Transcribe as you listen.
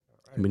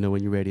Let me know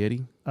when you're ready,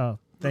 Eddie. Oh,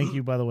 thank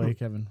you, by the way,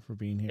 Kevin, for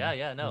being here.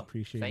 Yeah, no.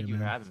 Appreciate it. Thank you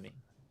for having me.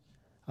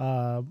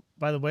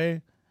 By the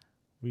way,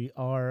 we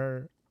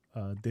are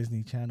a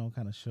Disney Channel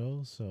kind of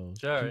show, so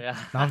Sure, yeah.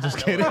 No, I'm just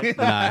kidding.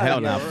 Nah, hell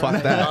nah.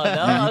 Fuck that. Oh,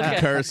 no? You Okay. can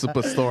curse up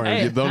a story.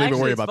 Hey, You don't even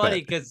worry about it's funny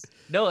that. because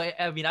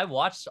I mean, I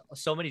watched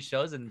so many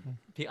shows and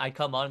I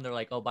come on and they're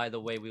like, "Oh, by the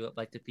way, we would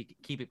like to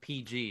keep it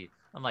PG."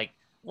 I'm like,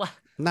 "What?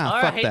 Nah,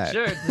 all fuck right, that.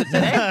 sure. Is it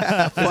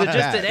today? Is it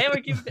just today?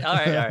 We're keeping. All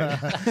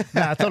right.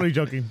 Nah, totally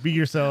joking. Be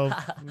yourself.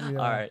 Yeah.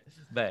 All right,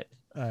 bet.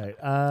 All right.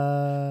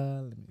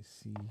 Let me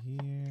see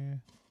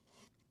here.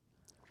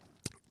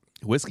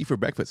 Whiskey for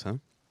breakfast, huh?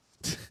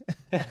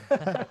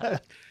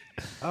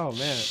 Oh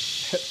man,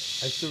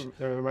 that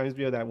reminds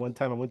me of that one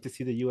time I went to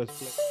see the U.S.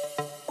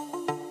 play.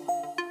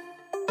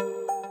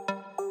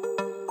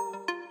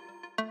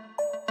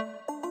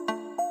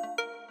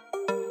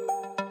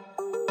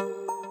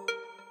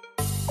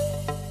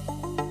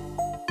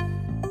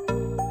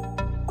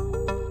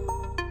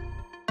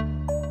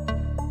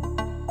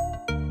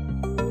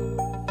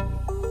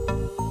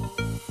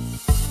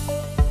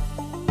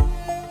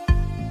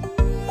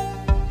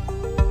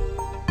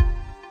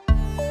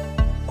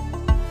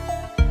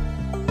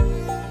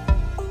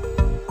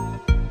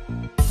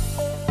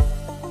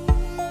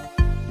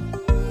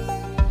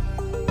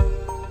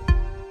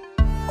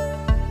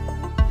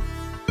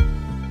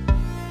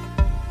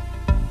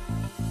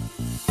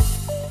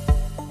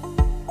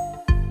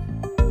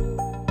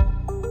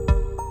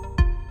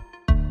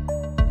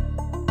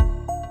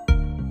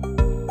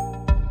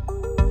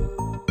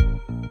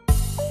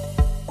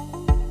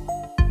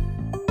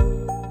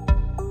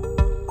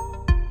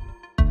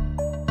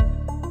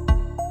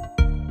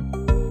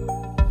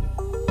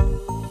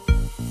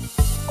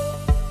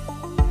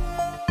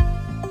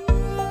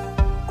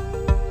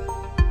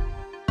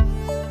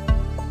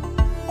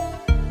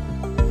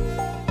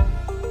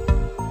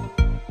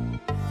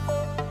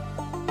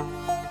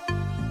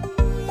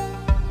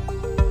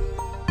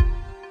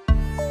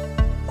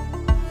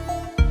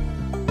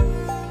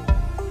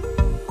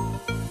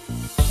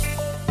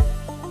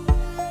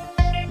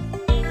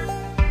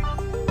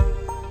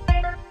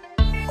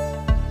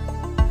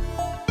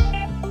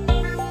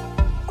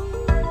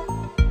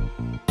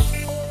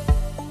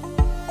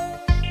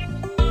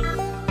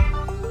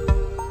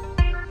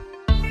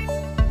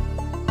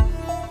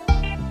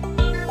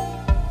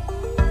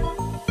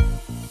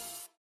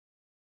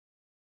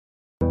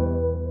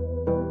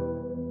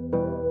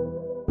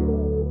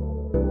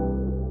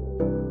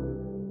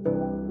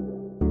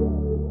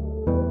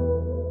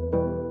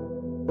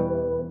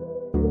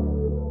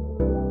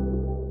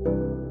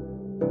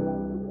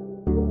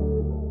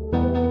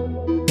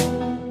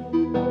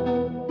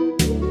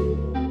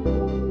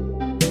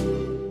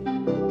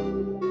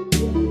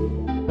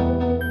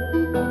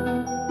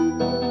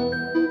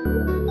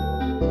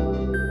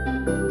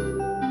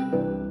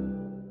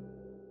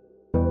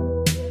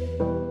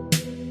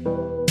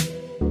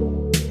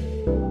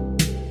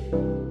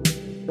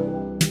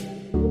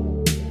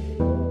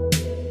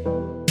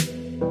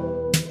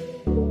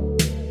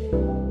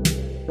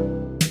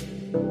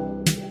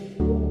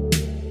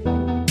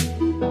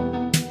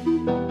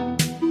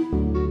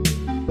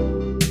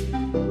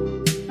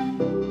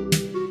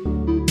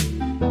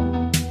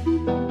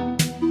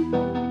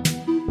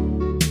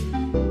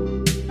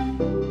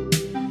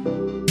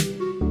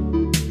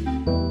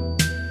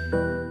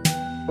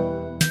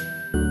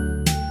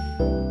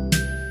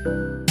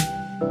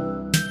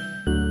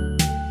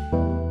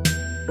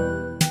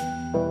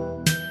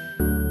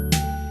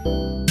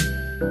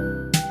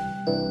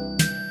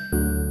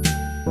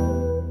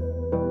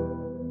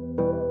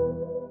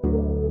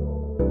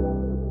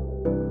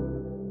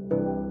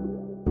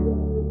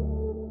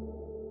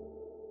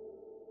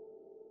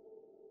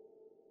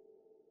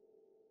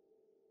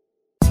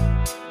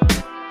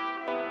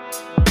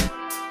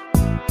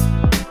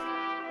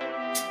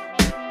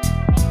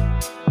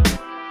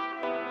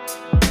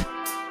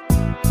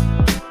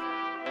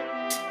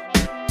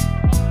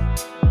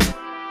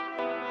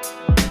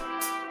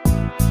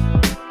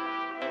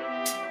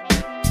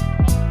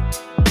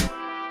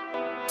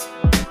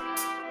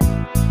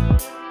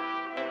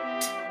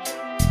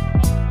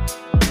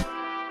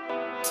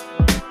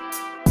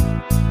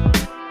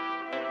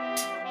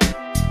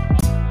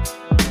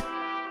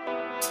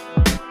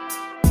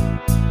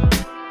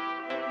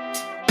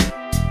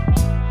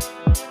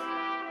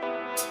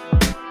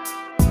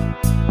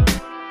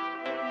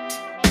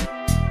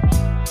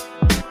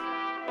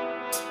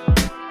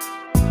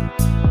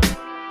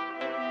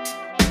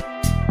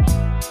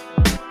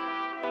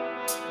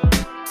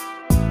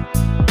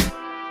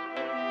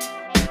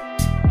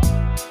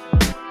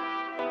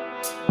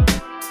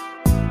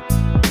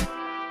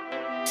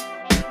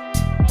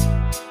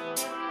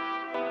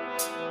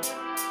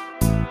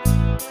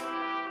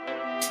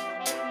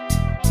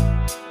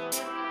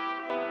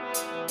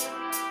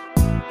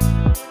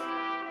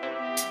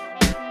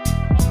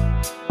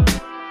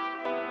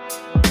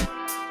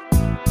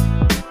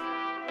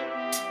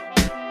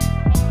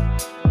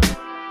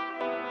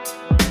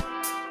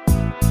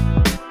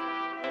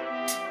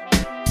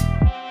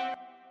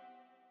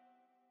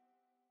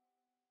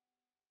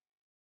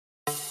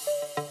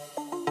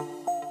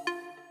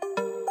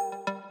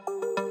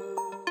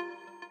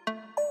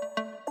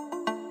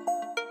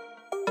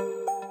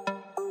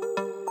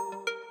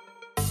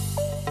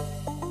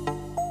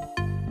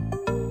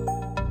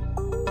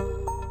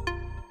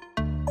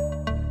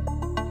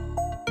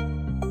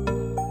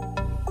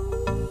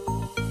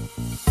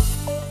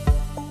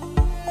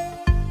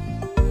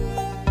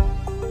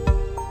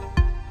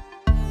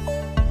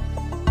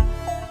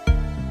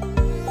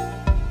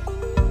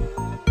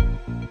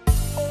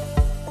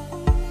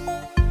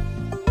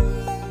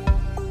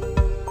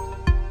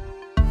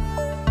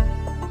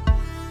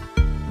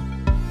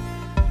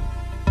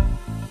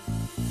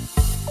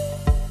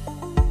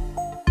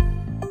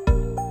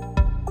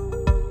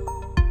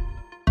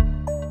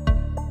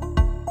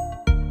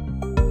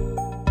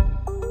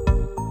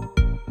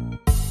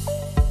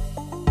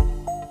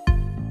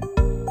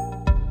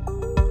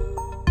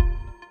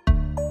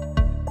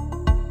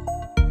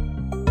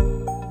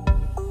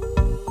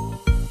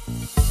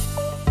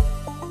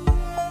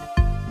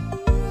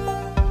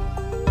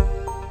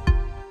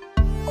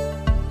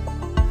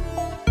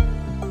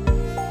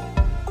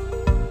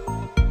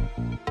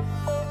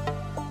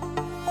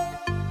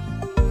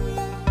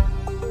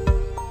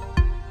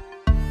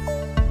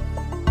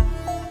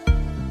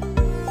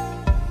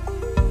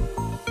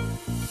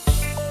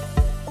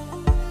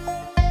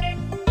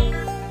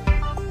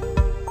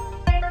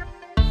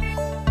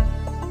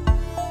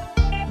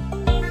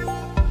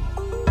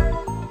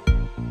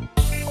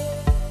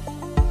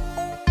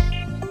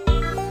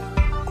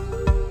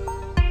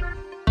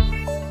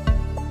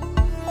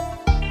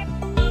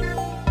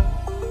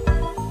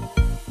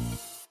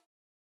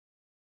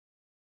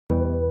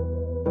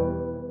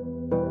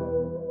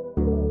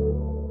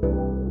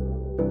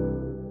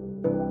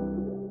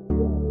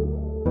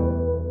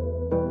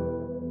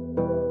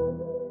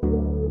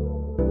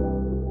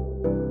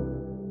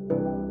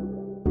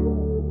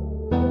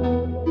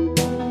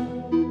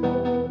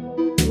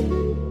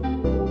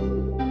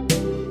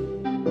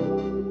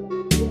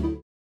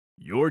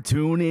 You're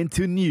tuned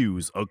into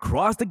news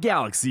across the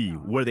galaxy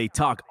where they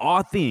talk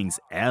all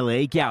things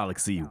LA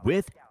Galaxy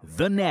with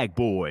the Nag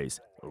Boys.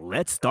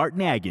 Let's start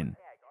nagging.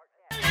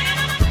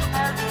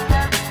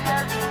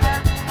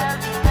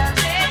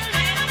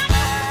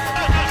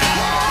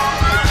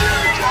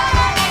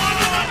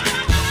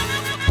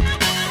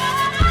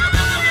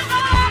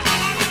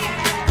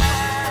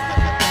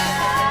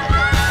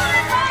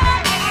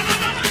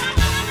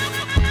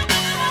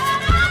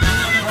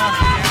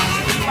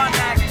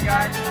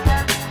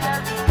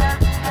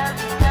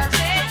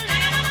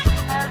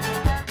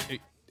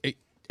 Hey.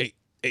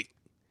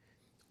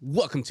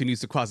 Welcome to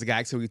News Across the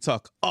Galaxy, where we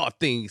talk all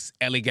things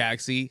LA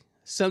Galaxy.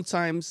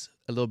 Sometimes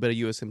a little bit of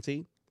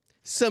USMT,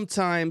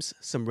 sometimes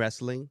some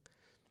wrestling,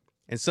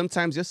 and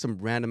sometimes just some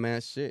random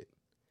ass shit.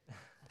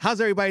 How's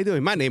everybody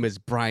doing? My name is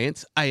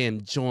Bryant. I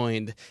am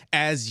joined,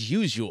 as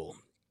usual,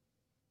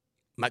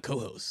 my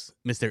co-host,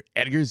 Mr.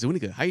 Edgar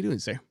Zuniga. How you doing,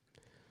 sir?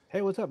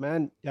 Hey, what's up,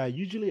 man?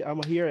 Usually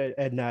I'm here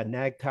at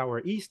NAG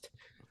Tower East,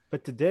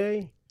 but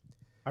today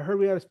I heard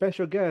we had a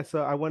special guest,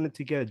 so I wanted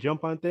to get a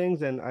jump on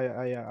things, and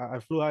I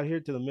flew out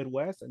here to the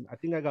Midwest, and I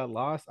think I got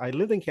lost. I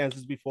lived in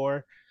Kansas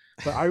before,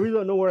 but I really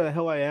don't know where the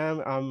hell I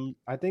am.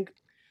 I think,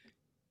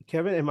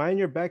 Kevin, am I in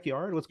your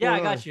backyard? What's going on?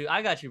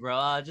 I got you,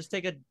 bro. Just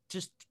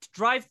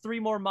drive 3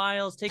 more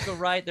miles, take a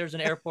right. There's an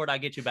airport. I'll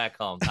get you back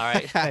home. All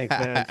right. Thanks,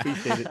 man.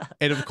 Appreciate it.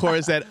 And of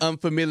course, that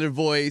unfamiliar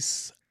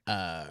voice,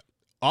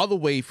 all the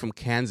way from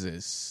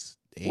Kansas,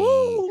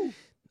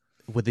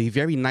 with a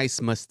very nice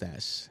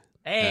mustache.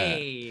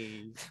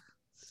 Hey.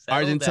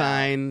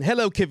 Argentine.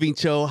 Hello,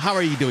 Kivincho. How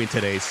are you doing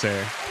today,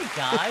 sir? Hey,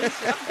 guys.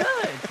 I'm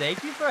good.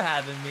 Thank you for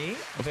having me.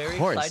 Very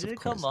excited to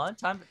come on.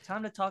 Time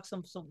to talk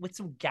with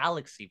some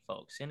Galaxy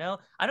folks, you know?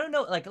 I don't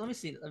know. Like, let me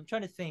see. I'm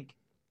trying to think.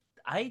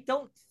 I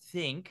don't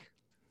think,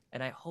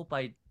 and I hope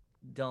I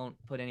don't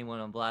put anyone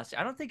on blast.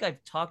 I don't think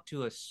I've talked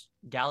to a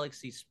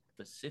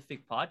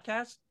Galaxy-specific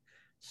podcast.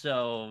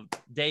 So,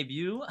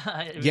 debut.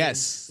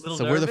 Yes.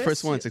 So we're the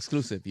first ones,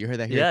 exclusive. You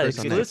heard that here first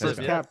on that exclusive,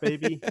 first Cap,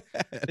 baby.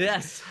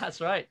 Yes, that's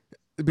right.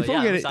 Before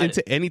we get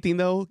into anything,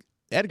 though,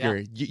 Edgar,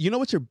 Yeah. you know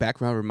what your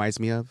background reminds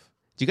me of?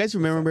 Do you guys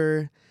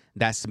remember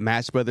that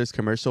Smash Brothers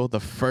commercial, the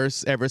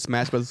first ever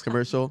Smash Brothers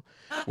commercial,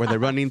 where they're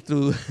running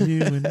through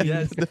You and me,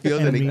 Yes. the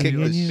field and they kick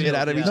the you. shit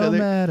out of each No other?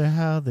 matter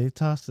how they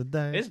toss the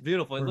dice. It's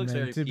beautiful. It we're looks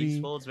very meant to be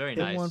peaceful. It's very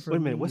the one nice. for Wait a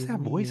minute, me what's that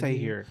and voice me I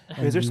and hear? you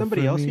Is there and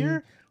somebody for else me.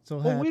 here?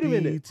 So Oh, wait a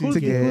happy minute. Who's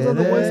on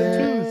the ones and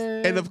twos?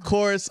 And of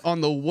course,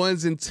 on the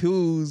ones and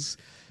twos,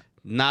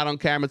 not on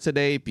camera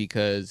today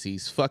because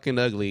he's fucking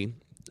ugly.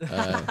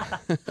 Damn.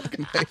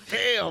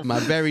 My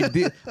very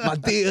dear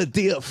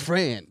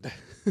friend,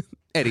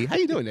 Eddie. How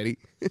you doing, Eddie?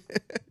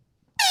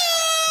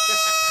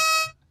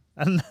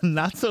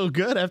 Not so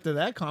good after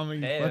that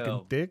comment, you Ew.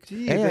 fucking dick.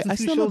 Gee, Hey, that's I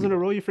 2 still shows love in you. a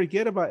row. You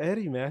forget about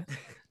Eddie, man.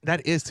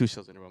 That is 2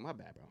 shows in a row. My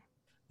bad, bro.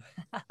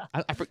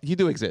 You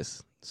do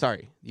exist.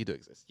 Sorry, you do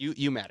exist.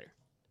 You matter.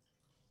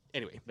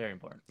 Anyway, Very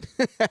important.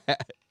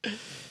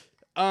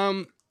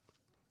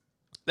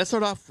 let's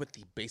start off with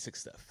the basic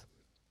stuff.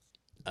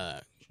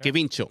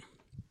 Gavincho,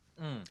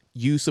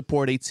 you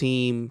support a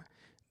team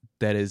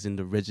that is an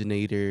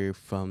originator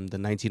from the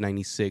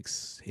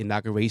 1996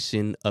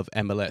 inauguration of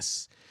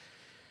MLS.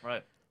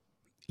 Right.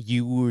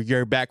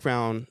 Your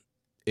background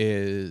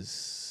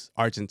is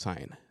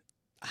Argentine.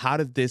 How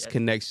did this Yes.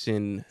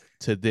 connection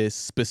to this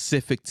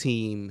specific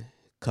team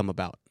come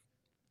about?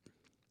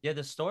 Yeah,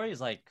 the story is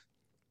like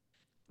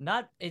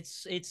not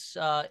it's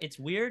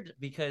weird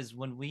because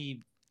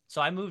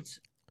I moved.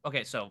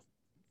 Okay, so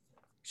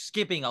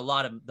skipping a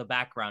lot of the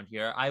background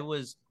here.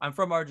 I'm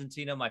from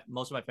Argentina.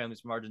 Most of my family's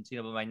from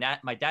Argentina, but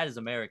my dad is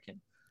American.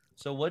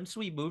 So once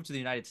we moved to the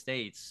United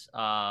States,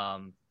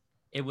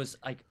 it was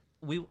like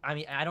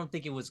I don't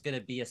think it was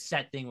gonna be a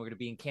set thing. We're gonna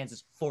be in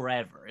Kansas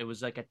forever. It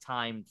was like a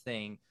time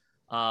thing.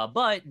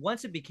 But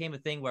once it became a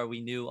thing where we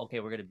knew,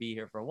 okay, we're gonna be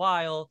here for a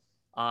while.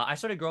 I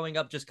started growing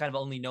up just kind of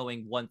only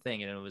knowing one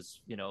thing, and it was,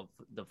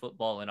 the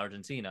football in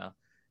Argentina.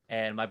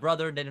 And my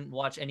brother didn't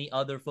watch any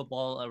other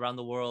football around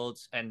the world,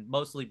 and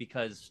mostly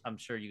because I'm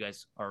sure you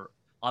guys are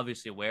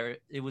obviously aware,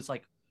 it was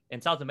like in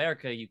South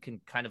America, you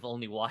can kind of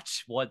only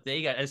watch what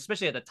they got,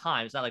 especially at the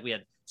time. It's not like we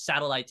had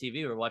satellite TV.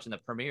 We were watching the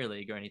Premier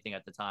League or anything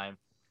at the time.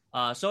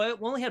 So I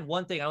only had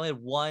one thing. I only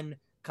had one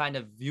kind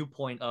of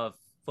viewpoint of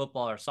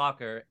football or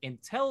soccer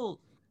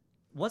until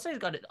once I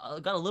got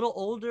a little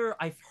older.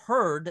 I've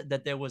heard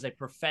that there was a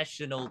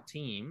professional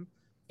team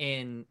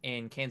in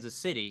Kansas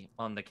City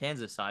on the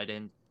Kansas side,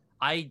 and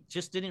I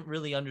just didn't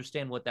really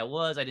understand what that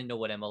was. I didn't know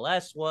what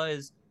MLS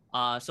was.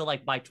 So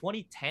like by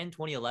 2010,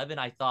 2011,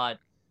 I thought,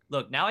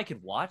 look, now I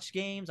could watch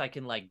games. I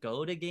can like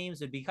go to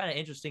games. It'd be kind of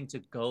interesting to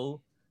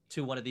go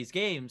to one of these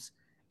games.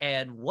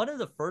 And one of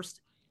the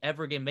first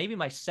ever game, maybe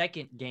my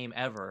second game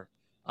ever,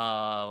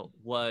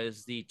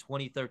 was the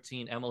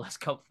 2013 MLS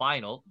Cup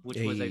final, which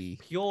was a Hey.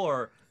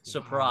 pure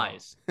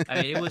surprise.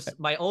 I mean, it was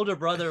my older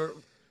brother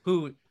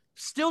who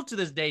still to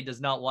this day does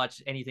not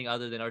watch anything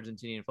other than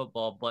Argentinian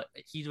football, but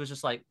he was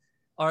just like,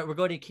 all right, we're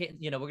going to,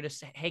 we're going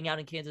to hang out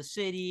in Kansas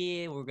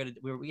City.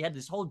 We had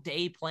this whole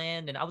day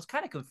planned, and I was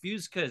kind of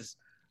confused because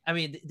I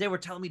mean, they were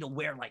telling me to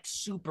wear like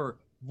super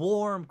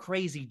warm,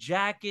 crazy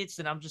jackets,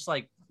 and I'm just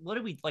like, what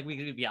are we like? We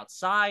could be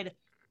outside,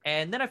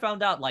 and then I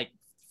found out like,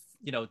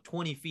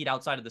 20 feet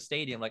outside of the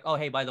stadium, like, oh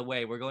hey, by the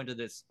way, we're going to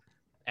this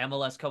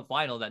MLS Cup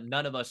final that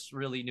none of us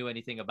really knew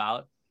anything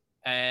about.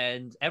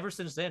 And ever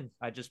since then,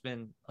 I've just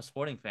been a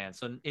sporting fan.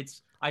 So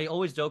I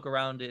always joke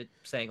around it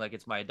saying like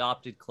it's my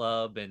adopted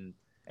club, and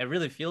it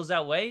really feels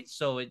that way.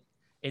 So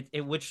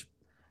which,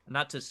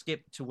 not to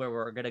skip to where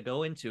we're going to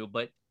go into,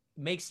 but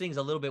makes things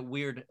a little bit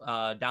weird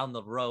down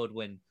the road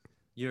when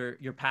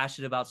you're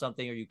passionate about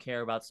something or you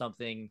care about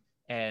something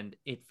and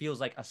it feels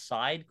like a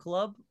side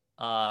club.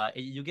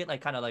 You get like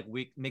kind of like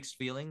mixed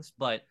feelings,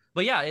 but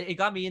yeah, it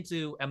got me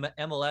into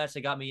MLS.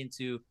 It got me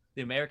into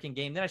the American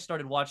game. Then I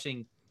started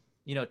watching,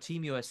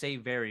 Team USA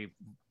very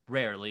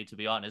rarely, to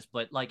be honest,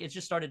 but like it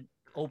just started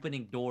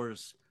opening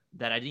doors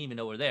that I didn't even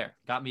know were there.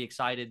 Got me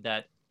excited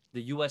that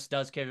the US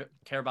does care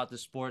about the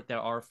sport. There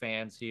are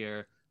fans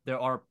here. There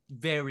are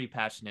very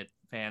passionate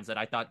fans that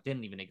I thought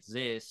didn't even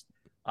exist.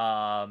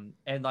 And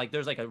like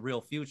there's like a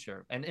real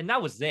future. And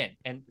that was then.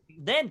 And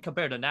then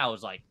compared to now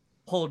is like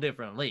whole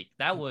different league.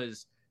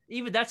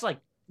 That's like,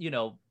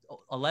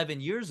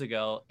 11 years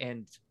ago.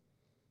 And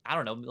I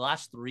don't know, the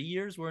last 3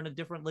 years we're in a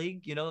different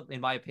league, in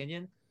my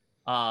opinion.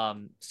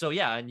 So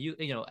yeah, and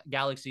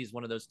Galaxy is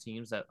one of those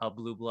teams that a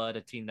blue blood,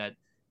 a team that,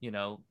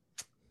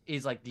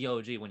 is like the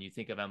OG when you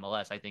think of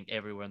MLS, I think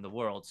everywhere in the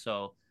world.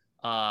 So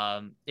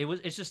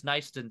it's just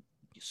nice to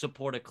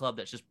support a club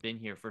that's just been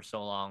here for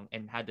so long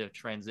and had to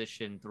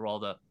transition through all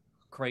the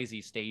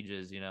crazy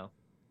stages,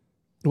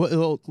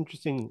 Well, It's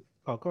interesting.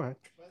 Oh, go ahead.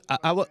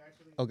 I will.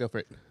 Oh, go for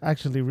it.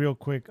 Actually, real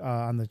quick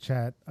on the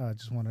chat,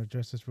 just want to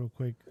address this real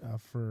quick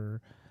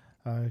for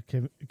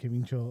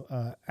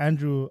Kevincho.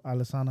 Andrew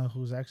Alessana,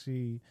 who's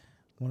actually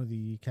one of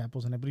the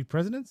capos and I believe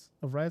presidents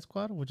of Riot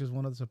Squad, which is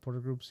one of the supporter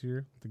groups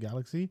here at the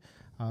Galaxy.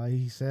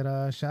 He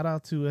said, shout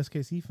out to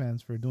SKC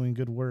fans for doing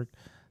good work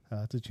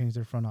to change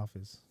their front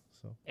office.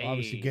 So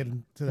obviously get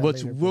into that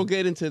Which later, we'll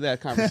get into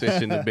that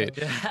conversation in a bit.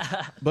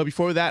 But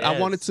before that, I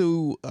wanted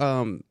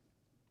to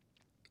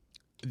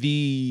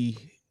the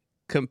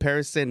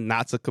comparison,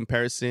 not a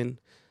comparison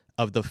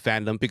of the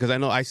fandom, because I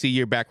know I see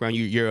your background.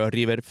 You're a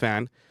River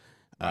fan.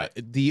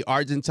 The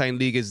Argentine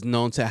league is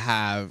known to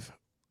have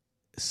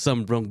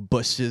some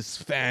rambunctious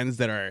fans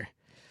that are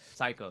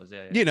psychos.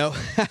 Yeah.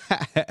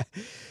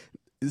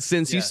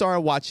 Since you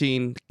started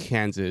watching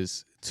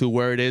Kansas to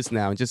where it is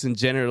now, just in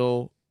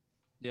general,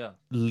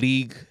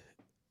 league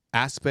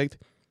aspect,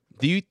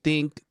 do you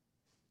think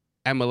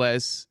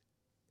MLS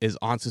is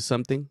onto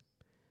something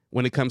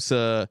when it comes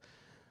to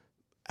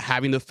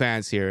having the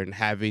fans here and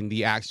having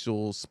the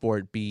actual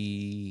sport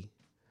be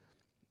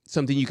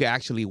something you can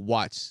actually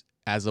watch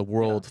as a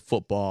world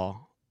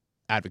football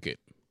advocate?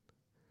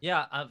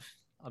 Yeah,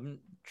 I'm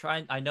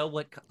trying. I know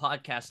what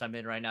podcast I'm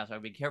in right now, so I'll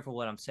be careful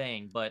what I'm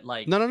saying. But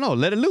like, no,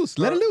 let it loose.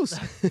 Let it loose.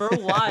 For a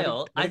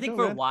while, I think go,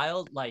 for man. a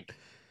while, like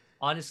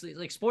honestly,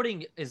 like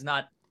Sporting is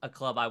not a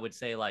club I would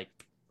say like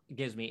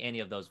gives me any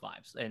of those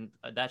vibes, and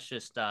that's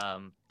just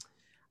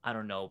I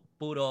don't know,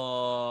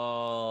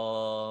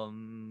 puro.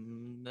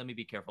 Let me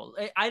be careful.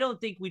 I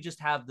don't think we just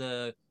have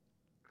the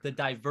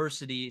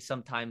diversity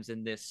sometimes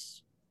in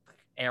this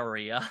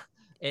area,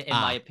 in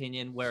my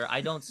opinion, where I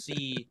don't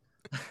see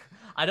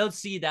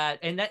that,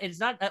 and that it's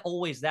not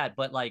always that,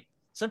 but like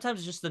sometimes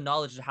it's just the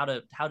knowledge of how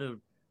to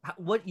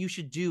what you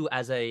should do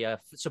as a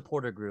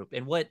supporter group,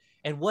 and what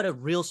a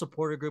real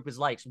supporter group is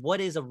like. What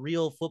is a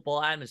real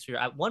football atmosphere?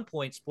 At one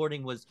point,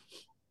 Sporting was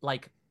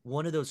like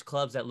one of those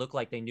clubs that looked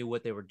like they knew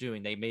what they were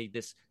doing. They made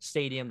this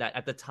stadium that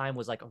at the time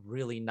was like a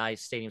really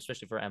nice stadium,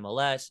 especially for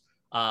MLS.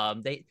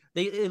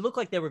 It looked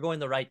like they were going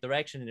the right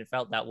direction, and it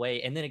felt that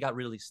way. And then it got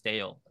really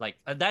stale. Like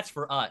that's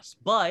for us.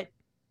 But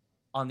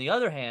on the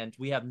other hand,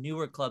 we have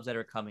newer clubs that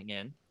are coming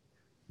in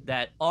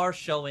that are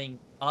showing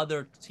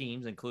other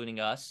teams, including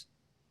us,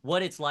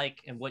 what it's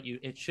like and what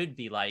it should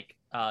be like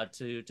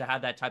to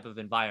have that type of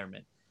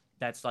environment.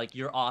 That's like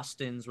your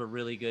Austins were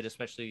really good,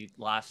 especially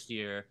last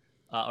year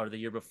or the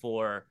year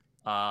before.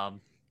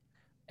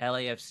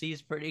 LAFC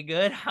is pretty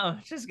good.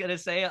 I'm just gonna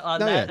say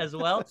on as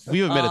well.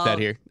 We admitted that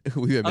here.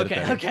 We admitted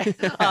that. Okay.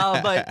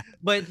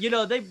 But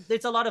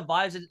it's a lot of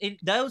vibes, and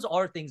those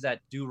are things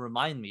that do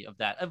remind me of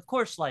that. Of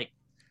course, like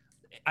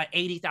an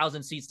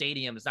 80,000 seat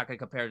stadium is not going to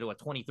compare to a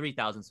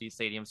 23,000 seat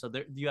stadium. So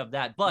there you have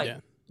that.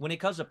 But when it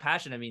comes to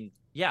passion, I mean,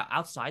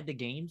 outside the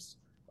games,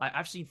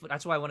 I've seen.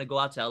 That's why I want to go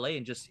out to LA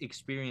and just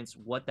experience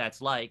what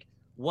that's like.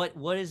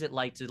 What is it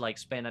like to like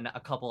spend a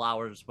couple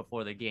hours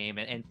before the game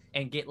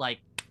and get like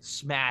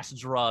smash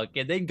drunk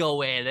and then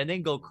go in and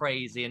then go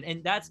crazy,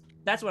 and that's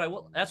what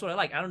I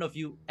like. I don't know if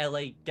you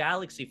LA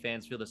Galaxy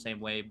fans feel the same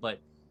way, but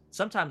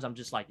sometimes I'm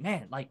just like,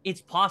 man, like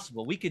it's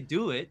possible. We could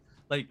do it.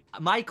 Like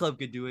my club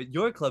could do it.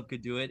 Your club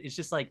could do it. It's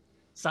just like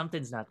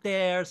something's not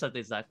there,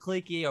 something's not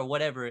clicky, or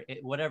whatever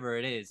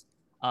it is.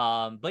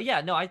 But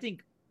yeah, no, I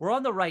think we're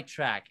on the right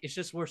track. It's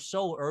just we're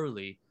so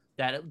early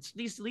that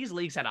these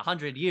leagues had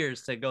 100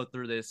 years to go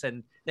through this,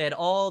 and they had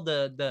all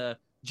the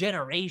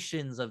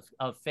generations of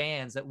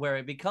fans that where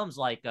it becomes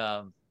like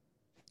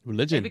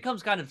Religion.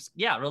 becomes kind of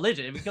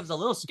religion. It becomes a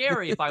little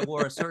scary if I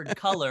wore a certain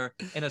color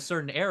in a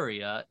certain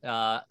area.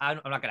 I'm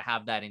not gonna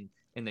have that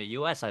in the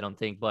U.S. I don't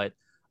think, but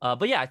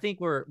yeah, I think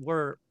we're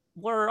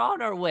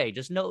on our way.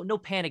 Just no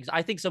panics.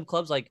 I think some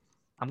clubs, like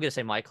I'm gonna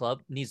say my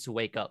club, needs to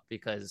wake up,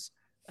 because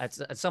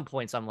at some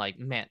points I'm like,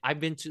 man, I've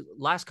been to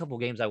last couple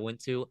games I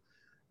went to.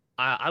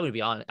 I would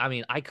be honest. I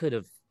mean, I could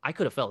have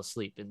fell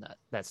asleep in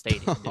that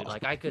stadium, dude.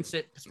 Like I could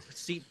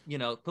seat,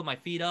 put my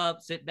feet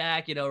up, sit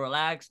back,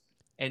 relax,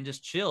 and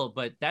just chill.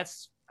 But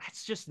that's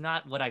just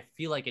not what I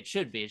feel like it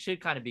should be. It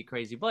should kind of be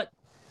crazy, but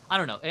I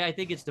don't know. I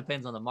think it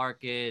depends on the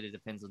market. It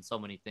depends on so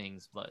many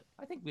things, but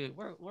I think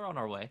we're on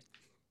our way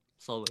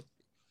slowly.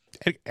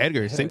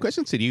 Edgar, same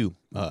question to you.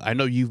 I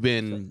know you've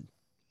been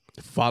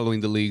following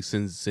the league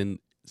since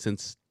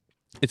its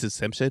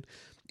inception,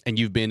 and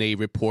you've been a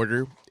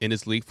reporter in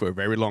this league for a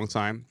very long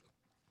time.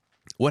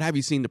 What have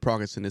you seen the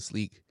progress in this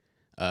league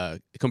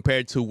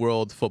compared to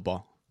world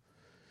football?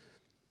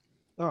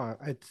 Oh,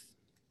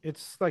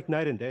 it's like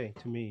night and day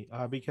to me,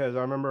 because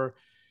I remember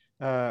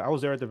I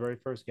was there at the very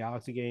first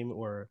Galaxy game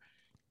where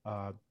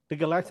the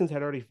Galaxians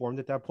had already formed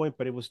at that point,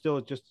 but it was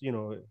still just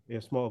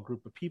a small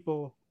group of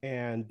people,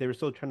 and they were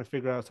still trying to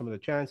figure out some of the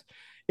chants.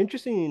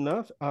 Interestingly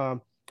enough,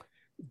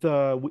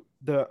 the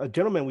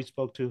gentleman we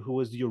spoke to, who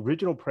was the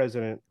original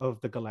president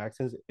of the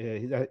Galaxians,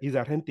 he's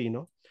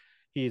Argentino.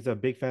 He's a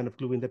big fan of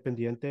Club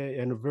Independiente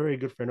and a very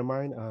good friend of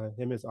mine.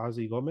 Him is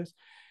Ozzy Gomez.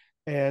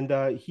 And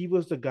he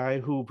was the guy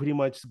who pretty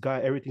much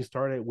got everything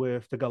started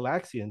with the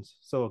Galaxians.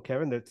 So,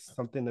 Kevin, that's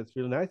something that's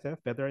really nice.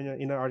 Feather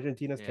in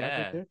Argentina's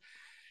cap right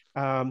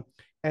there.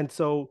 And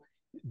so,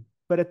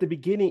 but at the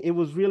beginning, it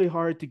was really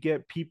hard to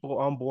get people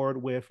on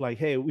board with like,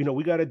 hey,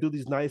 we got to do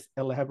these nice,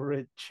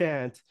 elaborate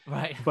chants.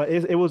 Right. But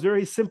it was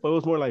very simple. It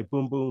was more like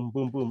boom, boom,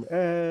 boom, boom,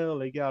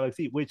 LA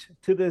Galaxy, which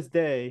to this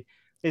day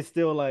is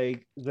still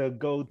like the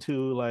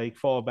go-to like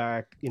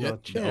fallback,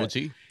 chant. The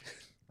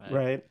OG.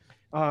 Right.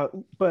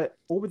 But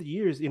over the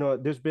years,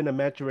 there's been a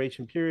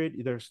maturation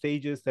period. There are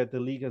stages that the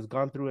league has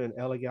gone through, and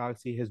LA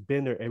Galaxy has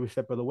been there every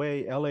step of the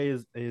way. LA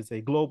is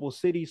a global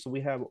city, so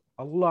we have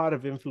a lot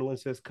of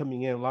influences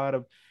coming in, a lot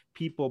of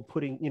people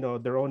putting,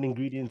 their own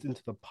ingredients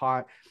into the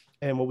pot.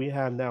 And what we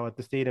have now at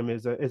the stadium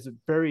is a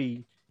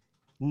very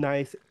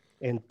nice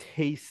and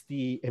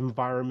tasty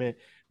environment,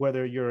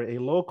 whether you're a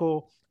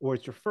local or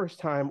it's your first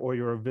time or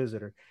you're a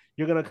visitor.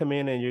 You're going to come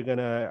in and you're going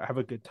to have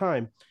a good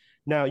time.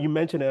 Now, you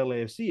mentioned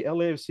LAFC.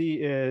 LAFC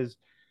is,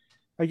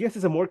 I guess,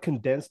 it's a more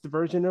condensed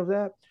version of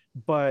that.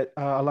 But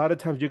a lot of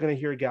times you're going to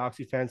hear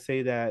Galaxy fans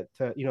say that,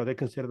 they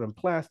consider them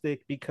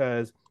plastic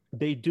because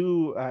they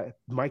do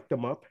mic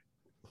them up,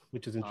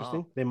 which is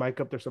interesting. They mic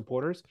up their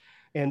supporters.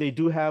 And they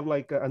do have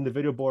like on the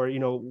video board,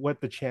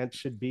 what the chant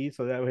should be.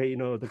 So that way,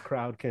 the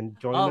crowd can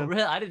join them. Oh,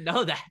 really? I didn't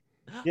know that.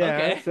 Yeah,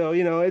 okay. So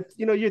it's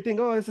you think,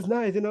 oh, this is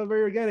nice,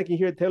 very organic. You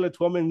hear Taylor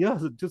Twellman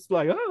yells, just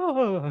like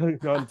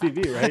on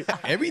TV, right?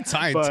 Every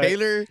time.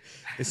 Taylor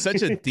is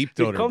such a deep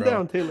throater, calm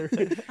down, Taylor.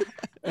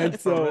 And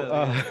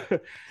so,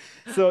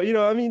 so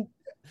I mean,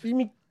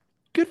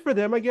 good for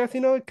them, I guess,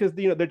 because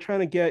they're trying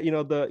to get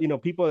the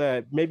people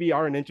that maybe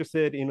aren't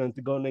interested,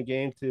 to go in the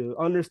game to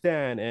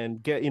understand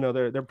and get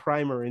their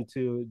primer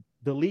into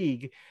the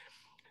league.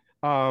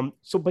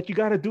 So, but you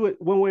got to do it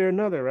one way or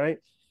another, right?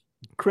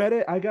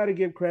 I got to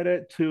give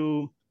credit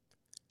to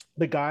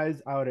the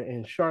guys out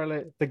in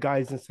Charlotte, the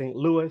guys in St.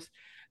 Louis,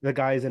 the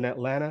guys in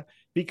Atlanta,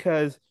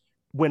 because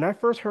when I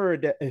first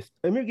heard that,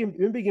 let me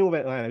begin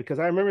with Atlanta, because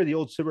I remember the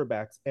old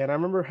Silverbacks, and I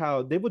remember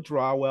how they would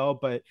draw well,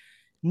 but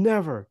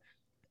never,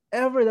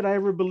 ever that I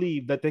ever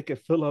believed that they could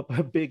fill up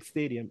a big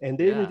stadium. And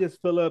they didn't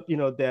just fill up,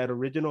 that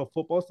original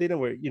football stadium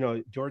where,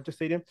 Georgia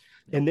Stadium,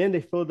 and then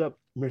they filled up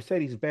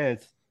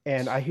Mercedes-Benz.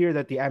 And I hear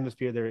that the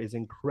atmosphere there is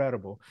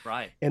incredible.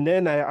 Right. And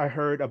then I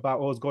heard about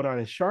what was going on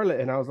in Charlotte,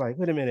 and I was like,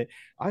 wait a minute.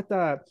 I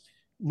thought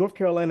North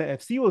Carolina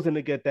FC was going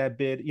to get that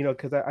bid,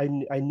 because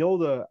I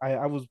know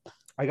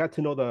I got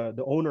to know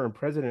the owner and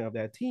president of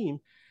that team,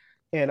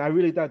 and I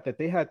really thought that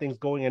they had things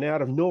going. And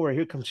out of nowhere,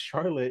 here comes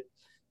Charlotte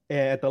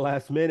at the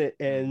last minute,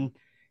 and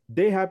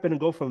they happen to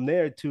go from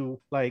there to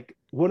like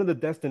one of the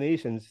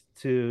destinations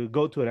to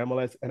go to an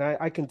MLS. And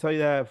I can tell you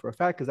that for a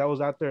fact, because I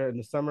was out there in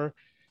the summer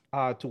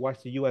to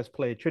watch the U.S.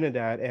 play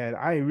Trinidad, and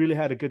I really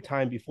had a good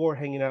time before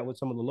hanging out with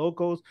some of the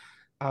locals.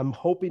 I'm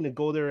hoping to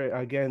go there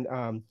again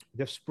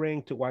this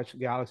spring to watch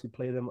Galaxy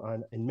play them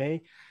in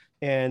May,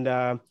 and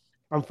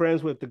I'm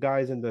friends with the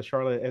guys in the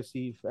Charlotte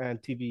FC Fan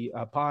TV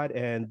pod,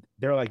 and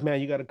they're like, man,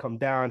 you got to come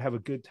down, have a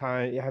good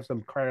time, have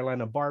some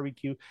Carolina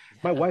barbecue.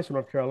 My wife's from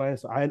North Carolina,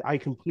 so I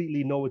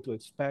completely know what to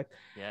expect.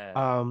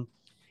 Yeah.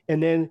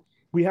 And then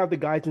we have the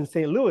guys in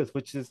St. Louis,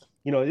 which is,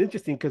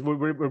 interesting because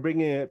we're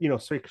bringing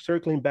it,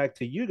 circling back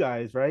to you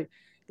guys, right?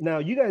 Now,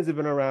 you guys have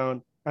been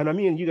around, and I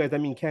mean, you guys, I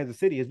mean, Kansas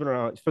City has been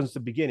around since the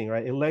beginning,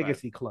 right? A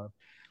legacy club.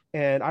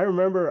 And I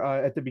remember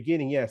at the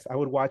beginning, yes, I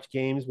would watch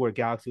games where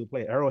Galaxy would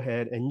play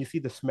Arrowhead, and you see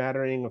the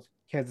smattering of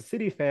Kansas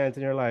City fans,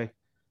 and you're like,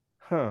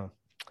 I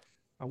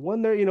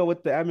wonder,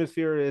 what the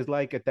atmosphere is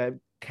like at that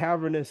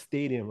cavernous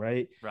stadium,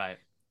 right? Right.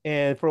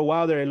 And for a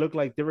while there, it looked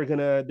like they were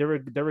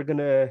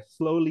gonna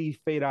slowly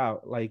fade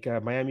out, like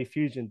Miami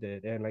Fusion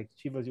did, and like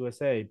Chivas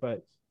USA,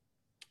 but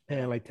Yeah.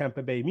 and like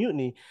Tampa Bay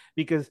Mutiny,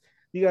 because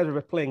you guys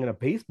were playing in a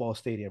baseball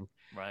stadium.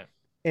 Right.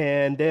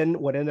 And then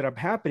what ended up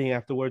happening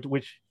afterwards,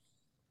 which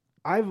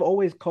I've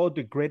always called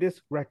the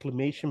greatest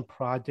reclamation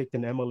project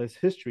in MLS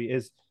history,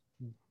 is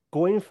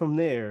going from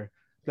there,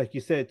 like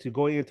you said, to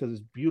going into this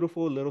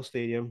beautiful little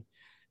stadium,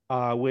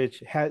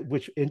 which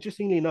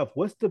interestingly enough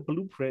was the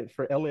blueprint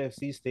for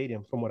LAFC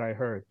Stadium, from what I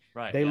heard.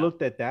 Right. They Yeah.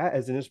 looked at that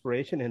as an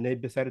inspiration, and they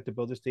decided to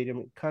build a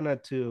stadium kind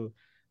of to,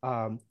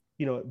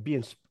 be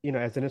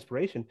as an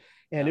inspiration.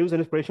 And Yeah. it was an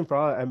inspiration for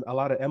a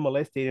lot of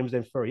MLS stadiums.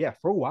 And for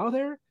a while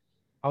there,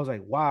 I was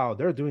like, wow,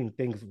 they're doing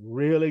things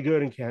really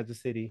good in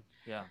Kansas City.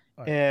 Yeah.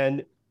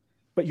 And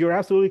but you're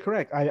absolutely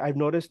correct. I've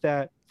noticed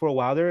that for a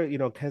while there,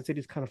 Kansas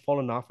City's kind of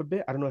fallen off a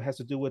bit. I don't know if it has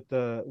to do with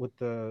what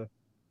the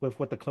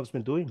club's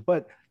been doing,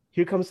 but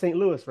here comes St.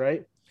 Louis,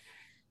 right?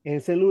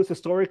 And St. Louis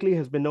historically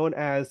has been known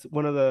as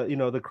one of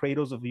the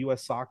cradles of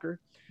U.S. soccer,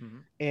 Mm-hmm.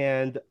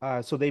 and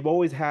so they've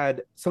always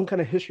had some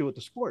kind of history with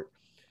the sport.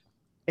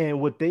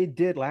 And what they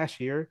did last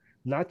year,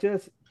 not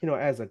just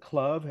as a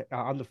club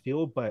on the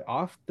field, but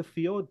off the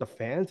field, the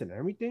fans and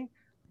everything,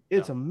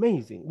 it's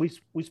amazing.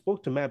 We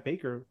spoke to Matt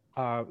Baker,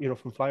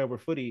 from Flyover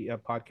Footy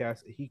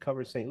podcast. He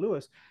covers St.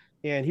 Louis,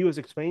 and he was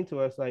explaining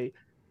to us like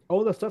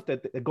all the stuff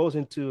that goes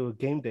into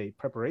game day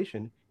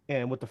preparation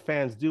and what the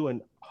fans do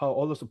and how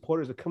all the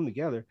supporters have come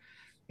together.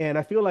 And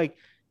I feel like,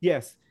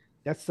 yes,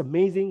 that's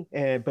amazing.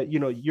 But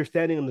you're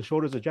standing on the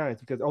shoulders of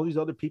giants because all these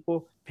other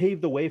people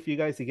paved the way for you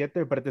guys to get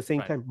there. But at the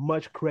same time,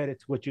 much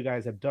credit to what you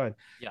guys have done.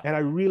 Yeah. And I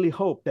really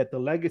hope that the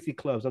legacy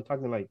clubs, I'm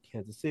talking like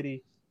Kansas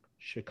City,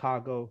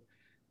 Chicago,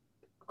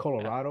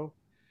 Colorado,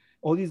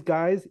 all these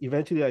guys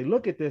eventually like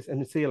look at this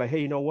and say like, hey,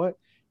 you know what?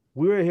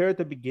 We were here at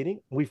the beginning.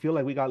 We feel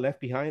like we got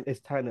left behind. It's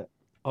time to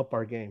up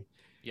our game.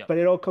 Yeah. But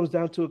it all comes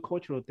down to a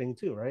cultural thing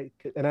too, right?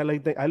 And I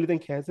live in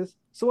Kansas,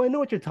 so I know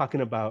what you're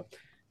talking about.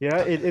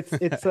 Yeah,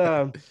 it's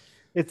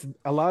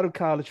a lot of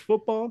college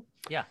football.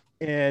 Yeah.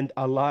 And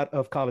a lot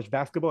of college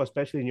basketball,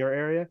 especially in your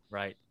area.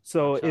 Right.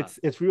 So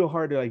it's real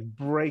hard to like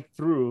break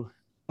through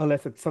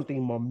unless it's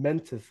something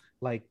momentous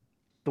like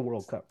the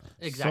World Cup.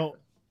 Exactly.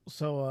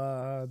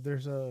 So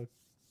there's a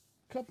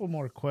couple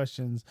more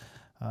questions.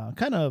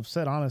 Kind of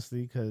upset,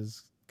 honestly,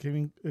 because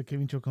Kevin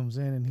Cho comes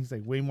in and he's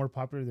like way more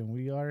popular than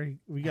we are.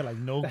 We got like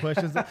no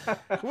questions.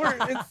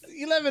 It's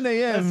 11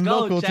 a.m. Let's go,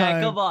 local Jack.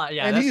 time. Come on.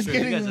 Yeah, and that's he's true.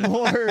 getting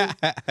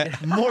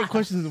more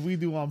questions than we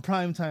do on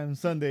primetime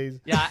Sundays.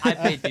 Yeah, I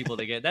paid people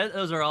to get that.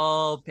 Those are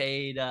all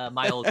paid.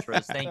 My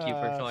ultras. Thank you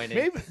for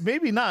joining.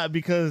 Maybe not,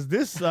 because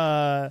this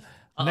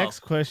next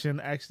question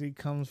actually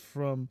comes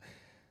from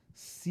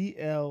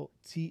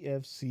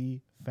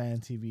CLTFC Fan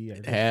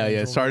TV. Hell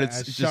yeah.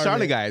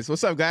 Charlotte guys.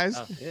 What's up, guys?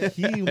 Oh.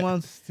 He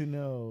wants to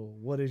know,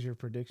 what is your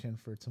prediction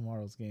for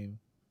tomorrow's game?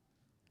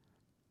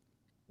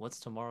 What's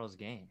tomorrow's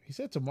game? He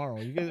said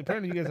tomorrow. You guys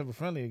have a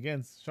friendly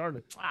against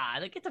Charlotte.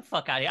 Get the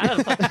fuck out of here. I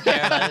don't fucking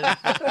care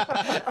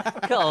about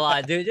it. Come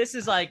on, dude. This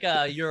is like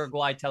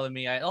Uruguay telling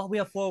me, we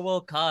have 4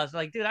 World Cups.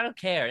 Like, dude, I don't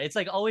care. It's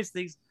like always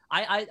things.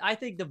 I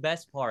think the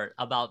best part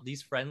about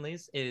these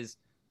friendlies is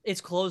it's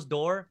closed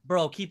door.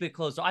 Bro, keep it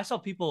closed. So I saw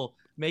people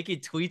making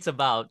tweets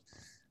about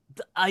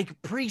like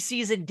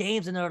preseason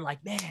games, and they're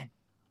like, man,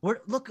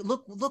 look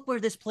where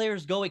this player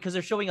is going, because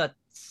they're showing a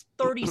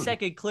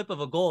 30-second clip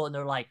of a goal, and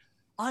they're like,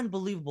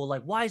 unbelievable.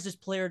 Like, why is this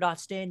player not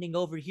standing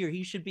over here?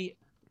 He should be.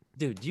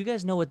 Dude, do you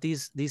guys know what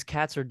these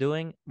cats are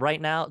doing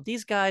right now?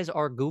 These guys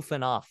are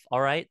goofing off.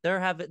 All right,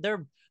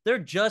 they're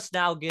just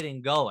now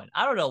getting going.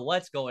 I don't know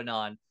what's going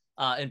on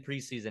in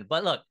preseason,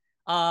 but look,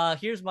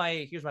 here's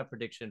my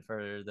prediction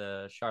for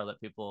the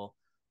Charlotte people.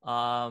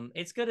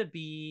 It's gonna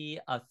be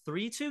a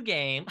 3-2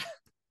 game.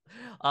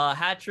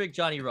 Hat trick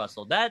Johnny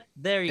Russell.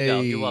 There you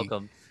go. You're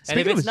welcome. And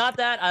if it's not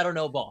that, I don't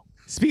know ball.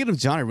 Speaking of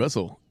Johnny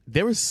Russell,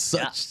 there was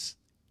such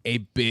a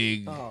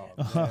big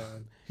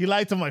he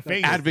lied to my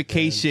face.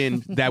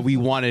 advocation that we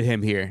wanted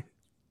him here.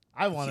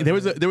 I wanted.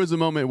 There was a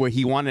moment where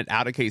he wanted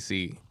out of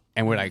KC,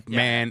 and we're like,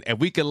 man, if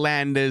we could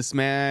land this,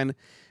 man,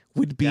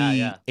 we'd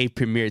be a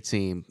premier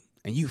team.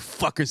 And you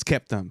fuckers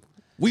kept him.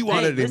 We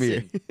wanted him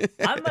here.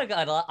 I'm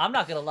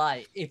not gonna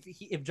lie.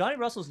 If Johnny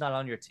Russell's not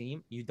on your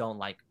team, you don't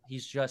like.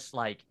 He's just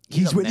like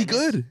he's really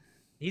good.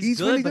 He's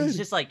good, really but he's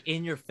just like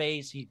in your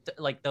face. He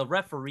like the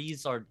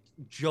referees are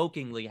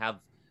jokingly have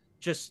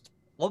just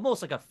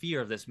almost like a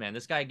fear of this man.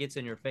 This guy gets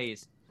in your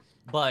face,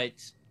 but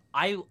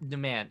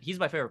he's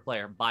my favorite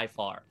player by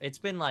far. It's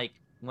been like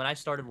when I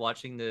started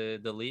watching the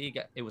league,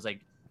 it was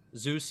like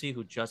Zusi,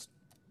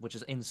 which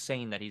is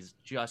insane that he's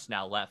just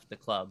now left the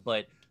club,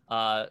 but.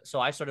 So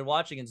I started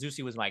watching, and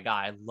Zusi was my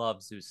guy. I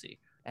love Zusi.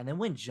 And then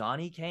when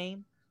Johnny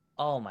came,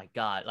 oh my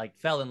God, like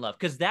fell in love.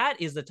 Because that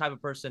is the type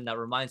of person that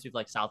reminds me of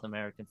like South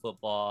American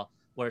football,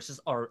 where it's just,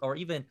 or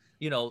even,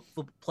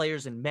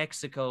 players in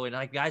Mexico and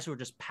like guys who are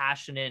just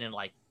passionate and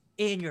like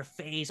in your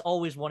face,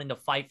 always wanting to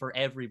fight for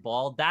every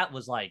ball. That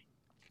was like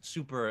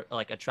super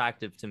like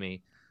attractive to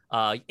me.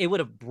 It would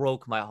have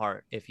broke my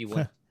heart if he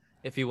went.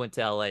 if he went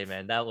to LA,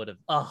 man. That would have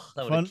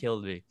Fun-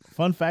 killed me.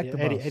 Fun fact Yeah,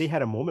 about Eddie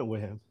had a moment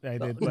with him. I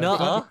did. but No,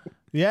 fun-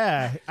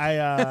 yeah,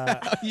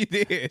 You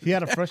did. he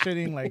had a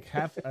frustrating like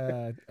half.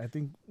 I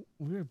think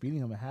we were beating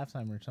him at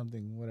halftime or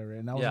something, whatever.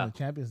 And I was Yeah. in the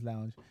Champions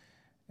Lounge,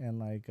 and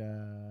like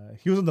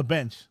he was on the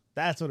bench.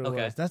 That's what it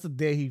Okay. was. That's the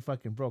day he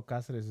fucking broke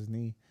Cáceres'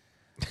 knee.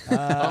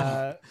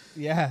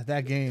 Yeah,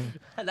 that game.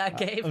 that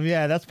game.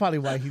 Yeah, that's probably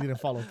why he didn't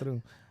follow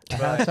through. At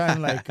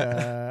halftime,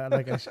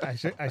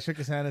 I shook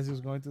his hand as he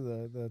was going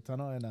through the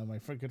tunnel, and my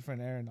good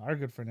friend Aaron, our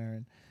good friend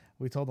Aaron,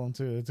 we told him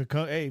to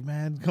come. Hey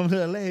man, come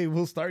to LA.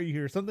 We'll start you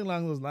here. Something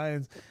along those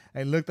lines.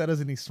 And he looked at us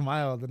and he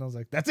smiled, and I was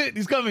like, "That's it.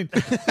 He's coming."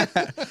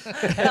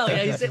 Hell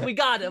yeah, he said we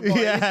got him. Boy.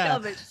 Yeah.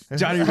 He's coming.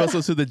 Johnny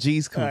Russell to the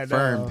G's I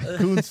know. confirmed.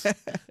 Coons,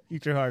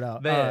 eat your heart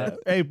out. Man.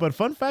 Hey, but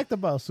fun fact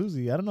about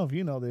Susie, I don't know if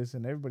you know this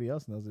and everybody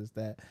else knows this,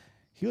 that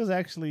he was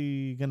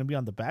actually going to be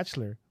on The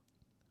Bachelor.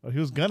 Or he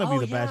was going to be Oh,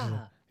 The yeah.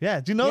 Bachelor. Yeah,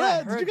 did you know Yeah, I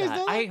that? Did heard you guys that.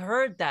 know that? I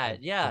heard I that.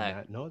 did Yeah.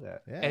 not know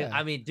that. Yeah. And,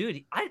 I mean,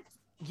 dude,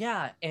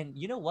 and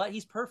you know what?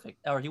 He's perfect,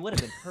 or he would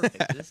have been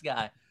perfect. This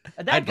guy,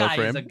 that I'd vote guy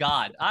for is him. a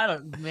god.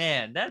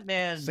 That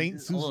man, Saint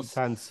is a little- Susie.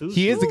 Sansu.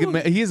 He is a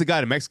good. He is a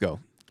guy in Mexico.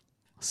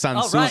 San Oh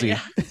right, Suzy. yeah,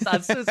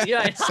 San Suzy,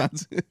 yeah, yeah. San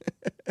Su- we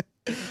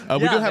Yeah,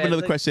 do have man, another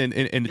like- question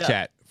in the Yeah.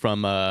 chat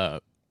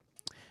from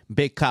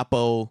Big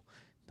Capo,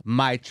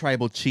 my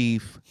tribal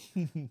chief,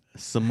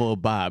 Samuel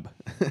Bob.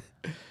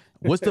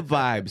 What's the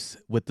vibes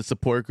with the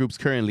support groups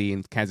currently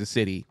in Kansas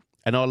City?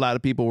 I know a lot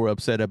of people were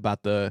upset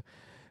about the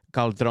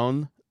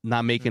Caldron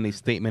not making a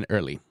statement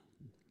early.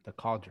 The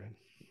cauldron.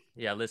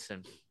 Yeah,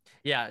 listen.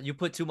 Yeah, you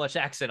put too much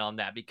accent on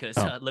that because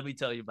Oh. let me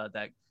tell you about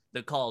that.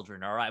 The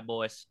cauldron. All right,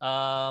 boys.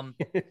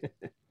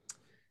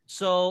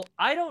 So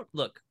I don't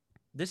look.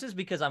 This is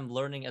because I'm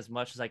learning as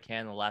much as I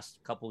can in the last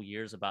couple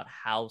years about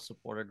how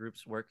supporter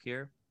groups work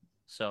here.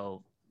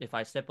 So if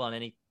I step on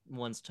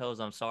anyone's toes,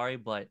 I'm sorry,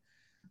 but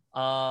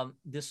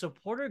the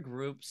supporter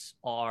groups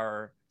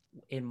are,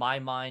 in my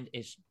mind,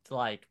 is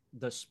like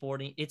the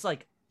sporting. It's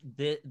like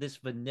this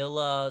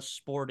vanilla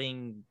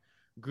sporting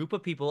group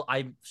of people.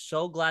 I'm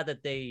so glad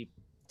that they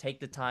take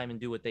the time and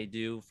do what they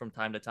do from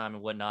time to time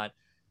and whatnot.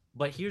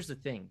 But here's the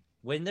thing: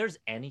 when there's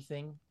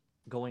anything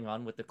going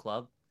on with the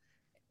club,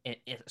 and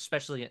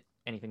especially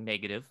anything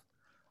negative,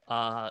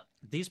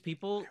 these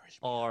people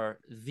are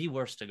the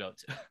worst to go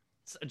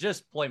to.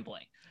 Just point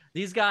blank.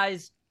 These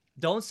guys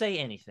don't say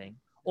anything,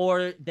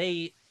 or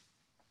they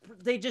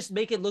just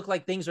make it look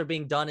like things are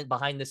being done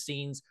behind the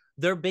scenes.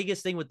 Their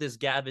biggest thing with this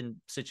Gavin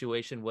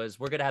situation was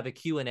we're going to have a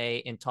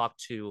Q&A and talk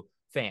to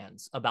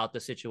fans about the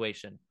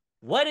situation.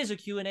 What is a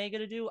Q&A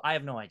going to do? I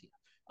have no idea.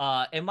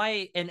 And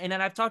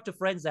I've talked to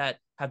friends that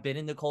have been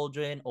in the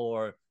Cauldron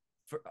or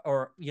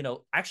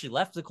actually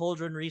left the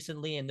Cauldron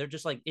recently, and they're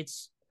just like,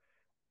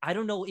 I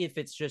don't know if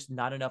it's just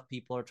not enough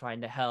people are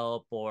trying to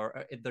help,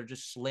 or if they're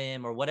just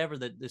slim, or whatever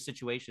the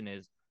situation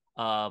is.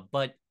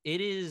 But it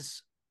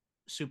is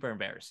super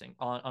embarrassing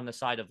on the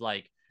side of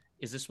like,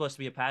 is this supposed to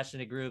be a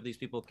passionate group? These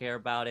people care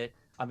about it.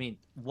 I mean,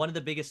 one of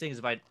the biggest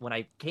things when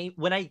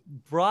I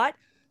brought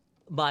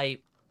my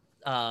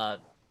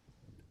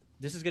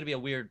this is gonna be a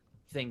weird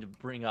thing to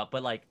bring up,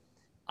 but like,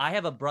 I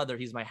have a brother.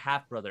 He's my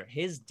half brother.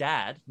 His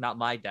dad, not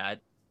my dad,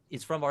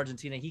 is from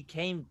Argentina. He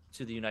came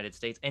to the United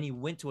States and he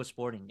went to a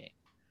sporting game.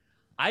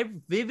 I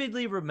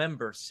vividly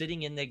remember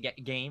sitting in the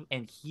game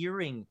and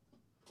hearing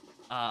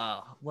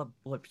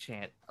what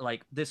chant,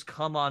 like this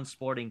 "Come on,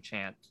 Sporting"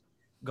 chant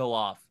go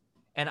off,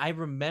 and I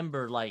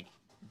remember like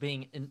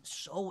being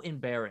so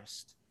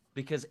embarrassed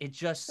because it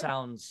just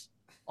sounds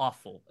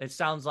awful. It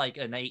sounds like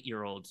an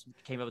 8-year-old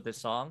came up with this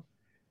song,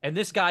 and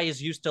this guy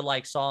is used to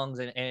like songs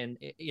and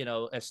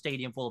a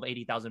stadium full of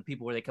 80,000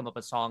 people where they come up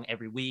with a song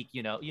every week.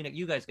 You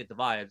guys get the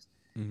vibes,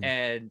 Mhm.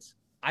 and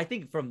I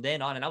think from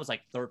then on, and I was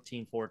like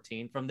 13,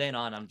 14. From then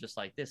on, I'm just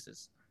like, this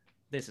is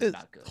It's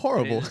not good.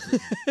 horrible.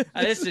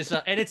 It's just,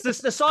 and it's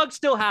just, the song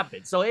still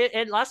happened. So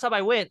and last time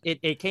I went,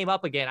 it came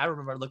up again. I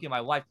remember looking at my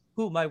wife,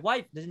 my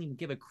wife doesn't even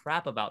give a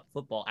crap about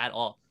football at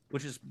all,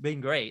 which has been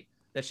great.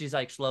 That she's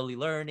like slowly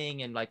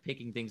learning and like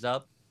picking things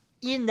up.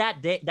 In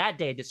that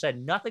day, just said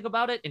nothing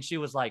about it, and she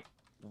was like,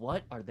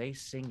 "What are they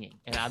singing?"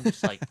 And I'm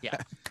just like, "Yeah,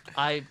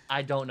 I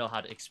don't know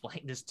how to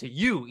explain this to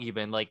you.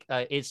 Even like,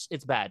 it's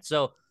bad."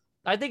 So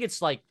I think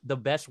it's like the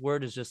best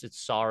word is just it's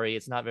sorry.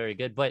 It's not very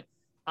good, but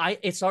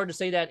it's hard to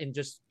say that and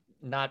just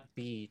not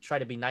try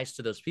to be nice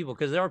to those people,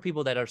 because there are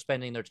people that are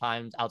spending their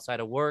time outside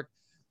of work,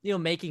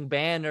 making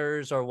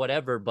banners or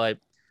whatever. But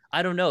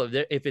I don't know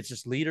if it's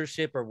just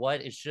leadership or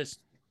what.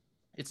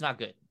 It's not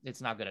good.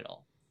 It's not good at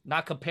all.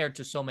 Not compared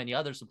to so many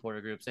other supporter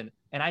groups. And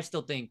I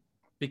still think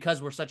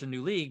because we're such a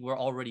new league, we're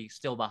already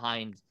still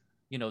behind,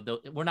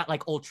 we're not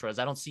like ultras.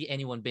 I don't see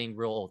anyone being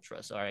real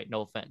ultras. All right.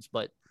 No offense,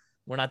 but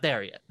we're not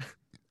there yet.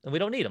 And we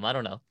don't need them. I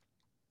don't know.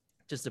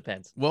 Just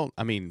depends. Well,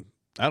 I mean,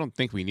 I don't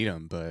think we need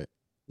them, but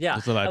Yeah.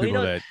 there's a lot of And we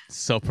people don't- that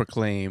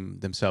self-proclaim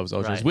themselves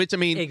ultras, Right. which I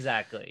mean,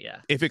 Exactly. Yeah.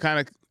 if it kind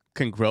of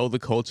can grow the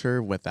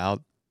culture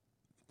without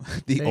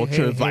The Hey,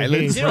 ultra hey,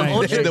 violence. hey, You know, Brian,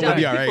 ultra- hey, Then we'll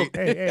be all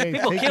people- right. Hey,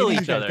 People take kill it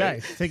each easy, other.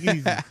 guys. Take it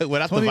easy.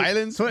 Without the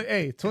violence.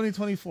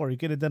 2024. You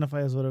can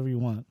identify as whatever you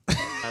want.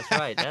 That's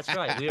right. That's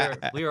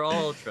right. We are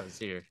all ultras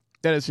here.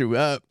 That is true.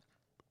 Well,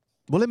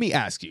 let me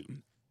ask you.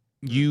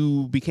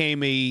 You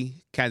became a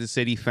Kansas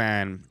City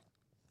fan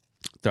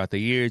throughout the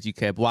years. You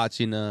kept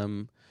watching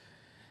them.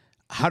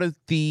 How did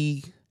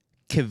the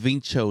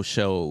Kevincho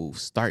show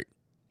start?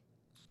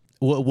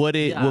 What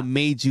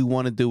made you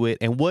want to do it,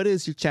 and what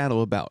is your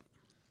channel about?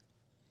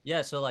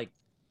 Yeah, so like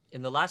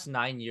in the last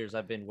 9 years,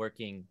 I've been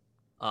working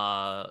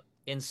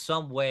in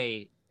some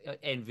way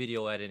in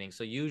video editing.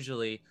 So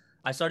usually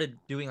I started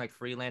doing like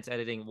freelance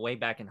editing way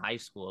back in high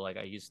school. Like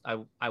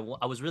I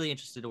was really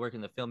interested to work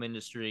in the film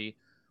industry,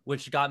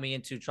 which got me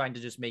into trying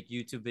to just make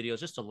YouTube videos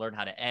just to learn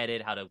how to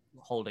edit, how to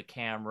hold a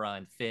camera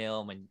and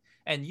film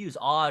and use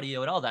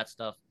audio and all that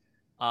stuff.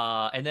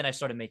 And then I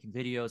started making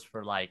videos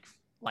for like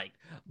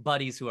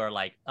buddies who are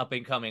like up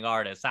and coming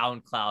artists,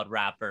 SoundCloud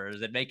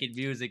rappers, and making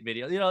music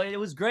videos. You know, it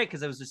was great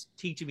because it was just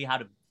teaching me how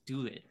to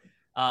do it.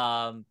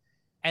 And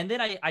then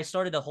I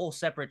started a whole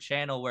separate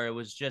channel where it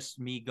was just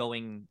me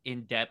going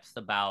in depth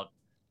about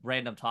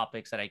random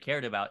topics that I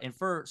cared about. And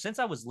since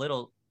I was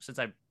little, since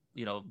I've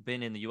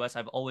been in the US,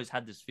 I've always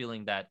had this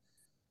feeling that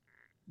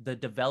the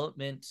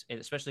development, and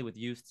especially with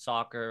youth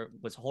soccer,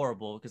 was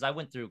horrible because I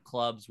went through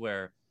clubs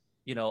where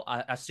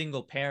a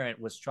single parent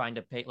was trying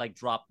to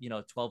drop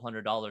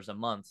 $1,200 a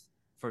month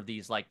for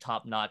these like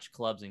top-notch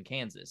clubs in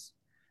Kansas.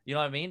 You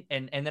know what I mean?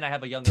 And then I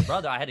have a younger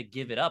brother. I had to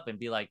give it up and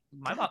be like,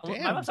 my mom's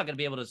not going to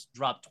be able to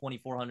drop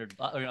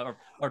 $2,400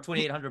 or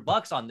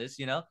 $2,800 on this.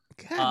 God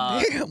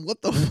damn,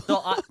 what the fuck?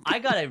 So I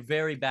got a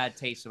very bad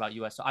taste about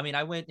US. I mean,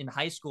 I went in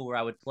high school where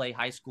I would play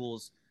high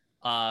schools,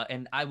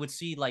 and I would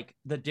see like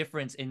the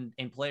difference in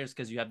players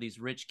because you have these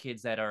rich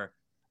kids that are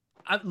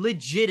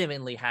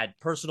legitimately had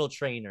personal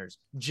trainers,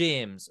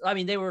 gyms. I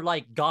mean, they were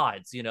like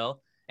gods,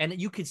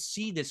 and you could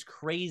see this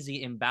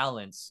crazy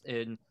imbalance.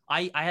 And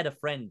I had a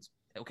friend.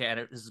 Okay,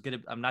 and this is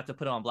good. I'm not to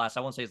put him on blast.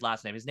 I won't say his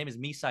last name. His name is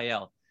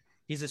Misael.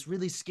 He's this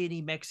really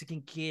skinny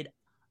Mexican kid.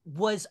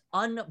 Was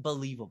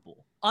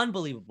unbelievable.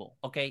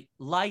 Okay,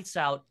 lights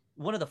out.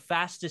 One of the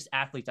fastest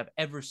athletes I've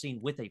ever seen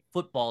with a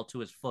football to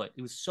his foot.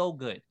 It was so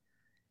good.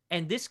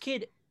 And this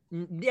kid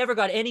never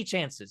got any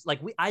chances.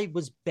 Like I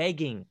was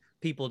begging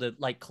people to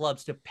like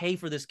clubs to pay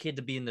for this kid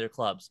to be in their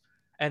clubs.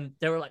 And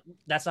they were like,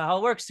 that's not how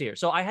it works here.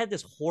 So I had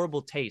this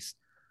horrible taste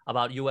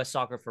about US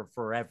soccer for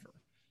forever.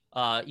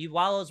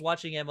 While I was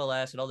watching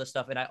MLS and all this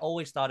stuff, and I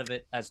always thought of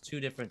it as two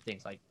different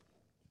things. Like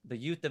the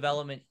youth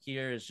development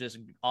here is just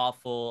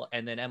awful,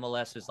 and then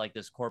MLS is like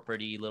this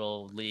corporate-y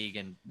little league,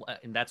 and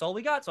that's all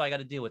we got. So I got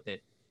to deal with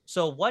it.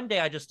 So one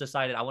day I just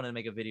decided I wanted to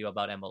make a video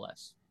about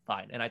MLS.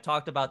 Fine, and I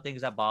talked about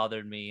things that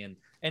bothered me,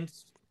 and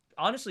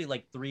honestly,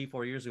 like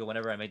 3-4 years ago,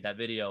 whenever I made that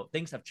video,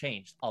 things have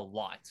changed a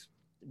lot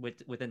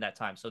within that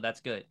time. So that's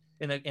good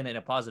in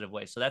a positive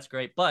way. So that's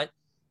great. But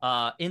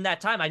in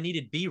that time, I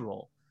needed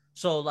B-roll.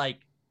 So like,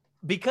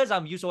 because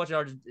I'm used to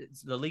watching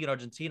the league in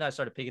Argentina, I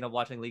started picking up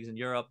watching leagues in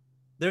Europe.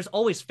 There's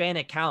always fan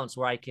accounts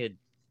where I could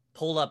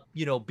pull up,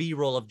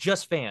 B-roll of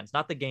just fans,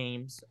 not the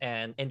games,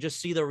 and just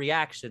see the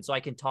reaction so I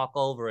can talk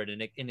over it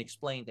and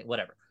explain things,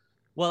 whatever.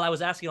 Well, I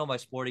was asking all my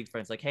sporting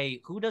friends, like,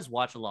 hey, who does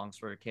watch-alongs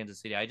for Kansas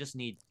City? I just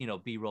need,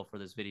 B-roll for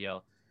this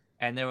video.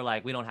 And they were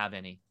like, we don't have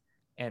any.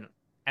 And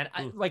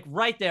I, like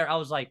right there, I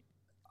was like,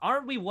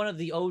 aren't we one of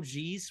the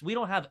OGs? We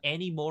don't have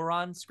any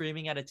moron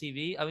screaming at a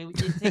TV. I mean,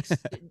 it takes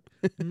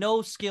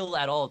no skill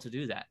at all to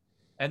do that.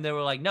 And they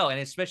were like, no. And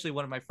especially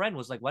one of my friend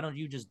was like, why don't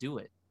you just do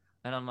it?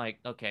 And I'm like,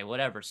 okay,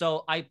 whatever.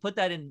 So I put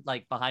that in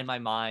like behind my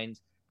mind.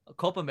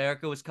 Copa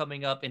America was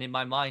coming up. And in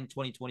my mind,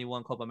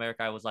 2021 Copa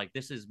America, I was like,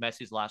 this is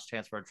Messi's last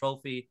chance for a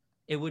trophy.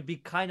 It would be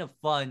kind of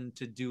fun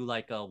to do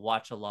like a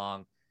watch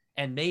along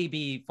and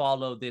maybe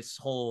follow this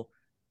whole,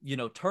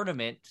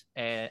 tournament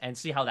and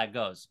see how that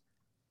goes.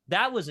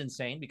 That was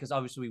insane because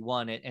obviously we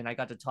won it, and I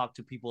got to talk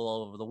to people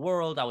all over the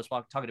world. I was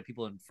talking to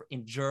people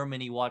in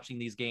Germany watching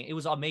these games. It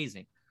was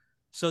amazing.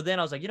 So then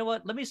I was like, you know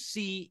what? Let me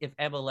see if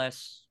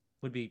MLS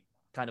would be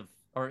kind of,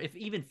 or if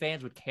even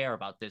fans would care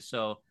about this.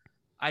 So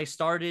I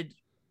started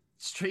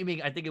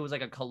streaming. I think it was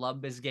like a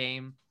Columbus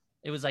game.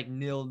 It was like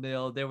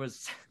 0-0.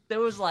 There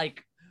was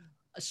like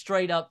a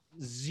straight up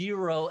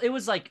zero. It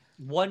was like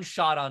one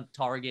shot on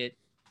target.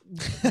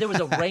 There was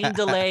a rain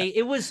delay.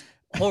 It was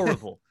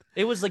horrible.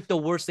 It was like the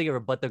worst thing ever.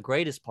 But the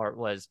greatest part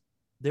was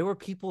there were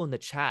people in the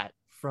chat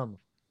from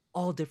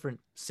all different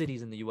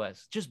cities in the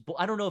US.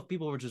 I don't know if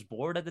people were just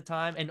bored at the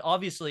time. And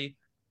obviously,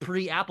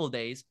 pre-Apple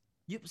days,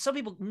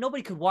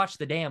 nobody could watch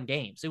the damn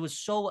games. It was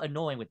so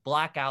annoying with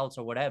blackouts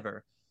or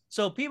whatever.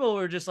 So people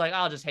were just like,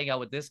 I'll just hang out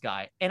with this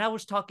guy. And I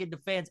was talking to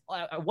fans.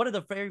 One of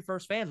the very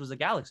first fans was a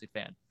Galaxy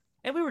fan.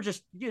 And we were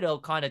just,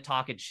 kind of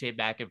talking shit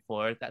back and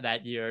forth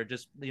that year,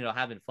 just,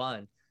 having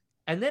fun.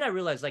 And then I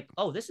realized, like,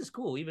 oh, this is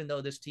cool. Even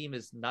though this team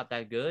is not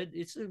that good,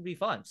 it's going to be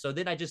fun. So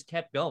then I just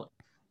kept going.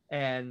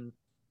 And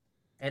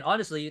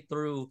honestly,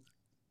 through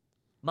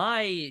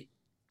my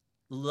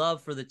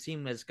love for the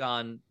team has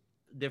gone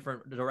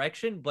different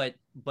direction. But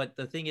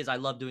the thing is, I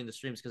love doing the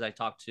streams because I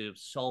talk to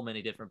so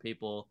many different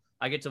people.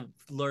 I get to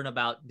learn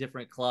about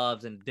different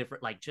clubs and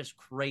different like just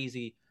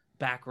crazy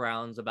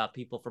backgrounds about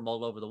people from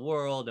all over the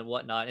world and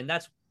whatnot. And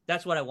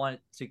that's what I want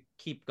to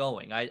keep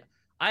going.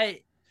 I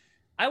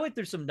went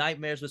through some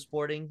nightmares with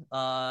sporting,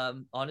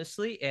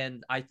 honestly,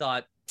 and I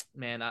thought,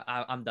 man,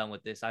 I'm done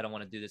with this. I don't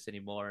want to do this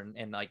anymore.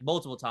 And like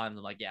multiple times,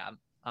 I'm like, yeah,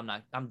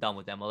 I'm done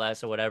with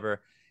MLS or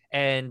whatever.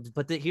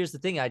 But here's the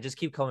thing, I just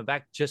keep coming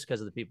back just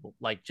because of the people.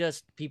 Like,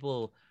 just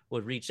people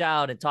would reach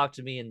out and talk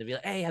to me and they'd be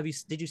like, hey,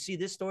 did you see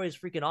this story? It's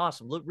freaking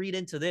awesome. Read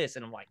into this.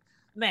 And I'm like,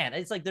 man,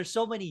 it's like there's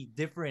so many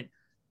different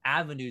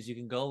avenues you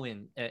can go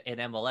in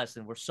MLS,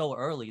 and we're so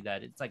early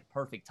that it's like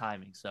perfect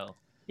timing. So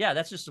yeah,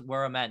 that's just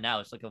where I'm at now.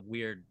 It's like a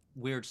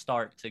weird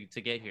start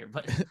to get here,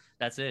 but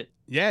that's it.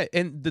 Yeah,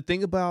 and the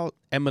thing about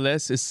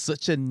MLS is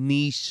such a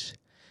niche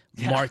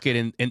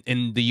market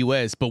in the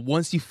US, but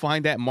once you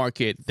find that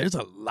market, there's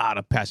a lot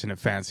of passionate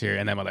fans here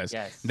in MLS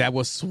that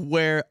will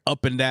swear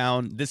up and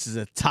down this is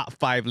a top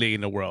 5 league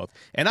in the world,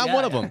 and I'm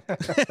one of them.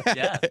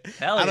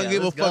 I don't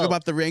give a fuck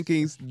about the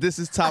rankings. This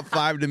is top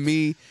 5 to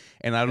me,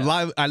 and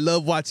I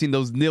love watching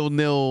those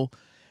 0-0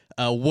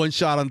 one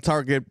shot on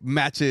target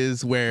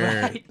matches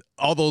where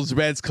all those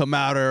Reds come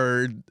out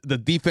or the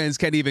defense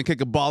can't even kick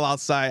a ball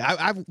outside.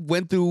 I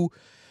went through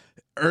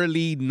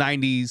early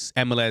 90s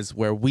MLS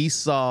where we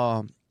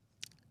saw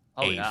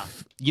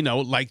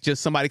like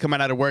just somebody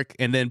coming out of work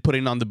and then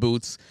putting on the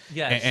boots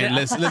and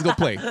let's go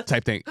play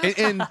type thing.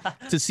 And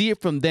to see it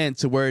from then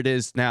to where it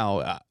is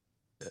now,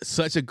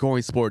 such a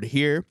growing sport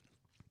here.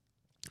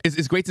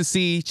 It's great to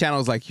see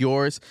channels like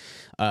yours,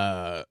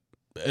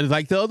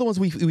 like the other ones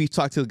we've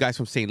talked to the guys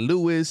from St.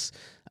 Louis.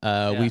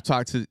 We've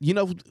talked to,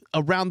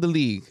 around the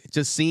league,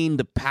 just seeing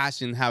the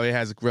passion, how it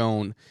has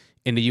grown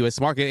in the U.S.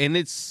 market. And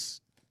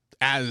it's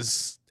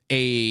as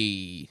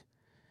a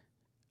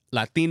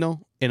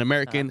Latino, an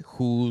American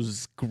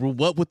who's grew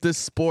up with this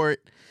sport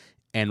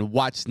and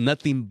watched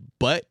nothing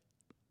but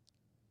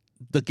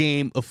the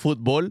game of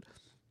football,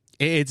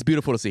 it's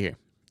beautiful to see here.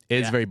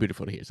 It's very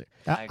beautiful to hear.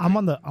 I'm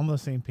on the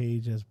same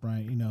page as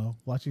Brian.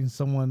 Watching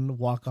someone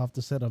walk off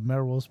the set of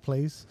Melrose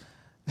Place.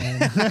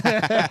 And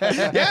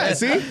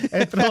see?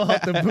 And throw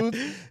out the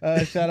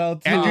booth. Shout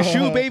out to Andrew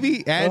Shue,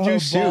 baby. Andrew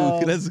Shue.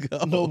 Let's go.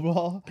 No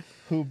Ball,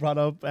 who brought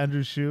up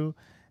Andrew Shue.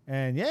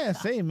 And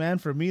same, man.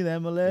 For me, the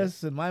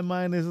MLS in my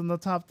mind is in the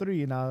top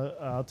 3. And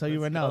I'll tell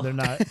you right now, they're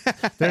not.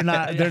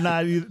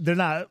 They're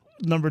not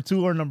number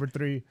 2 or number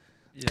 3.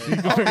 Yeah. You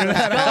can figure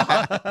that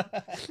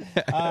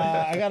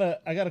out.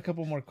 I got a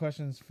couple more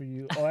questions for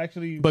you. Oh,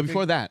 actually, but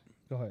before that,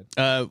 go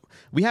ahead.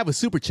 We have a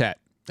super chat.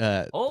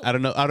 I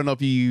don't know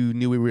if you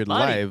knew we were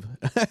live,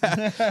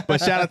 but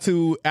shout out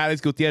to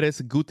Alex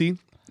Gutierrez Guti.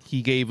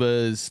 He gave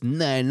us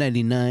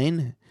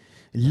 $9.99.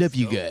 Love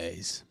you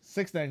guys.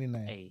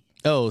 $6.99. Hey.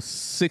 Oh,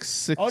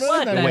 six. Oh, no,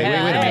 wait a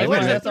minute.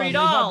 Wait, that's $3.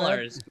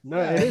 No,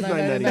 it is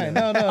 $9.99.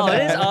 No. Oh,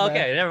 it is? Oh,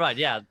 okay, never mind.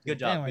 Yeah, good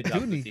job. Damn, good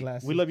job,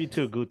 Guti. We love you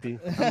too, Guti.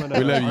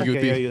 We love you,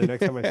 Guti. You the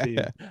next time I see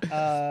you.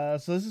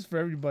 So this is for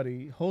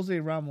everybody. Jose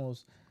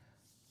Ramos,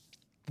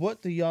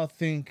 what do y'all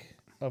think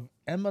of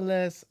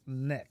MLS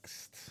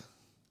next?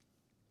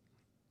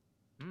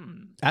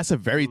 That's a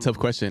very tough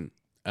question,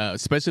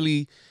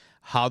 especially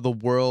how the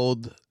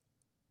world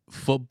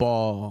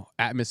football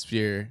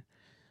atmosphere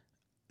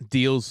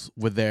deals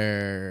with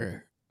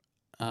their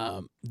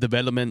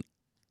development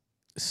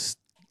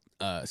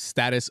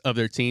status of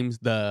their teams.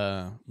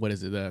 The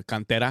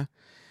cantera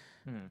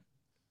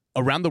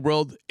around the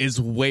world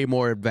is way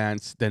more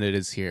advanced than it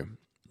is here.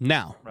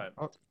 Now,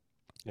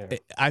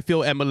 I feel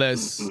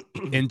MLS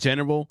in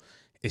general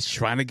is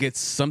trying to get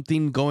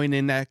something going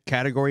in that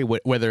category,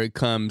 whether it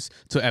comes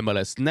to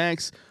MLS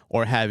Next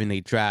or having a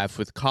draft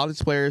with college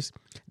players.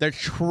 They're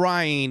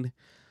trying.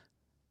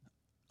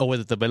 Or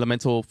with the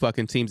developmental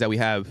fucking teams that we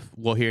have,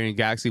 here in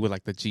Galaxy with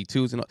like the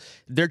G2s and all,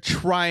 they're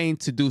trying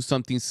to do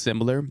something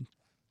similar.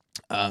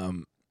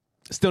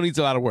 Still needs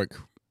a lot of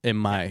work, in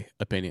my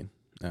opinion.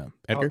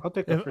 Edgar? I'll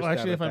take the first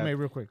actually, if I that. may,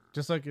 real quick,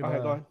 just so I can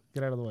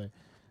get out of the way.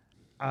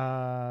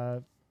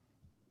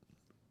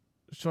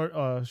 Short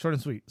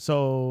and sweet.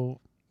 So,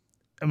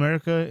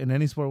 America in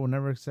any sport will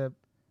never accept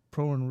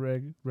pro and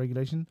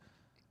regulation.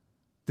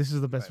 This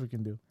is the best we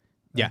can do.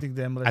 Yeah, I think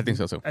the MLS. I think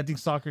so too. I think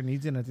soccer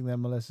needs it, and I think the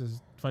MLS is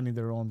finding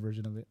their own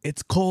version of it.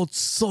 It's called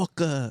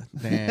soccer.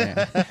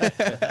 Man.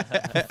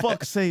 For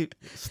fuck's sake,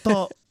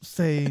 stop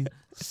saying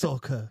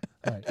soccer.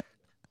 All right.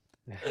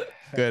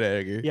 Good,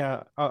 Edgar.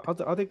 Yeah,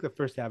 I'll take the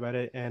first stab at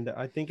it, and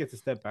I think it's a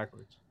step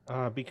backwards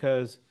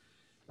because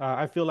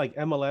I feel like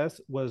MLS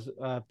was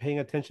paying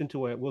attention to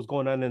what was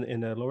going on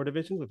in the lower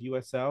divisions with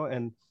USL,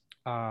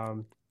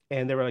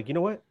 and they were like, you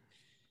know what?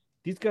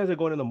 These guys are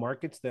going in the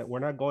markets that we're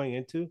not going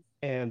into,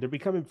 and they're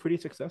becoming pretty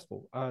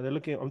successful. They're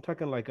looking. I'm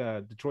talking like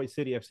Detroit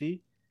City FC,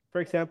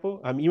 for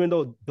example. Even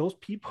though those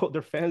people,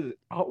 their fans,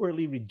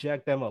 outwardly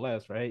reject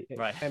MLS, right?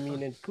 Right. I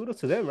mean, and kudos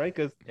to them, right?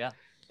 Because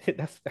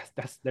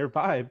that's their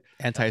vibe.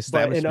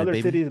 Anti-establishment. But in other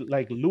baby. cities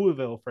like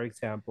Louisville, for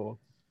example,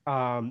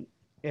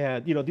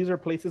 And these are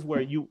places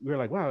where you're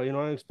like, wow,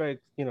 I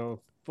expect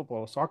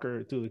football,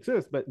 soccer to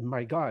exist, but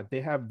my God,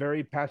 they have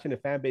very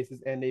passionate fan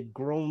bases, and they've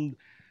grown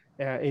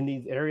in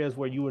these areas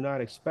where you would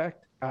not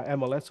expect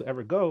MLS to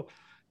ever go,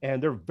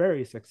 and they're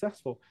very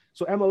successful.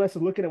 So MLS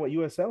is looking at what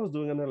USL is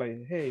doing, and they're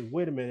like, hey,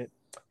 wait a minute,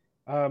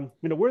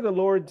 we're the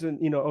lords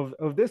and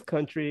of this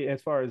country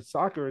as far as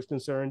soccer is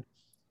concerned,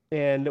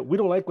 and we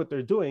don't like what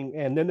they're doing.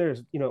 And then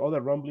there's all the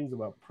rumblings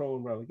about pro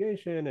and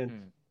relegation,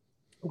 and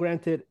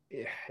granted,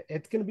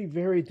 it's going to be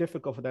very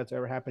difficult for that to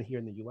ever happen here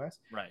in the US.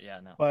 Right. Yeah.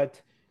 No.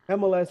 But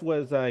MLS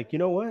was like, you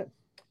know what?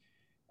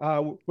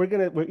 We're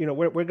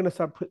gonna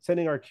start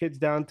sending our kids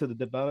down to the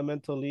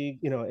developmental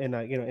league,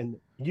 and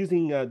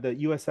using the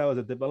USL as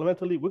a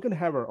developmental league. We're gonna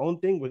have our own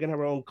thing. We're gonna have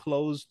our own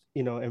closed,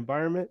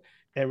 environment,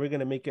 and we're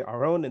gonna make it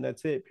our own, and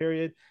that's it.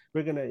 Period.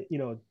 We're gonna,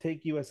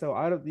 take USL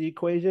out of the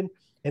equation,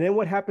 and then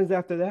what happens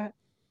after that?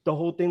 The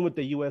whole thing with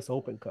the US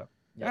Open Cup.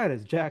 Yeah. That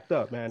is jacked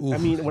up, man. Oof, I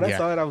mean, when I yeah.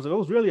 saw it, I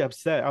was really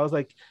upset. I was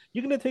like,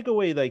 you're gonna take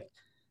away, like,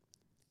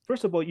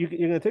 first of all, you're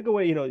gonna take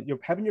away, you're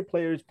having your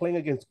players playing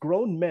against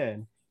grown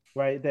men,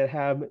 right, that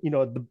have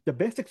the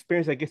best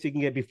experience I guess you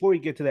can get before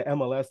you get to the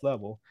MLS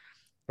level,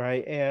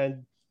 right?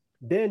 And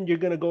then you're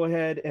going to go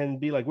ahead and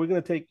be like, we're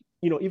going to take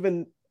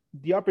even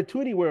the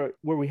opportunity where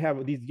we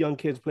have these young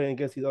kids playing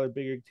against these other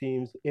bigger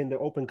teams in the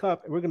Open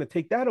Cup, and we're going to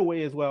take that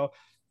away as well,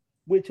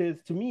 which is,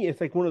 to me,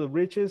 it's like one of the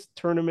richest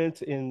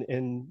tournaments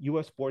in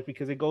US sports,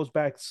 because it goes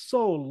back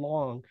so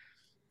long,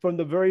 from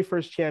the very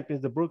first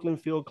champions, the Brooklyn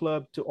Field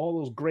Club, to all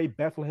those great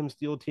Bethlehem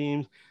Steel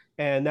teams.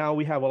 And now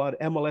we have a lot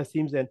of MLS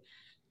teams that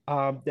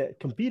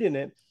compete in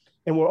it.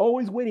 And we're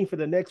always waiting for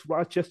the next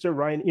Rochester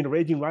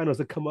Raging Rhinos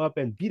to come up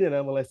and beat an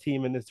MLS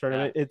team in this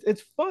tournament. Yeah.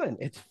 It's fun.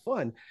 It's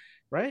fun,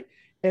 right?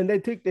 And they're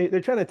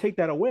trying to take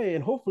that away,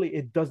 and hopefully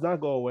it does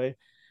not go away.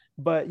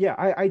 But yeah,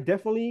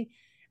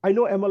 I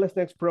know MLS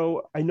Next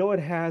Pro. I know it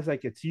has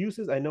like its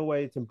uses. I know why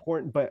it's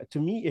important. But to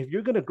me, if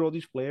you're gonna grow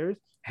these players,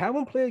 have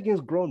them play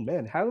against grown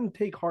men. Have them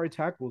take hard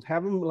tackles.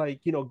 Have them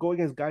go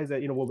against guys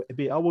that will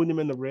be elbowing them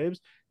in the ribs,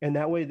 and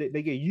that way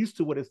they get used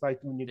to what it's like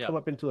when you come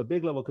up into a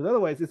big level. Because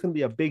otherwise, it's gonna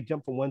be a big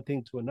jump from one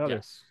thing to another.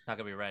 Yes, not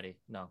gonna be ready.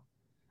 No,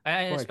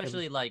 and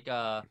especially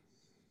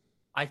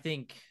I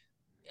think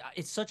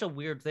it's such a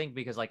weird thing,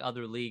 because like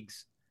other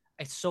leagues,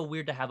 it's so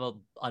weird to have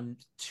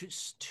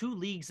two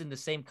leagues in the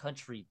same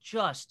country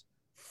just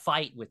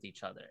fight with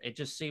each other. It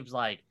just seems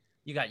like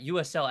you got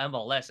USL,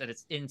 MLS, and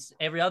it's in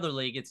every other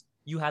league. It's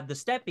you have the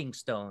stepping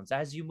stones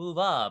as you move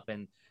up,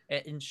 and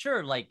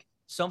sure, like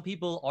some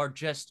people are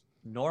just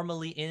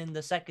normally in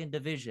the second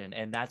division,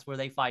 and that's where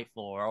they fight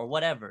for or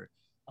whatever.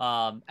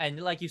 And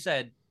like you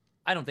said,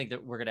 I don't think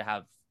that we're gonna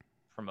have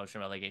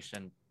promotion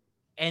relegation.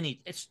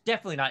 It's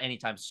definitely not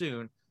anytime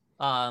soon.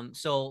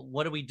 So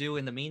what do we do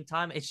in the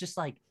meantime? It's just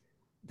like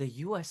the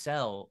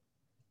USL.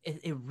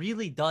 It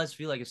really does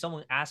feel like, if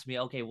someone asked me,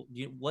 okay,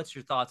 what's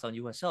your thoughts on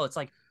USL? It's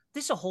like,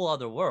 this is a whole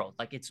other world.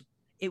 Like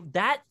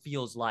that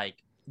feels like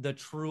the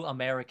true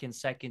American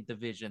second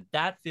division.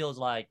 That feels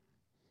like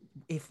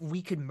if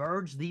we could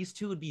merge these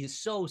two, it'd be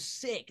so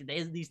sick.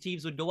 These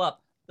teams would go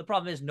up. The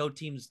problem is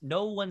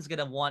no one's going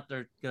to want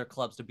their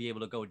clubs to be able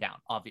to go down.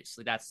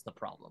 Obviously, that's the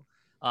problem.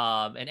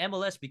 And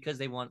MLS, because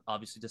they want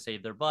obviously to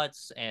save their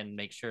butts and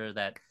make sure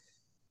that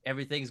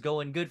everything's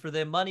going good for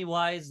them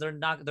money-wise, they're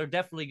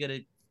definitely going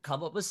to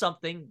come up with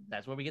something.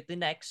 That's where we get the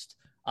next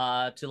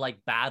to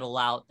like battle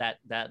out that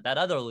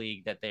other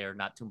league that they are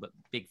not too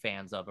big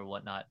fans of or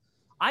whatnot.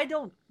 I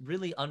don't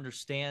really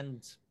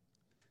understand.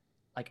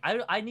 Like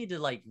I need to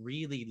like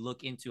really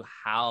look into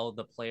how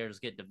the players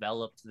get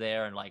developed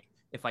there, and like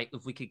if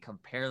we could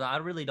compare that. I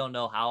really don't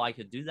know how I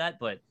could do that,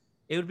 but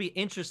it would be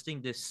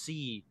interesting to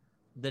see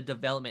the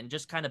development and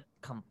just kind of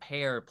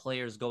compare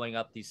players going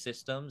up these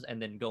systems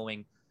and then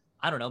going,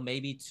 I don't know,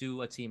 maybe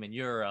to a team in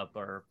Europe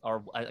or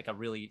like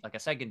a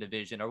second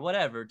division or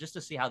whatever, just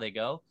to see how they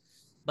go.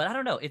 But I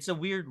don't know. It's a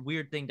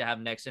weird thing to have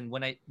next. And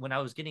when I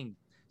was getting,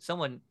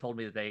 someone told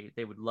me that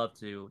they would love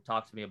to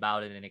talk to me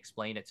about it and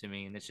explain it to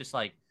me. And it's just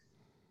like,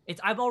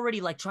 I'm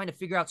already like trying to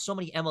figure out so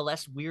many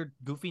MLS weird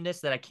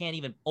goofiness that I can't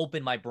even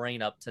open my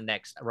brain up to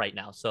next right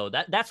now. So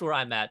that's where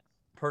I'm at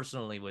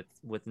personally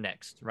with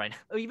next right now,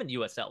 or even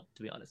USL,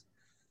 to be honest.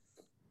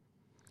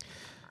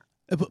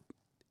 But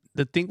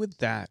the thing with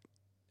that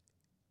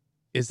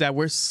is that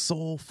we're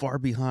so far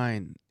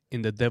behind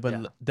in the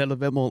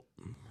developmental,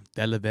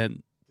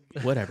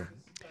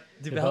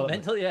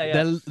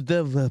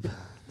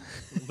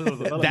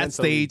 that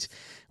stage.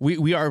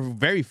 We are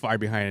very far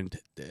behind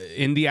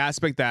in the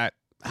aspect that,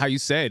 how you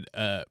said,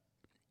 the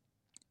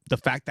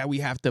fact that we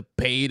have to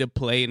pay to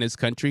play in this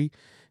country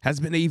has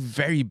been a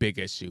very big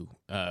issue.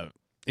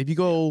 If you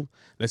go,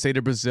 let's say,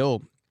 to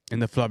Brazil, in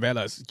the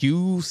favelas,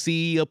 you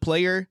see a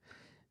player,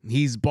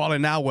 he's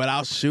balling out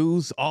without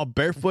shoes, all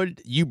barefoot,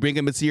 you bring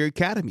him into your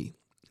academy.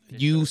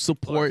 You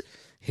support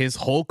his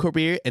whole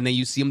career, and then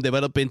you see him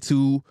develop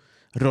into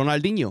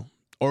Ronaldinho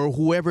or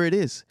whoever it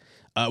is.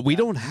 We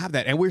don't have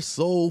that, and we're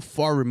so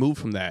far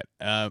removed from that.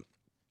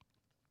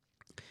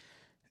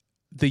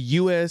 the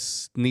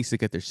U.S. needs to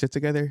get their shit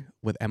together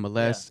with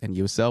MLS and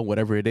USL,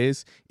 whatever it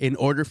is, in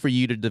order for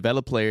you to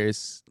develop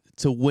players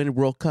to win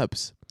World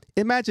Cups.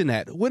 Imagine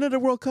that, winning the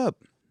World Cup.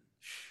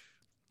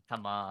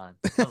 Come on.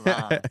 Come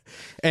on.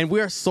 And we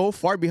are so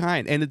far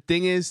behind. And the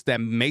thing is that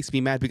makes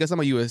me mad because I'm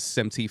a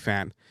USMT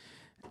fan,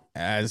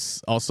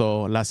 as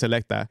also La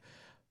Selecta.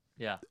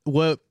 Yeah.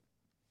 What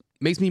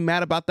makes me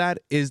mad about that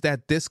is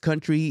that this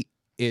country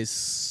is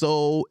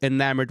so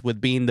enamored with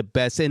being the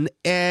best in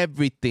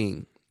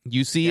everything.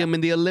 You see them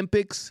in the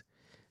Olympics,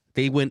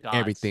 they win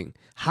everything.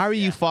 How are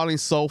you falling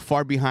so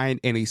far behind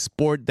in a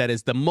sport that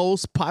is the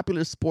most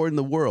popular sport in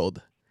the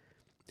world,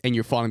 and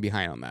you're falling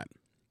behind on that?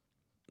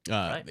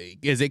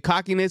 Is it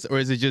cockiness or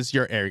is it just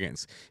your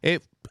arrogance?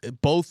 It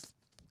both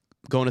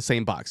go in the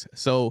same box.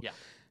 So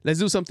let's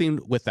do something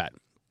with that.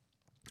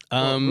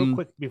 Real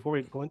quick before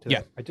we go into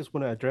that, I just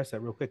want to address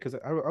that real quick because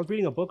I was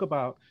reading a book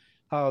about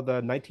how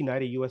the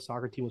 1990 U.S.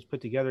 soccer team was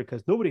put together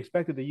because nobody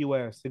expected the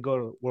U.S. to go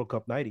to World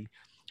Cup 90.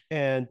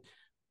 And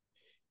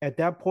at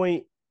that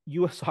point,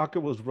 U.S. soccer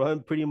was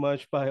run pretty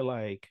much by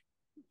like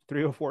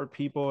 3 or 4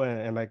 people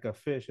and like a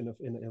fish in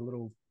a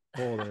little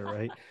bowl there,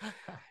 right?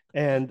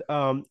 And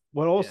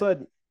when all of a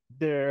sudden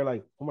they're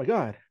like, oh my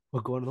God,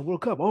 we're going to the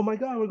World Cup. Oh my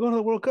God, we're going to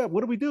the World Cup.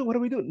 What do we do? What do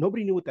we do?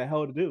 Nobody knew what the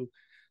hell to do.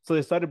 So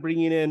they started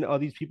bringing in all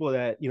these people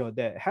that,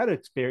 that had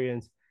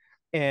experience,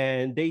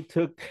 and they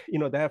took,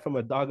 that from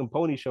a dog and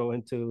pony show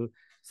into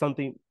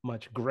something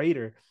much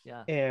greater.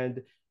 Yeah.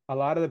 And a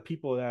lot of the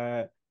people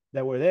that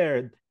were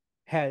there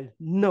had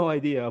no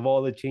idea of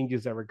all the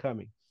changes that were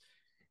coming.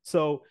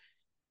 So,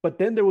 but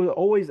then there was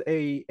always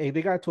they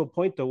got to a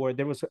point though where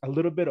there was a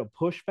little bit of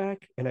pushback,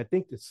 and I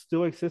think it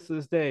still exists to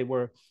this day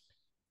where,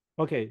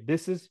 okay,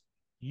 this is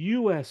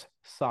U.S.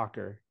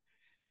 soccer.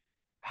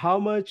 How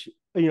much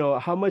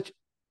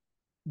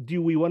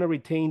do we want to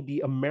retain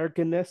the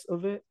Americanness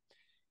of it?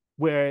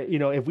 Where,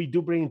 if we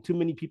do bring in too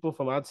many people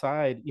from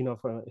outside,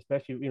 from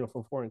especially,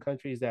 from foreign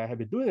countries that have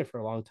been doing it for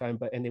a long time,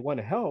 and they want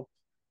to help,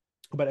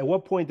 but at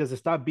what point does it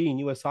stop being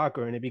U.S.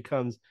 soccer and it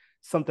becomes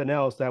something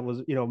else that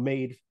was,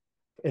 made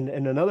in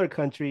another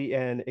country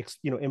and,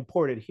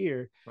 imported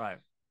here? Right.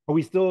 Are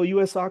we still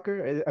U.S.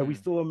 soccer? Are we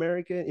still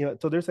American?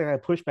 So there's like a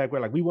pushback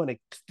where like we want to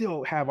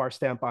still have our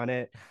stamp on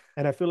it.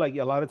 And I feel like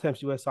a lot of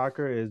times U.S.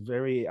 soccer is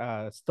very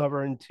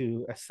stubborn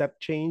to accept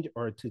change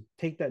or to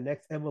take that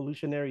next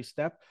evolutionary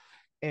step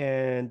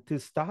and to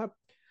stop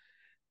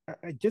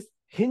just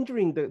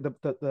hindering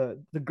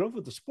the growth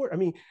of the sport. I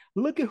mean,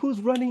 look at who's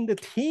running the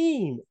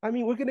team. I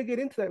mean, we're going to get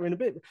into that in a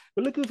bit,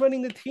 but look who's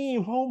running the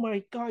team. Oh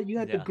my God, you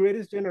had the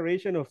greatest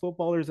generation of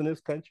footballers in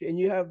this country, and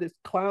you have this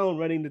clown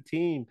running the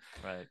team.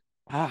 Right.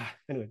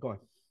 Anyway, go on.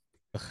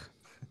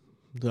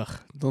 Ugh,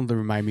 don't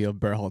remind me of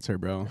Berhalter,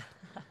 bro.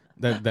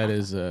 That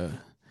is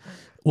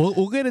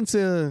we'll get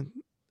into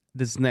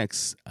this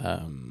next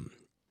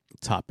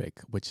topic,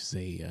 which is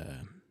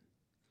a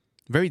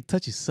very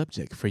touchy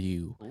subject for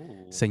you,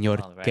 Senor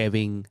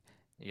Kevin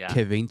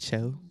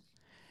Cho.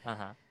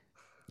 Uh-huh.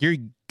 You're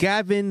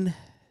Gavin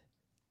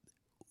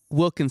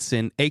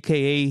Wilkinson,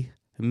 aka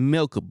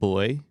Milk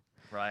Boy.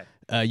 Right.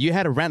 You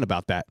had a rant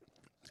about that.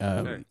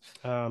 Sure.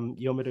 You want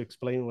me to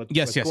explain what's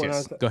going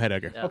on? Go ahead,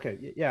 Edgar. Yeah.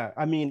 Okay, yeah.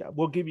 I mean,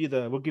 we'll give you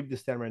the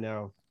stand right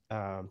now,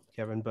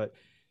 Kevin. But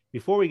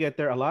before we get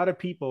there, a lot of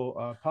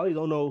people probably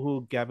don't know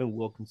who Gavin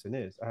Wilkinson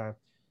is,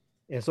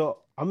 and so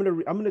I'm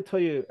gonna tell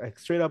you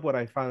straight up what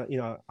I found,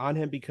 on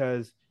him,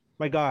 because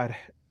my God,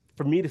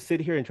 for me to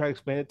sit here and try to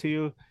explain it to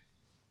you,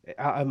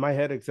 my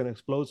head is gonna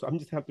explode. So I'm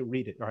just have to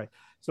read it. All right.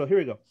 So here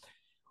we go.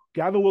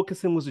 Gavin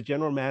Wilkinson was the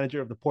general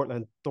manager of the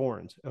Portland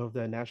Thorns of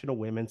the National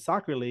Women's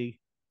Soccer League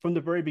from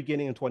the very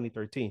beginning in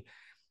 2013.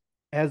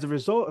 As a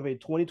result of a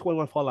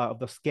 2021 fallout of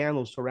the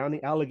scandals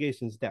surrounding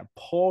allegations that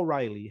Paul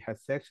Riley had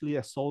sexually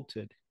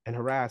assaulted and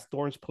harassed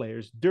Thorns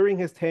players during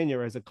his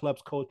tenure as a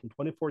club's coach from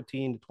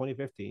 2014 to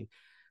 2015,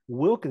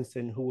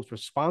 Wilkinson, who was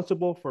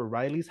responsible for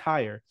Riley's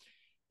hire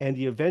and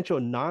the eventual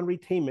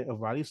non-retainment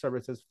of Riley's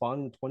services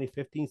following the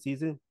 2015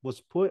 season,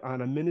 was put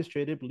on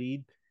administrative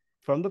leave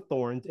from the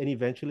Thorns and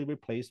eventually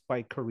replaced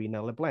by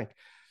Karina LeBlanc.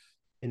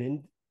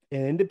 An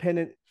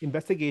independent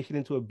investigation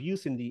into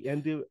abuse in the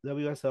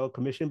NWSL,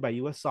 commissioned by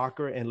U.S.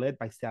 Soccer and led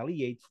by Sally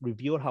Yates,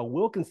 revealed how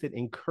Wilkinson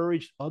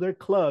encouraged other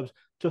clubs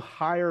to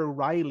hire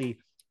Riley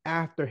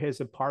after his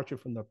departure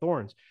from the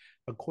Thorns.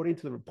 According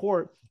to the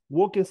report,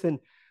 Wilkinson,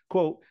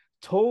 quote,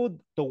 told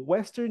the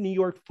Western New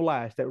York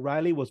Flash that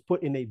Riley was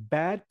put in a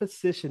bad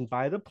position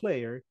by the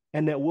player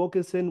and that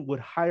Wilkinson would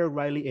hire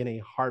Riley in a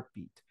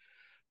heartbeat.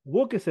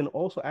 Wilkinson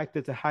also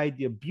acted to hide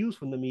the abuse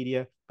from the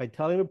media by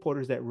telling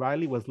reporters that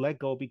Riley was let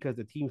go because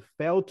the team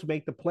failed to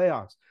make the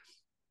playoffs.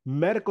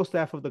 Medical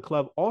staff of the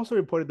club also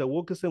reported that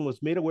Wilkinson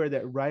was made aware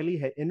that Riley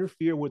had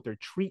interfered with their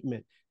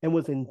treatment and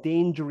was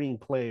endangering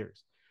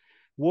players.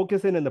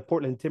 Wilkinson and the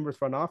Portland Timbers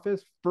front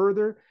office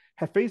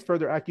have faced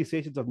further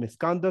accusations of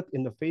misconduct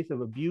in the face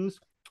of abuse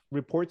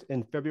reports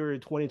in February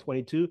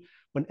 2022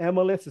 when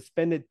MLS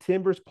suspended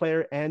Timbers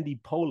player Andy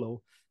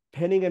Polo,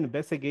 pending an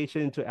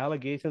investigation into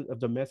allegations of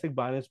domestic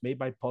violence made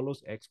by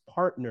Polo's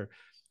ex-partner.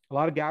 A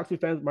lot of Galaxy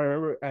fans might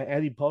remember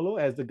Andy Polo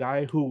as the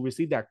guy who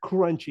received that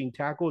crunching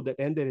tackle that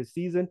ended his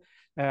season,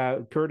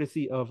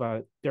 courtesy of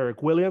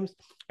Derek Williams.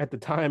 At the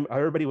time,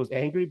 everybody was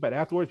angry, but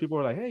afterwards, people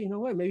were like, "Hey, you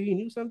know what? Maybe he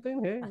knew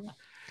something." Hey.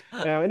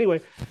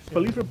 Anyway,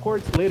 police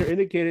reports later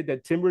indicated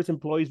that Timbers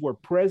employees were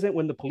present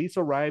when the police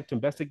arrived to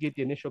investigate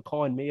the initial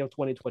call in May of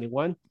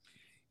 2021,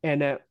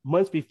 and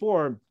months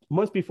before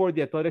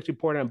the Athletics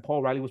report on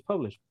Paul Riley was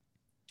published.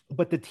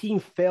 But the team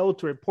failed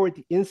to report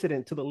the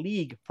incident to the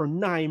league for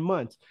 9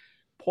 months.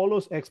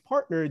 Polo's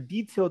ex-partner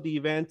detailed the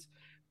event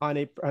on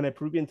a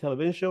Peruvian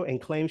television show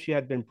and claimed she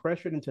had been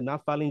pressured into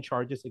not filing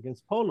charges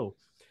against Polo.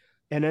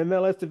 An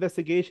MLS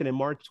investigation in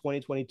March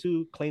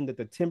 2022 claimed that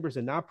the Timbers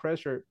did not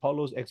pressure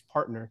Polo's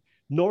ex-partner,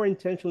 nor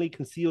intentionally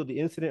conceal the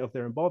incident of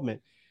their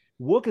involvement.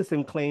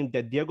 Wilkinson claimed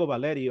that Diego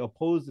Valeri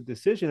opposed the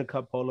decision to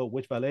cut Polo,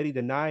 which Valeri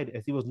denied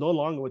as he was no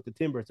longer with the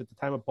Timbers at the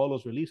time of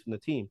Polo's release from the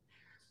team.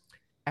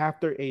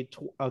 After a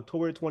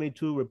October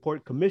 22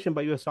 report commissioned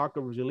by U.S.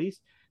 Soccer was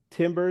released,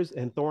 Timbers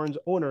and Thorns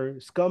owner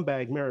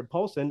scumbag Merritt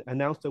Paulson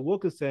announced that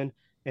Wilkinson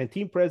and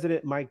team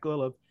president Mike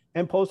Golub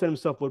and Paulson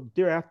himself would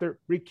thereafter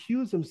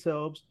recuse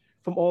themselves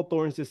from all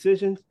Thorns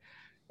decisions,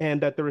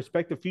 and that the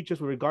respective futures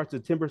with regards to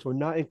the Timbers were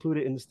not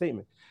included in the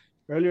statement.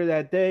 Earlier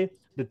that day,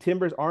 the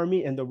Timbers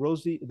Army and the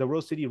Rose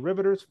City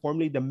Riveters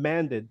formally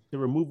demanded the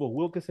removal of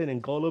Wilkinson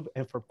and Golub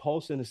and for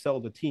Paulson to sell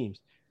the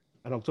teams.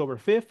 On October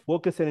 5th,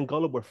 Wilkinson and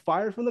Golub were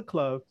fired from the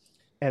club,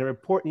 and a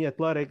report in The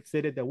Athletic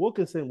stated that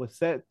Wilkinson was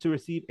set to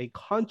receive a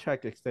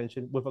contract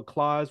extension with a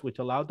clause which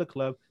allowed the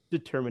club to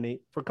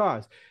terminate for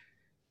cause.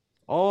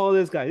 All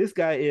this guy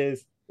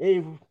is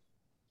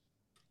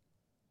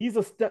he's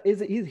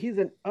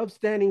an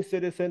upstanding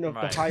citizen of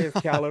the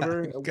highest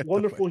caliber, a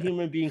wonderful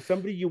human being,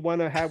 somebody you want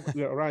to have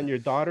around your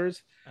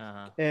daughters.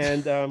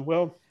 And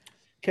well,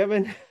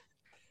 Kevin,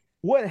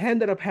 what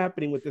ended up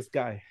happening with this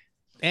guy?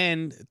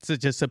 And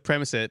to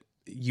premise it,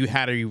 you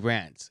had a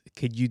rant.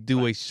 Could you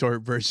do a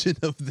short version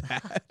of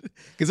that?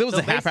 Because it was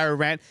a half-hour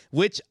rant,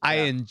 which I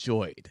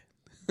enjoyed.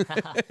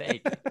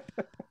 Thank you.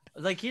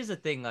 Like, here's the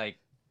thing. Like,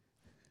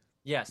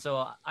 yeah.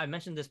 So I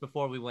mentioned this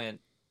before we went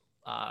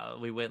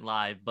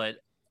live, but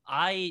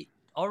I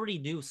already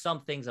knew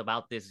some things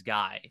about this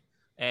guy,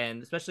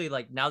 and especially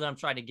like now that I'm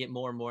trying to get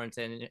more and more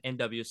into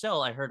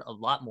NWSL, I heard a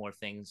lot more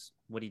things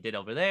what he did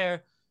over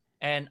there,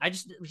 and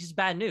it was just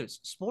bad news.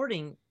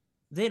 Sporting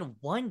then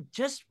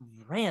just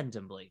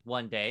randomly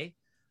one day,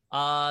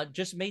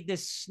 just made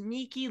this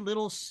sneaky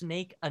little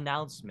snake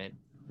announcement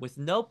with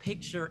no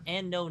picture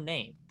and no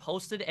name,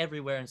 posted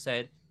everywhere and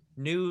said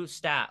new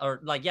staff,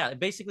 or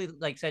basically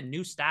like said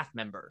new staff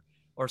member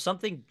or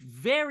something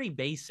very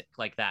basic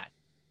like that.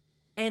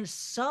 And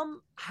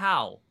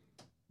somehow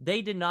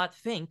they did not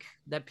think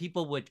that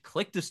people would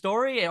click the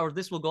story or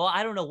this will go.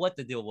 I don't know what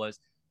the deal was,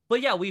 but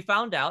yeah, we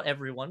found out,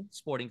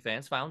 sporting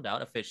fans found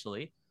out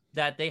officially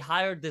that they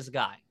hired this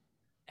guy.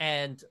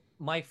 And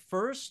my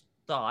first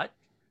thought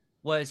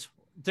was,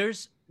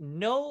 there's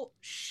no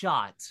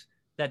shot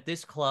that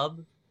this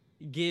club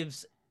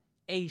gives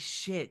a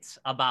shit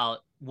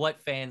about what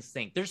fans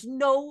think. There's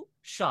no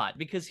shot,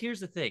 because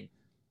here's the thing.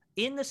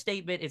 In the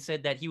statement, it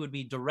said that he would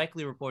be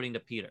directly reporting to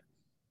Peter.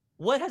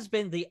 What has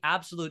been the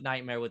absolute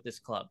nightmare with this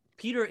club?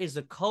 Peter is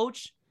the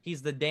coach.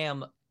 He's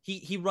the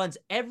he runs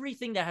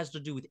everything that has to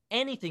do with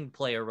anything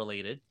player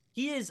related.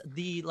 He is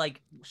the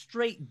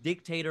straight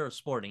dictator of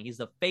Sporting. He's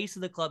the face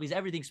of the club. He's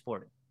everything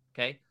Sporting.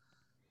 Okay.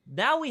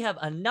 Now we have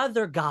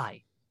another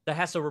guy that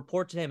has to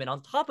report to him. And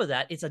on top of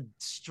that, it's a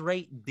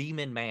straight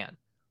demon man.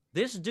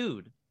 This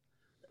dude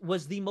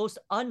was the most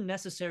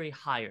unnecessary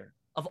hire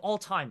of all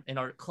time in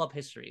our club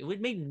history.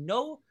 It made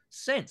no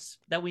sense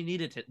that we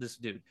needed this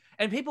dude.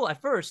 And people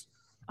at first,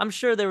 I'm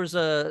sure there was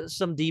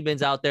some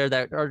demons out there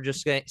that are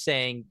just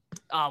saying,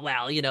 oh,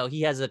 well,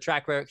 he has a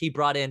track record. He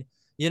brought in,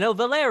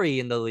 Valeri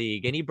in the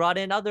league, and he brought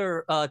in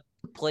other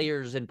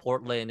players in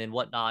Portland and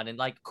whatnot.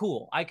 And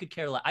cool, I could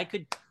care less.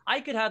 I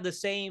could have the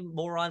same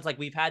morons like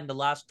we've had in the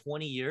last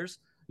 20 years,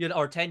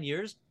 or 10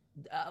 years,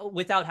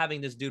 without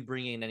having this dude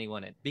bringing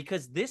anyone in,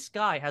 because this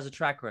guy has a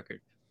track record.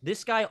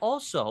 This guy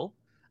also,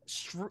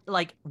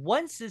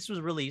 once this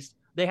was released,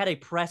 they had a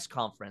press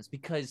conference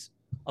because,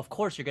 of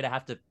course, you're gonna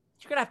have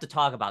to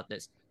talk about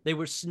this. They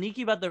were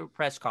sneaky about the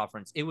press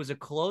conference. It was a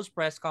closed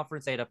press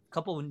conference. They had a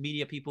couple of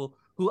media people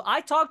who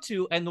I talked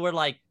to, and were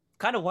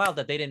kind of wild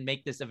that they didn't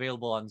make this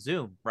available on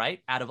Zoom,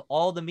 right? Out of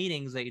all the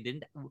meetings, they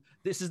didn't.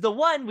 This is the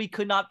one we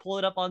could not pull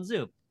it up on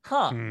Zoom.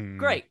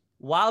 Great.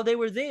 While they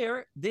were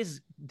there,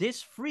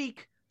 this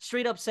freak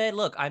straight up said,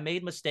 look, I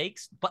made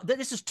mistakes, but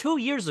this is 2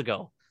 years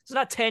ago. It's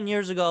not 10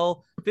 years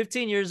ago,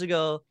 15 years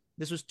ago.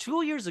 This was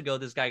 2 years ago.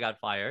 This guy got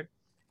fired.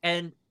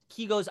 And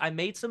he goes, I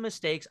made some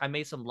mistakes. I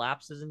made some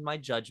lapses in my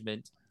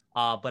judgment,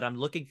 but I'm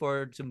looking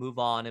forward to move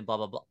on and blah,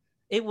 blah, blah.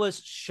 It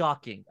was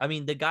shocking. I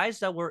mean, the guys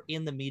that were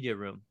in the media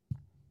room,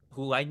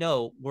 who I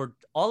know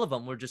all of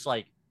them were just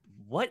like,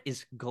 what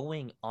is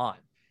going on?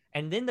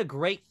 And then the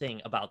great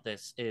thing about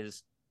this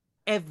is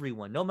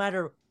everyone, no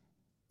matter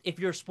if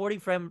you're a Sporting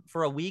friend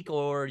for a week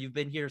or you've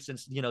been here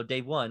since,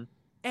 day one,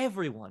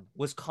 everyone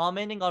was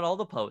commenting on all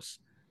the posts.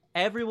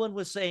 everyone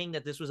was saying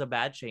that this was a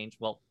bad change.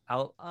 Well,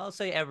 I'll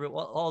say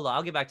everyone. Hold on,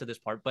 I'll get back to this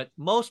part. But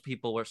most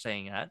people were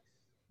saying that.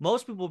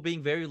 Most people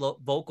being very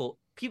vocal.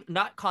 People,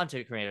 not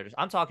content creators.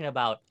 I'm talking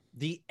about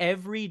the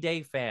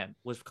everyday fan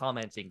was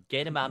commenting,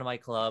 "Get him out of my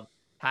club."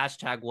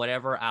 Hashtag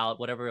whatever out,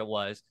 whatever it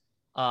was,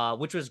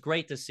 which was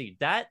great to see.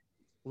 That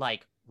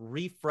like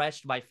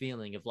refreshed my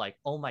feeling of like,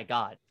 oh my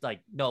god,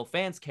 like no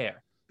fans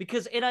care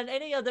because in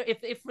any other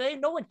if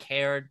no one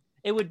cared,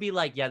 it would be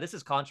like, yeah, this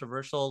is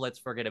controversial. Let's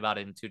forget about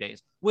it in 2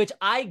 days, which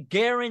I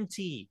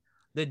guarantee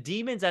the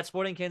demons at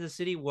Sporting Kansas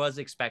City was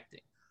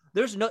expecting.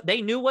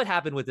 They knew what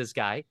happened with this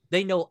guy.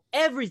 They know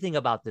everything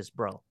about this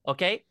bro.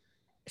 Okay.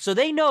 So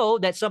they know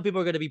that some people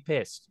are going to be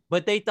pissed,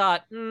 but they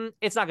thought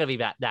it's not going to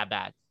be that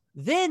bad.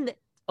 Then,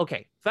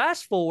 okay,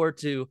 fast forward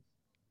to,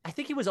 I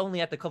think he was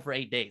only at the club for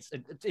 8 days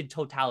in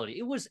totality.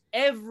 It was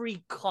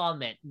every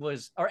comment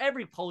or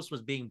every post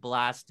was being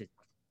blasted.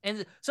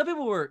 And some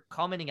people were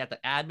commenting at the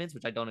admins,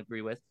 which I don't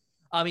agree with.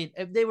 I mean,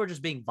 they were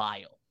just being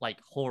vile, like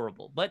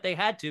horrible, but they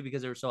had to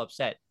because they were so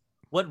upset.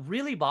 What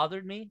really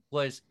bothered me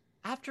was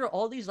after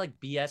all these like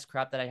BS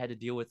crap that I had to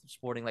deal with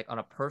Sporting, like on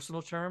a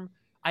personal term,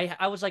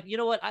 I was like, you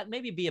know what?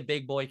 Maybe be a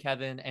big boy,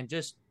 Kevin, and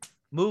just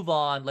move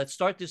on. Let's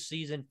start this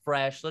season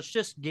fresh. Let's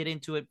just get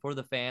into it for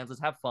the fans.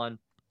 Let's have fun.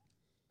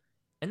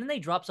 And then they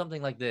drop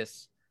something like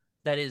this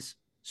that is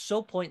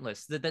so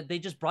pointless that they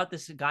just brought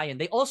this guy in.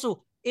 They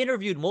also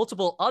interviewed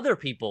multiple other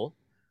people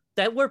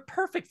that were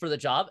perfect for the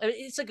job. I mean,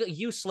 it's like a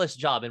useless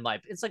job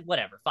it's like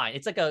whatever, fine.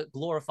 It's like a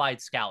glorified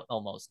scout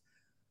almost.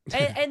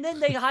 And then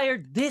they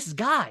hired this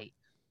guy.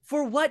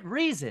 For what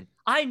reason?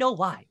 I know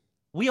why.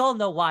 We all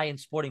know why in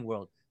sporting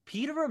world.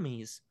 Peter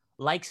Vermees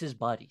likes his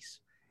buddies.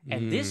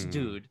 And this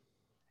dude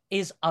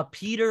is a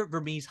Peter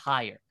Vermees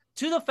hire.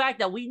 To the fact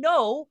that we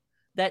know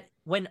that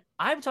when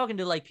I'm talking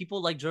to like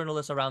people like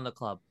journalists around the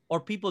club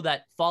or people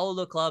that follow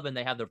the club and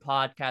they have their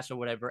podcast or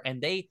whatever,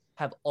 and they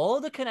have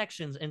all the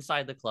connections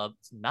inside the club.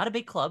 It's not a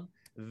big club,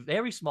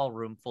 very small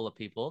room full of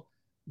people.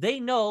 They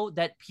know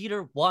that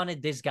Peter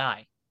wanted this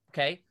guy.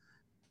 Okay.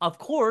 Of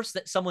course,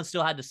 that someone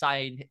still had to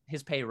sign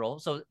his payroll.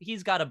 So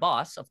he's got a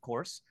boss, of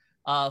course,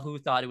 who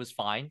thought it was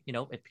fine, you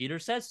know, if Peter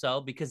says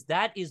so, because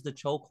that is the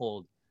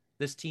chokehold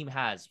this team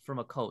has from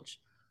a coach.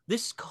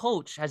 This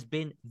coach has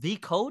been the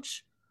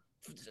coach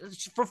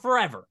for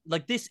forever.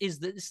 Like this is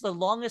the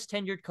longest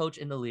tenured coach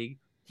in the league.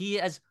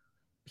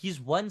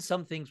 He's won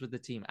some things with the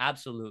team.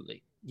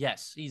 Absolutely.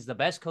 Yes, he's the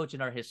best coach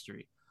in our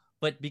history.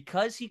 But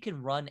because he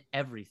can run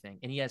everything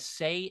and he has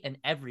say in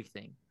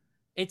everything,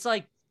 it's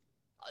like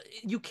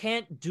you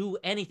can't do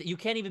anything. You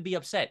can't even be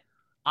upset.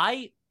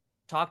 I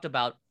talked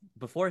about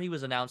before he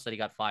was announced that he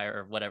got fired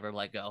or whatever,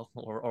 let go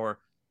or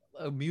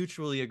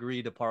mutually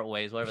agreed to part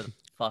ways, whatever the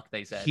fuck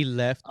they said. He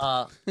left.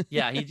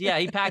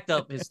 He packed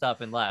up his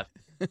stuff and left.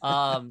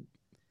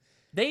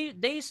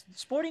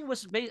 Sporting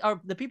was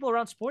the people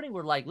around Sporting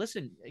were like,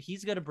 listen,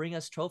 he's gonna bring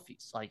us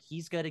trophies. Like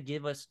he's gonna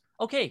give us.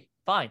 Okay,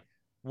 fine.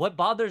 What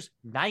bothers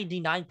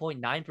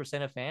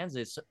 99.9% of fans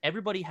is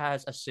everybody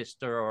has a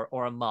sister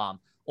or a mom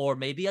or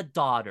maybe a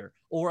daughter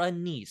or a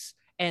niece,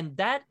 and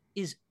that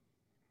is,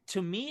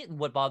 to me,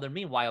 what bothered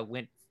me. Why I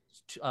went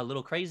a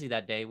little crazy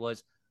that day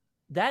was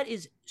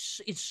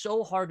it's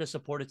so hard to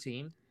support a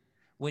team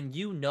when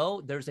you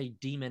know there's a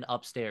demon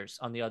upstairs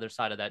on the other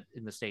side of that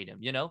in the stadium,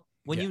 you know,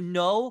 when you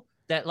know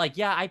that, like,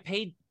 yeah, I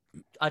paid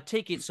a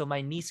ticket so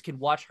my niece can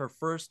watch her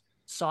first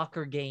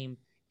soccer game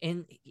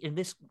in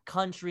this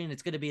country, and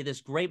it's going to be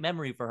this great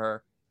memory for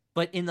her.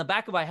 But in the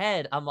back of my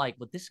head, I'm like,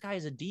 but this guy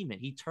is a demon.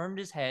 He turned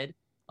his head,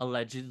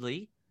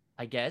 allegedly,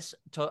 I guess,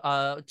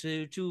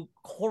 to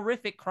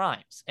horrific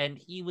crimes. And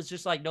he was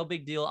just like, no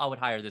big deal. I would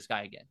hire this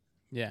guy again.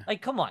 Yeah.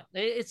 Like, come on.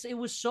 It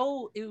was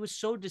so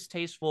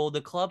distasteful.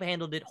 The club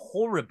handled it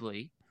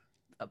horribly,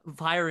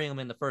 firing him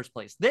in the first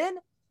place. Then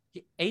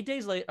 8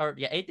 days later,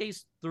 8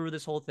 days through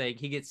this whole thing,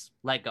 he gets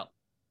let go.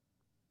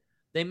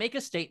 They make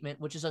a statement,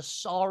 which is a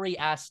sorry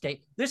ass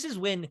statement. This is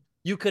when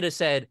you could have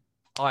said,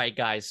 all right,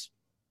 guys,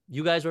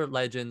 you guys are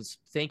legends.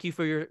 Thank you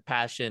for your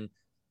passion.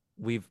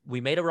 We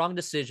made a wrong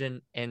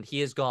decision and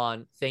he is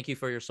gone. Thank you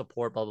for your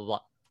support, blah, blah, blah.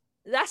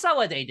 That's not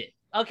what they did.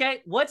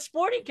 Okay. What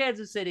Sporting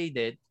Kansas City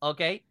did,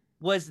 okay,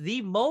 was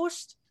the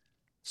most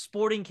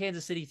Sporting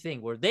Kansas City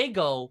thing where they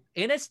go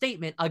in a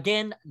statement,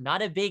 again,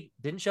 not a big,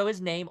 didn't show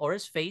his name or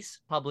his face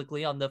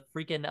publicly on the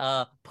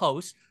freaking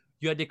post.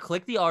 You had to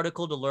click the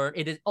article to learn.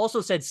 It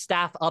also said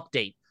staff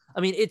update.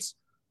 I mean, it's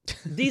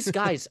these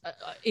guys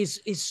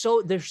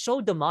they're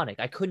so demonic.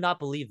 I could not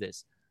believe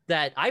this,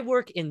 that I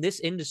work in this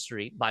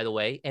industry, by the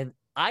way, and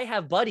I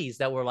have buddies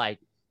that were like,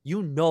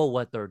 you know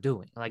what they're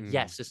doing. Like,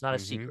 yes, it's not a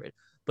secret.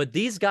 But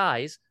these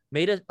guys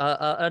made an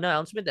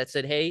announcement that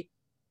said, hey,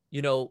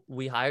 you know,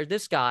 we hired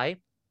this guy.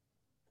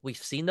 We've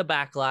seen the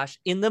backlash.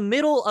 In the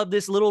middle of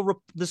this little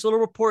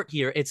report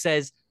here, it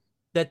says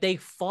that they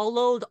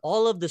followed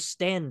all of the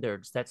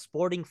standards that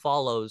Sporting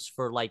follows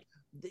for, like,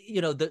 you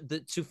know,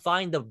 to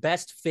find the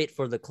best fit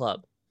for the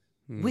club.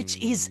 which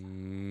is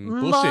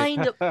Bullshit.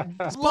 mind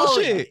It's blowing.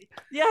 bullshit.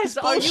 Yes,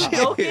 are you Bullshit.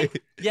 joking?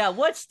 Yeah,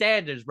 what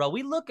standards, bro?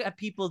 We look at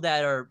people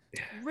that are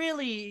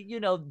really,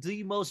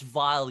 the most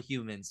vile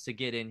humans to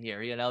get in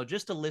here,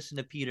 just to listen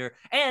to Peter.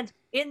 And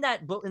in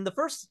the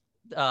first,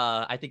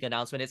 I think,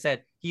 announcement, it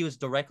said he was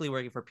directly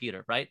working for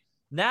Peter, right?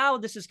 Now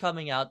this is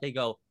coming out.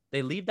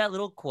 They leave that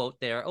little quote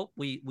there. Oh,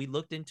 we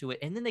looked into it.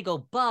 And then they go,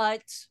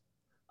 but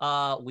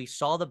we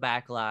saw the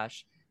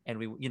backlash. And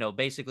we,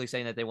 basically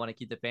saying that they want to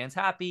keep the fans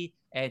happy,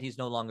 and he's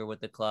no longer with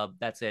the club.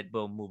 That's it.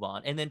 Boom, move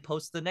on. And then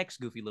post the next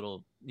goofy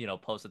little,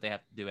 post that they have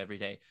to do every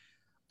day.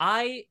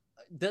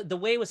 The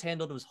way it was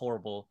handled was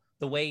horrible.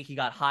 The way he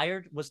got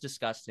hired was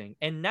disgusting.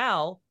 And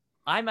now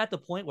I'm at the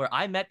point where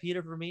I met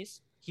Peter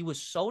Vermees. He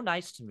was so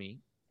nice to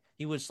me.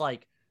 He was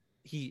like,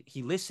 he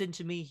listened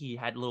to me. He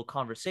had a little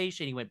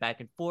conversation. He went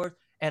back and forth.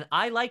 And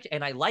I like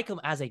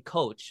him as a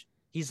coach.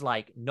 He's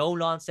like, no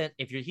nonsense.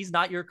 He's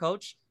not your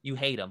coach, you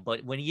hate him.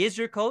 But when he is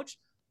your coach,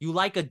 you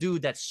like a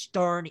dude that's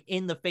stern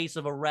in the face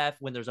of a ref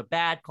when there's a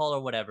bad call or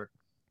whatever,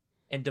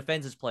 and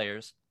defends his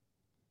players.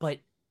 But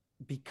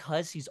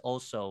because he's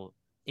also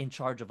in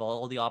charge of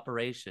all the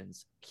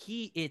operations,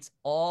 it's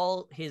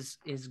all his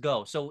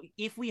go. So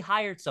if we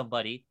hired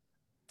somebody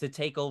to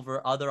take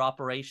over other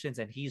operations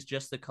and he's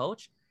just the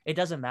coach, it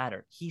doesn't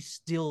matter. He's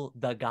still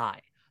the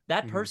guy.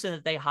 That person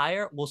that they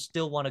hire will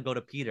still want to go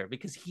to Peter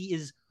because he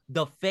is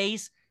the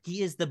face,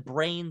 he is the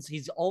brains.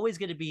 He's always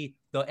going to be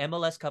the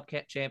MLS Cup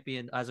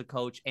champion as a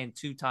coach and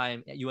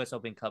 2-time US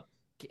Open Cup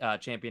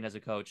champion as a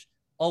coach,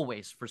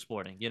 always for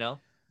Sporting,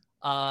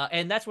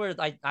 and that's where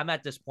I'm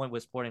at this point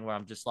with Sporting where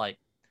I'm just like,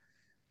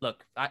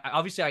 look,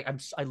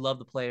 I love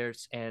the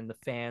players and the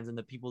fans and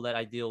the people that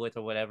I deal with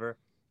or whatever,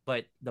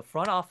 but the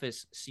front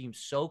office seems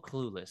so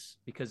clueless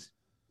because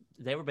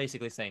they were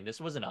basically saying this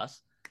wasn't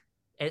us,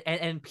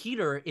 and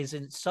Peter is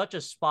in such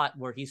a spot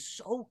where he's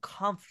so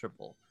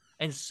comfortable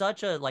and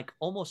such a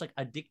almost like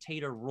a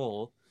dictator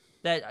role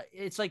that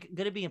it's like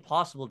going to be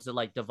impossible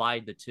to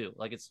divide the two.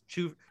 Like it's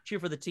cheer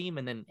for the team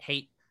and then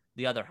hate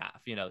the other half,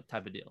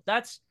 type of deal.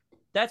 That's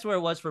where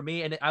it was for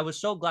me. And I was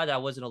so glad that I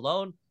wasn't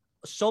alone.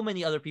 So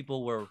many other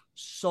people were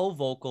so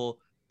vocal.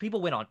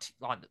 People went on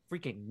the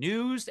freaking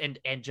news and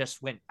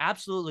just went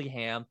absolutely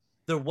ham.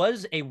 There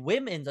was a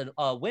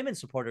women's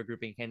supporter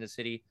group in Kansas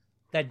City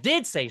that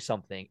did say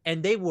something,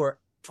 and they were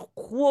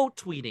quote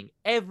tweeting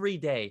every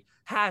day,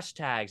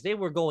 hashtags. They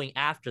were going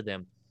after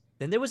them.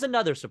 Then there was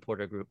another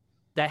supporter group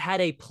that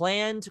had a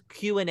planned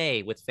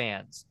Q&A with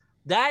fans.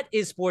 That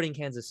is Sporting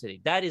Kansas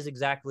City. That is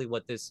exactly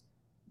what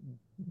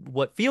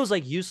feels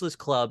like useless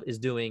club is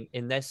doing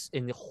in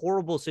the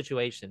horrible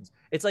situations.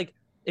 It's like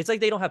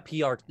they don't have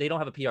PR. They don't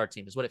have a PR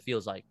team is what it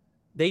feels like.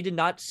 They did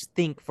not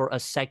think for a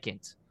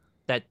second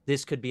that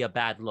this could be a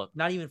bad look.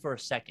 Not even for a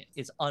second.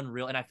 It's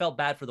unreal. And I felt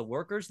bad for the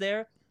workers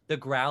there, the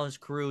grounds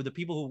crew, the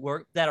people who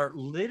work that are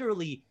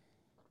literally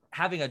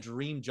having a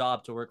dream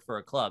job to work for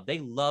a club. They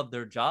love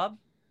their job,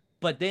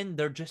 but then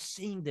they're just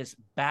seeing this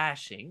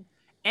bashing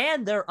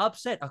and they're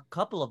upset. A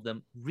couple of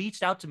them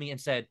reached out to me and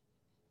said,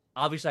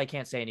 obviously I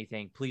can't say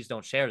anything. Please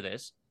don't share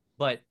this,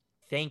 but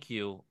thank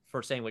you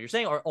for saying what you're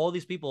saying. Or all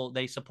these people,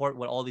 they support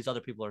what all these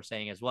other people are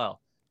saying as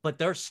well, but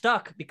they're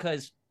stuck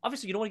because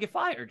obviously you don't want to get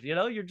fired.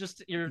 You're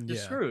just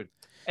screwed.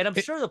 And I'm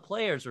sure the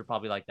players are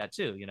probably like that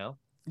too,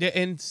 Yeah.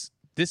 And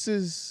this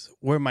is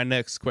where my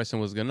next question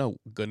was gonna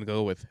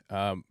go with,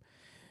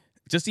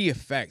 just the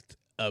effect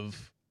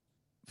of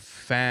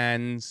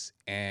fans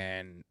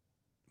and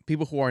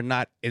people who are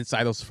not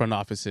inside those front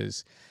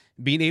offices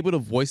being able to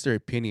voice their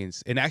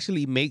opinions and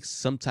actually make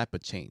some type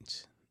of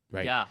change,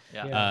 right?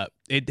 Yeah.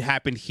 It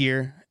happened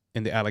here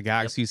in the LA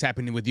Galaxy. It's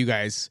happening with you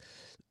guys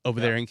over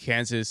there in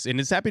Kansas, and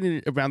it's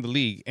happening around the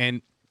league.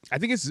 And I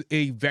think it's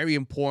a very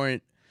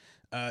important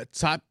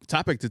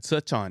topic to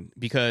touch on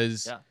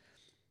because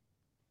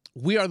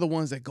we are the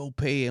ones that go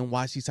pay and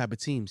watch these type of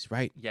teams,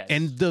 right? Yes.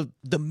 And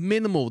the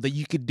minimal that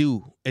you could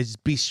do is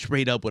be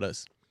straight up with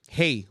us.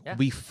 Hey,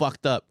 we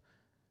fucked up.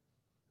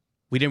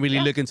 We didn't really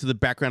look into the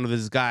background of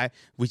this guy.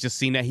 We just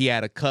seen that he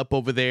had a cup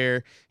over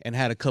there and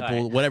had a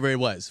couple, whatever it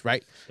was,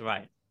 right?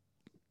 Right.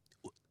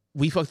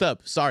 We fucked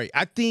up. Sorry.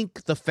 I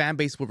think the fan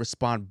base would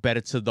respond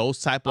better to those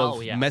type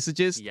of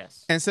messages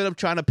instead of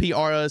trying to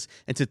PR us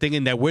into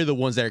thinking that we're the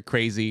ones that are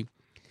crazy.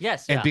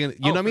 Yes. And being,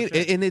 you know what I mean?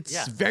 Sure. And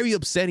it's very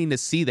upsetting to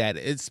see that,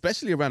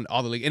 especially around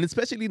all the league, and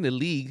especially in the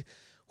league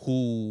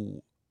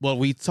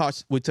we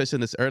touched on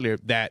this earlier,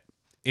 that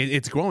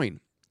it's growing.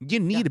 You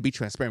need to be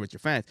transparent with your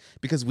fans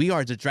because we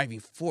are the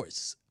driving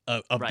force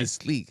of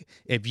this league.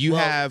 If you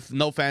have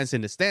no fans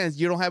in the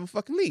stands, you don't have a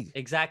fucking league.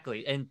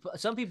 Exactly. And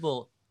some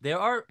people,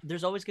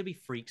 there's always going to be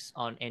freaks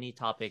on any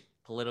topic,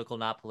 political,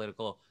 not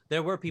political.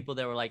 There were people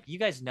that were like, you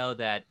guys know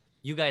that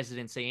you guys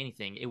didn't say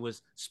anything. It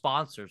was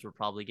sponsors were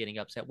probably getting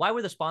upset. Why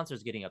were the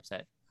sponsors getting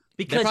upset?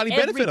 Because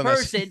every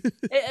person,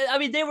 I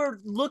mean, they were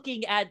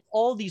looking at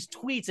all these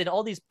tweets and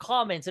all these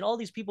comments and all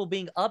these people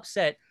being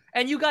upset.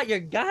 And you got your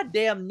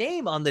goddamn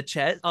name on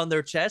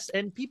their chest,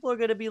 and people are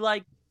going to be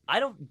like, I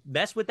don't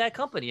mess with that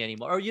company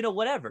anymore, or,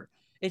 whatever.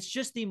 It's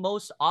just the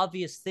most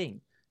obvious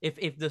thing.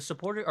 if the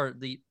supporter or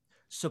the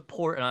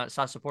support, it's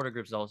not supporter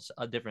groups, is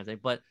a different thing.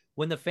 But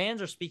when the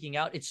fans are speaking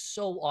out, it's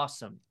so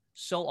awesome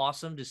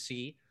to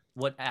see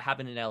what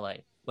happened in LA,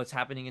 what's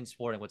happening in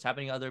Sporting, what's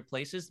happening in other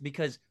places,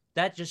 because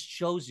that just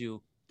shows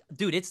you,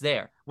 dude, it's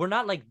there. We're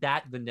not like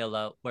that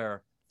vanilla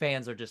where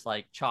fans are just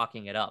like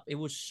chalking it up. It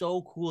was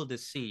so cool to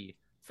see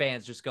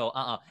fans just go,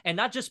 and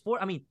not just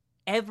sport. I mean,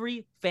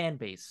 every fan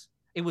base.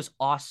 It was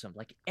awesome.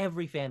 Like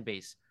every fan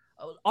base.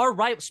 Our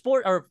right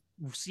sport or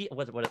see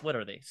what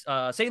are they?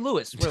 St.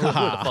 Louis. Where the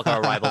fuck are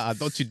our rivals?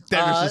 Don't you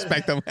dare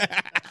disrespect them.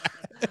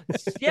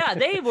 Yeah,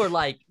 they were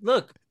like,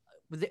 look,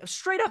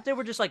 straight up, they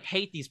were just like,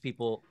 hate these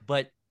people,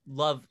 but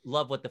love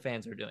what the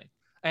fans are doing.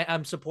 And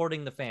I'm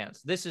supporting the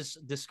fans. This is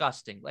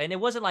disgusting. And it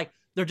wasn't like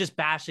they're just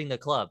bashing the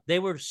club. They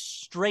were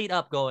straight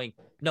up going,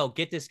 no,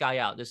 get this guy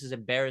out. This is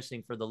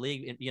embarrassing for the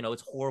league. You know,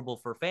 it's horrible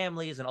for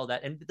families and all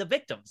that. And the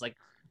victims, like,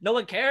 no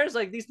one cares.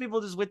 Like, these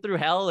people just went through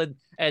hell,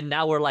 and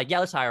now we're like, yeah,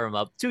 let's hire him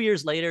up. 2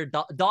 years later,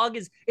 Dog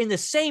is in the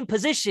same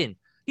position.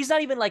 He's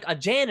not even like a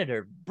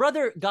janitor.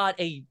 Brother got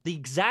the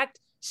exact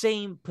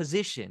same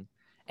position,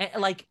 and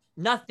like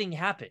nothing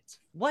happened.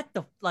 What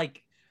the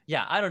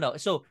yeah, I don't know.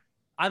 So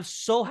I'm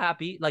so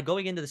happy. Like,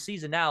 going into the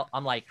season now,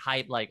 I'm like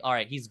hyped. Like, all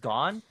right, he's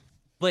gone,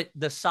 but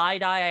the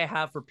side eye I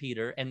have for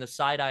Peter and the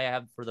side eye I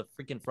have for the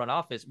freaking front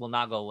office will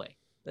not go away.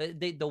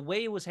 The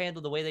way it was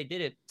handled, the way they did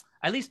it.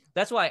 At least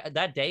that's why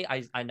that day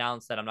I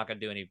announced that I'm not going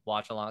to do any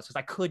watch alongs, because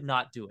I could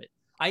not do it.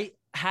 I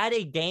had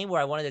a game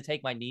where I wanted to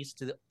take my niece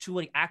to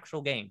an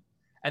actual game.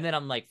 And then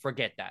I'm like,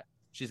 forget that.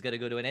 She's going to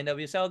go to an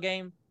NWSL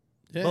game.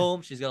 Yeah.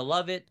 Boom. She's going to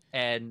love it.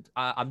 And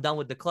I'm done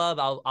with the club.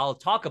 I'll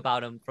talk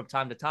about them from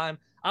time to time.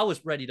 I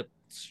was ready to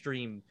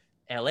stream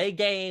LA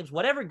games,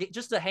 whatever,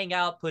 just to hang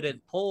out, put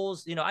in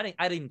polls. You know,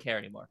 I didn't care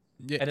anymore.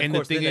 Yeah, and of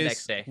course, the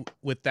next day.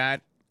 With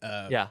that,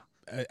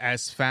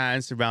 as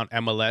fans around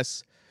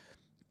MLS,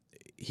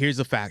 here's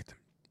a fact.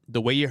 The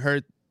way you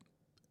hurt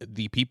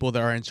the people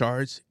that are in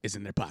charge is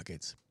in their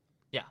pockets.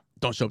 Yeah.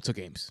 Don't show up to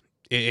games.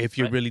 If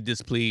you're really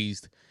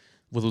displeased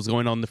with what's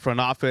going on in the front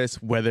office,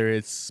 whether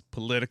it's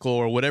political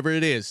or whatever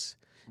it is,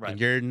 and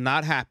you're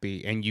not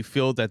happy and you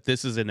feel that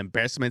this is an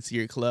embarrassment to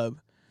your club,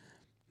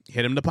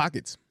 hit him in the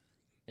pockets.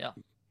 Yeah.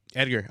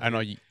 Edgar, I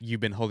know you've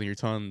been holding your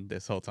tongue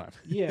this whole time.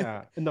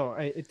 Yeah. No,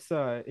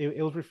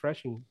 it was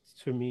refreshing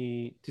to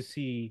me to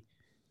see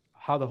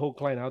how the whole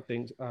client out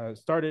thing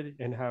started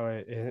and how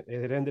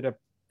it ended up,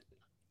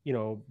 you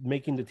know,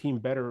 making the team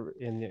better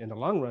in the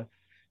long run.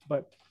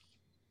 But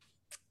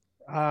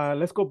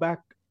let's go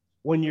back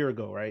 1 year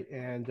ago, right?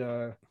 And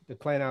the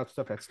client out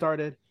stuff had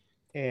started,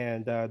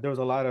 and there was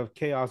a lot of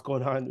chaos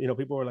going on. You know,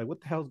 people were like, "What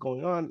the hell's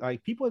going on?"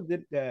 Like, people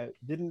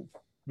didn't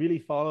really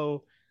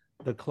follow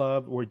the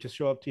club, or just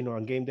show up to, you know,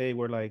 on game day.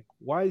 We're like,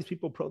 "Why are these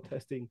people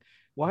protesting?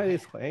 Why are they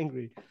so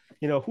angry?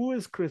 You know, who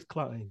is Chris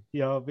Klein?"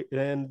 You know,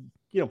 and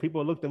you know,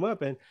 people looked him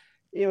up, and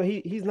you know,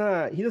 he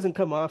doesn't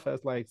come off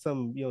as like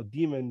some, you know,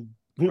 demon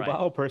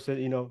wild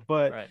person, you know,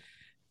 but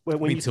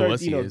when you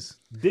start, you know,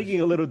 digging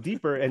a little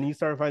deeper and you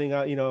start finding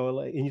out, you know,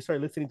 like, and you start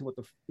listening to what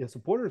the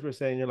supporters were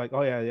saying, you're like,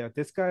 oh yeah,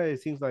 this guy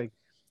seems like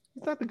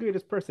he's not the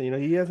greatest person. You know,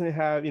 he doesn't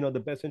have, you know, the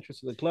best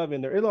interest of the club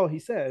in there. It's all he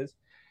says.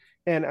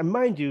 And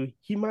mind you,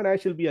 he might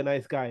actually be a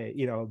nice guy,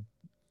 you know,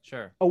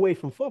 sure, away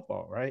from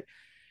football, right?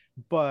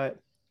 But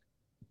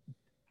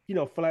you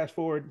know, flash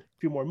forward a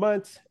few more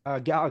months,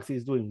 Galaxy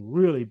is doing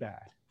really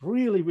bad,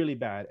 really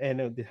bad,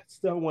 and they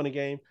still won a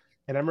game.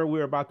 And I remember we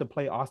were about to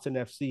play Austin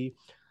FC,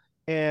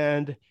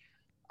 and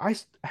I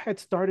had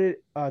started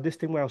this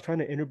thing where I was trying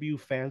to interview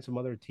fans from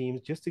other teams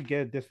just to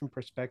get a different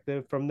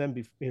perspective from them,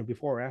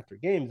 before or after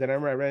games. And I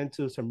remember I ran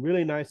into some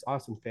really nice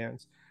Austin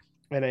fans,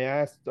 and I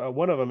asked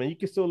one of them, and you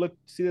can still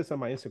see this on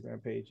my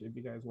Instagram page if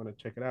you guys want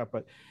to check it out.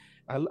 But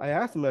I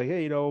asked him, like,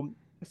 hey, you know,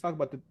 let's talk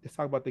about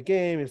the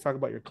game. Let's talk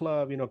about your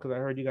club, you know, because I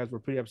heard you guys were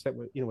pretty upset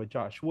with, you know, with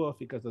Josh Wolf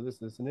because of this,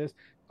 and this.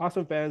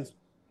 Austin fans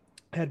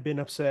had been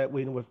upset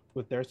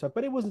with their stuff,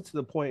 but it wasn't to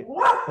the point.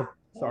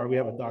 Sorry, we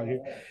have a dog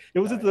here. It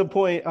wasn't to the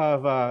point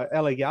of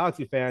LA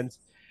Galaxy fans,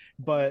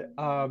 but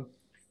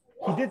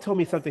he did tell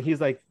me something.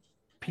 He's like,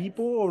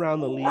 people around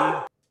the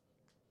league.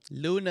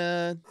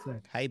 Luna,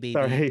 hi baby.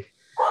 Sorry,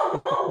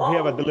 we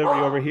have a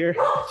delivery over here.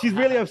 She's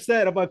really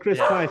upset about Chris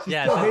Klein. She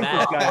still hates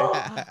this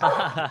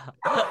guy.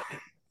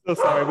 So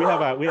sorry, we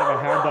have a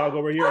hound dog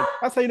over here.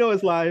 That's how you know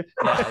it's live.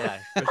 Yeah,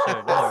 for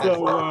sure.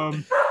 So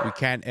we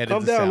can't edit.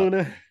 Calm down,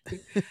 Luna.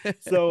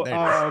 So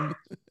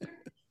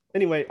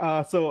anyway,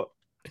 so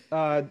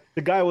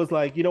the guy was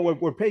like, you know,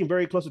 we're paying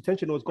very close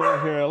attention to what's going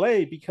on here in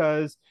LA,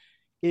 because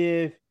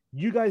if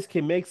you guys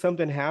can make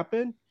something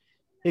happen,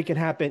 it can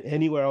happen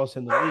anywhere else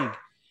in the league.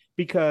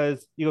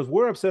 Because he goes,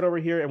 we're upset over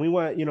here and we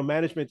want, you know,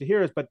 management to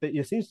hear us, but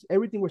it seems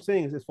everything we're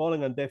saying is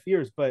falling on deaf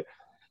ears. But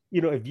you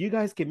know, if you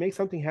guys can make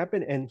something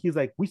happen, and he's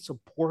like, we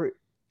support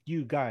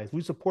you guys,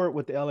 we support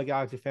what the LA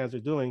Galaxy fans are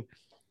doing,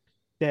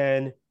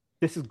 then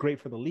this is great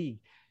for the league.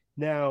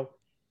 Now,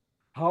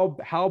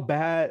 how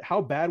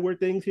bad were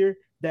things here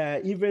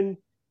that even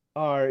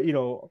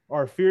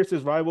our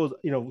fiercest rivals,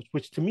 you know,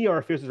 which to me are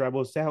our fiercest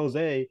rivals, San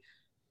Jose,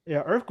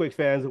 Earthquake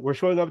fans were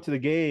showing up to the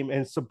game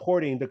and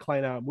supporting the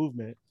Klein out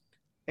movement.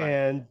 Right.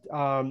 And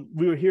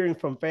we were hearing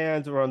from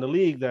fans around the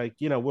league, like,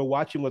 we're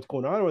watching what's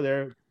going on over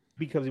there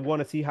because we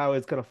want to see how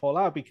it's going to fall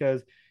out,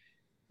 because,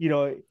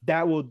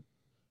 that will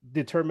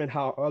determine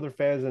how other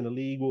fans in the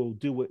league will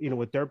do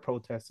with their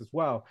protests as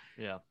well.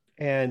 Yeah.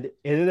 And it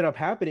ended up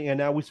happening. And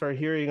now we start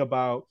hearing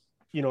about,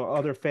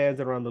 other fans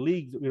around the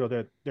league,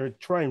 that they're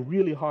trying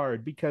really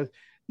hard, because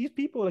these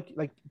people,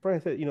 like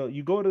Brian said,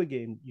 you go to the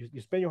game,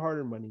 you spend your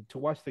hard-earned money to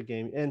watch the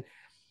game, and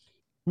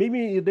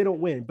maybe they don't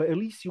win, but at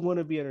least you want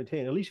to be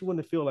entertained. At least you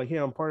want to feel like, hey,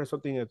 I'm part of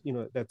something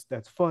that,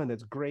 that's fun,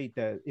 that's great,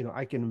 that,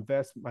 I can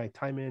invest my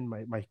time in,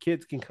 my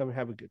kids can come and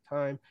have a good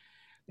time,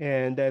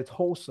 and that's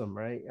wholesome,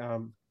 right?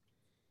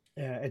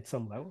 At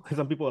some level.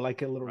 Some people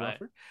like it a little Right.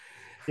 rougher.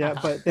 Yeah,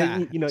 but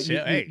then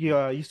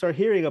you start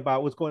hearing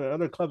about what's going on in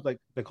other clubs, like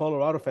the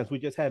Colorado fans. We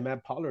just had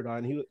Matt Pollard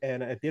on.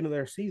 And at the end of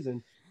their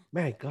season,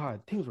 man,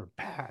 God, things were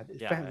bad.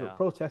 Fans were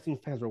protesting,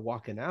 fans were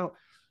walking out,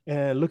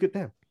 and look at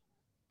them.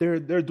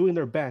 They're doing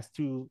their best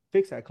to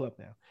fix that club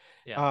now.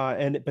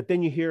 Yeah. But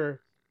then you hear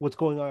what's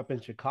going on up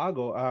in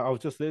Chicago. I was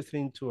just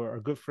listening to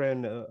our good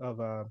friend of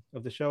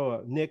the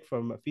show, Nick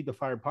from Feed the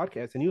Fire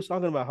podcast, and he was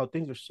talking about how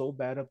things are so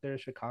bad up there in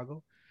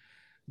Chicago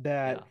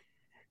that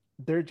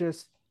they're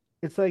just,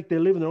 it's like they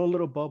live in their own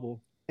little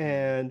bubble.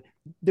 And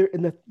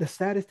the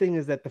saddest thing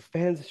is that the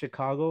fans of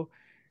Chicago,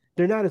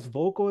 they're not as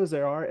vocal as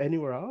there are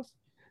anywhere else.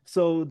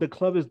 So the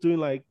club is doing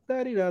like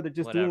da-di-da, they're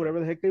just doing whatever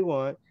the heck they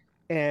want.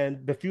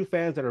 And the few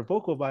fans that are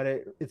vocal about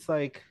it, it's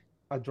like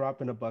a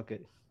drop in a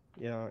bucket,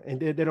 and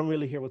they don't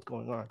really hear what's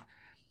going on.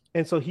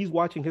 And so he's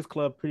watching his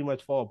club pretty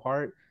much fall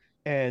apart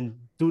and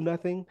do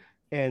nothing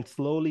and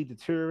slowly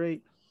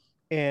deteriorate.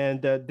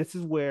 And this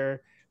is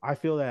where I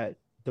feel that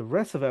the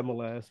rest of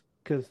MLS,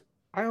 because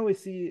I always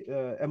see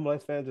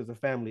MLS fans as a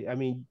family. I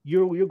mean,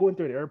 you're going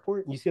through an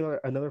airport and you see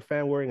another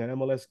fan wearing an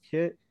MLS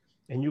kit,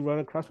 and you run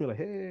across me like,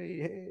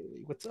 hey,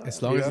 what's up?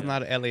 As long as it's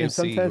not an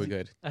LAFC, we're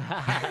good.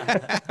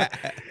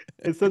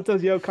 And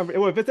sometimes you have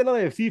well, if it's an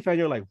LAFC fan,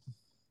 you're like,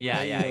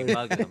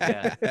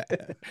 yeah.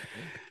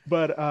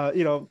 But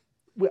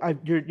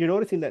you're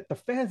noticing that the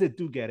fans that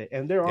do get it,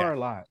 and there are a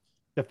lot,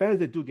 the fans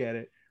that do get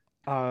it,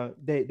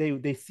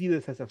 they see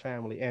this as a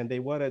family, and they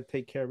want to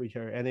take care of each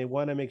other, and they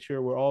want to make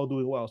sure we're all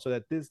doing well, so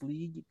that this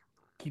league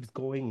keeps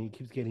going and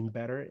keeps getting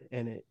better,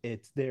 and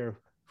it's there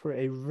for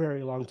a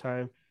very long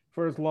time,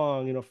 for as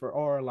long, for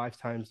all our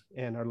lifetimes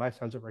and our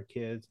lifetimes of our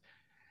kids.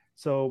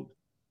 So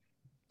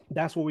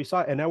that's what we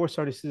saw, and now we're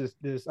starting to see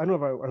this I don't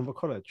know if I'm gonna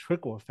call it a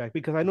trickle effect,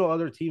 because I know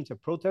other teams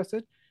have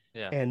protested,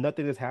 and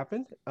nothing has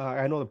happened.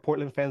 I know the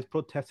Portland fans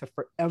protested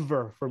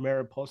forever for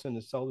Merritt Paulson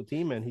to sell the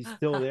team, and he's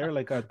still there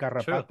like a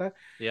garrapata.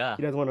 Yeah,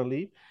 he doesn't want to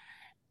leave.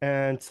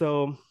 And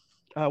so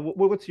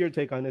what's your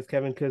take on this,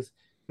 Kevin? Because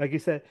like you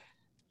said,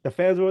 the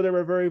fans over there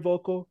were very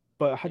vocal,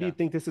 but how do you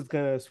think this is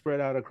going to spread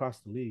out across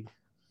the league?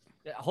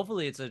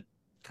 Hopefully it's a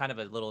kind of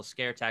a little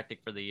scare tactic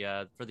for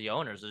the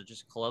owners, or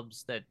just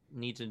clubs that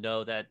need to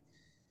know that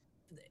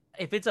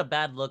if it's a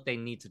bad look, they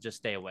need to just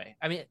stay away.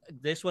 I mean,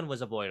 this one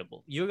was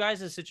avoidable. You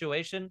guys'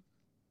 situation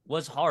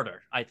was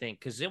harder, I think,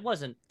 because it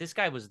wasn't, this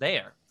guy was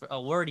there,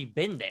 already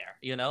been there,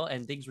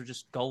 and things were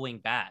just going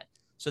bad.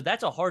 So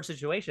that's a hard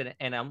situation.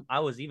 And I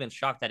was even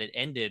shocked that it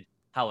ended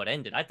how it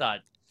ended. I thought,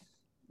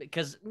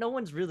 because no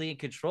one's really in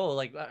control.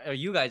 Like,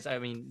 you guys, I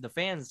mean, the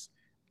fans,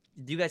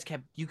 you guys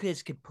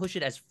could push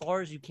it as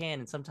far as you can.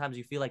 And sometimes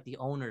you feel like the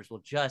owners will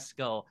just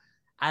go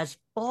as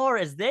far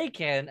as they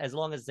can, as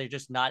long as they're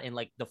just not in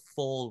like the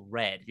full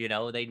red,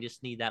 they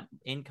just need that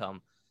income.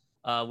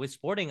 With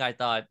Sporting,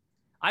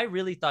 I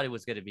really thought it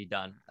was going to be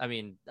done. I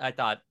mean, I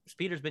thought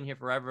Peter's been here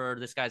forever.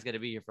 This guy's going to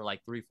be here for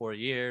like 3-4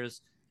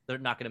 years. They're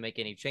not going to make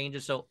any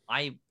changes. So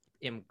I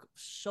am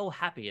so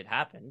happy it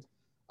happened.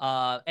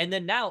 And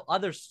then now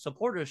other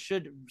supporters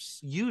should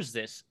use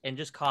this and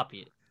just copy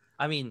it.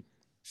 I mean,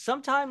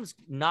 sometimes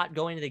not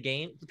going to the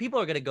game, people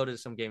are going to go to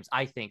some games.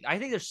 I think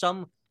there's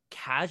some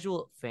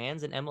casual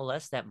fans in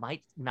MLS that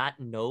might not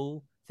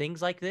know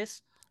things like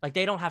this. Like,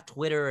 they don't have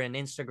Twitter and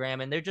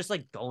Instagram, and they're just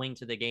like going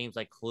to the games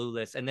like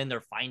clueless, and then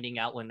they're finding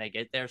out when they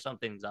get there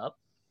something's up.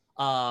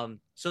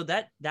 So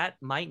that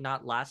might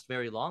not last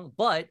very long.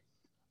 But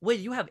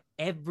when you have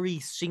every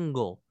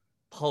single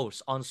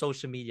post on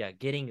social media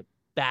getting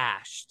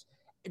bashed,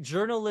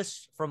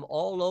 journalists from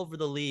all over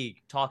the league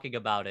talking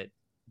about it,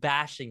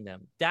 bashing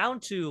them,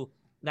 down to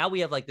now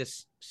we have like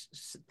this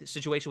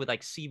situation with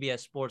like CBS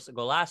Sports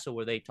Golazo,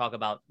 where they talk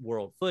about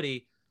world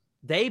footy.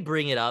 They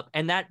bring it up,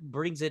 and that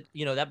brings it,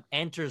 that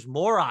enters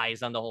more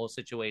eyes on the whole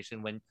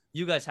situation. When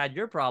you guys had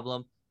your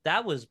problem,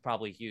 that was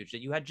probably huge,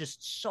 that you had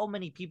just so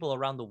many people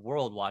around the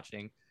world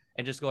watching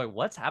and just going,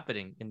 what's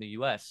happening in the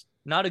US?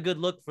 Not a good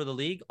look for the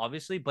league,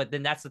 obviously, but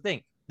then that's the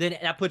thing. Then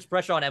that puts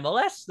pressure on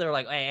MLS. They're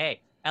like,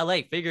 hey,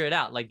 LA, figure it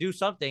out. Like, do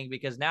something,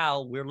 because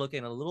now we're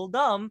looking a little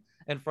dumb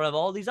in front of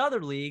all these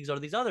other leagues or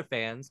these other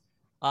fans.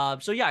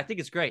 So yeah, I think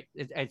it's great.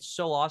 It's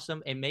so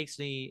awesome. It makes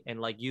me,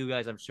 and like you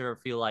guys, I'm sure,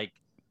 feel like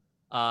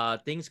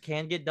things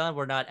can get done.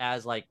 We're not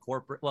as like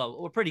corporate.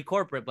 Well, we're pretty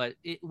corporate, but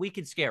we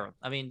can scare them.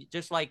 I mean,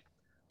 just like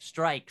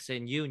strikes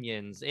and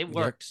unions. It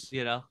works,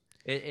 you know.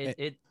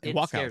 It scares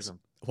walkouts. them.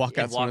 Walkouts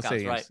from the Walkouts,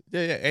 stadiums. right? Yeah.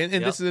 And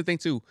Yep. this is the thing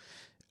too.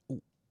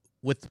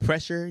 With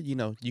pressure,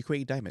 you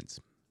create diamonds.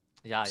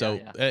 Yeah, So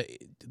yeah.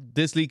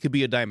 this league could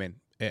be a diamond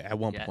at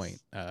one Yes. point.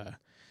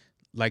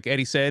 Like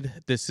Eddie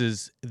said, this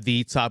is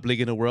the top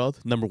league in the world,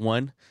 number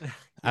one.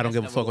 I don't Yes,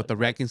 give a number fuck what the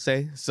one, right. rankings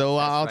say, so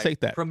That's I'll right. take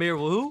that. Premier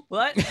who?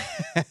 What?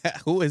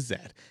 Who is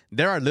that?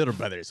 There are little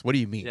brothers. What do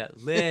you mean? Yeah,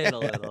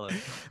 little.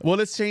 Well,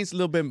 let's change a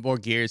little bit more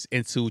gears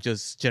into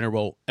just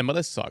general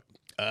MLS talk.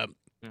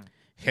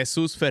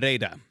 Jesus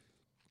Ferreira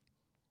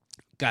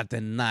got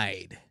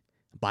denied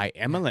by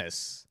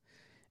MLS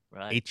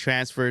Right. a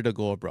transfer to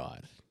go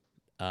abroad.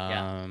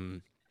 Yeah.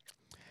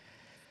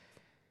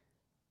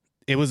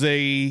 It was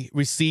a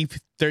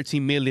received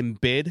 13 million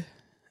bid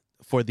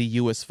for the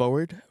U.S.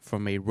 forward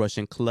from a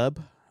Russian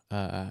club,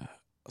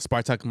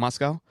 Spartak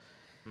Moscow.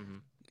 Mm-hmm.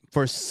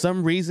 For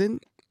some reason,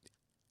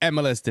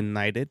 MLS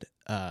denied it.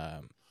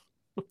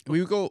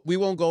 We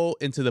won't go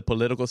into the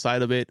political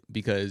side of it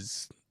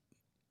because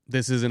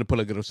this isn't a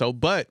political show,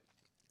 but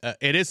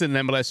it is an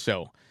MLS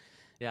show.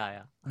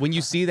 Yeah. When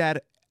you see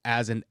that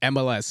as an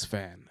MLS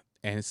fan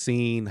and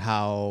seeing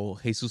how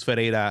Jesus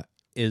Ferreira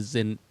is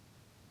in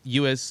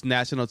U.S.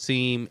 national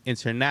team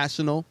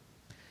international,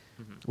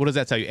 what does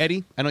that tell you?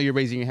 Eddie, I know you're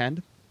raising your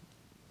hand.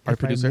 Our If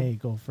producer. I may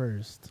go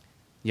first.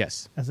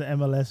 Yes. As an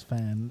MLS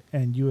fan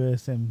and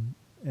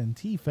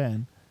USMNT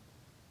fan,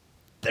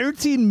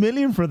 13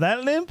 million for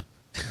that limp?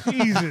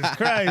 Jesus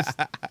Christ.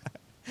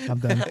 I'm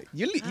done.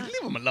 You leave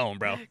him alone,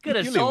 bro. Could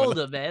have You leave him sold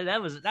alone. him, man.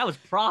 That was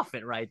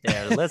profit right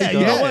there. Let's go.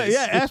 You know what?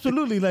 Yes. Yeah,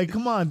 absolutely. Like,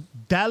 come on.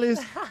 Dallas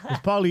was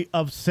probably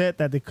upset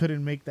that they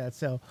couldn't make that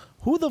sell.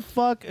 Who the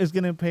fuck is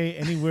going to pay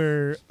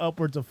anywhere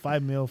upwards of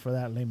 $5 million for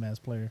that lame-ass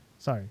player?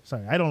 Sorry.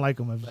 I don't like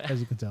him, as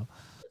you can tell.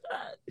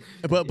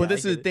 But Yeah,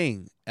 this I is get the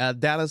thing.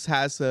 Dallas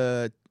has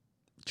a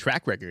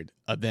track record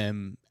of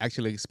them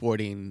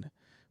exporting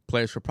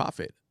players for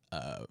profit.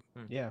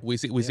 Yeah, We've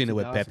seen it's it the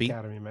with Dallas Pepe.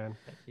 Academy, man.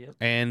 Yep.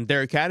 And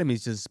their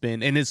academy's just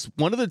been, and it's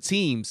one of the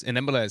teams in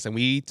MLS, and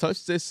we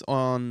touched this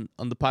on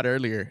the pod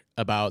earlier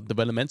about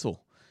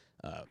developmental.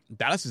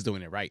 Dallas is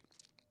doing it right.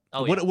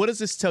 Oh, What does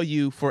this tell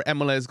you for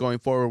MLS going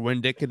forward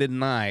when they could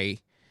deny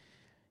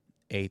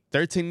a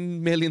 $13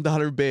 million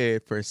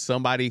bid for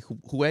somebody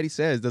who Eddie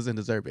says doesn't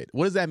deserve it?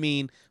 What does that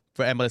mean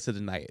for MLS to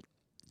deny it,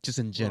 just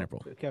in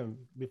general? Well, Kevin,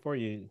 before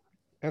you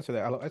answer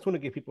that, I just want to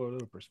give people a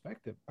little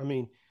perspective. I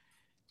mean,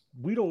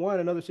 we don't want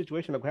another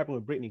situation like what happened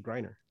with Brittany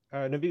Griner.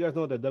 And if you guys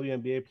know the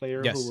WNBA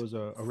player Yes. who was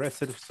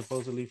arrested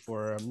supposedly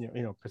for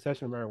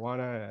possession of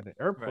marijuana at an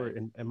airport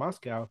Right. in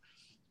Moscow,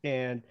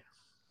 and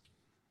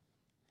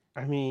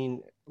I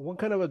mean, what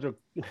kind of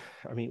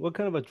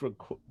a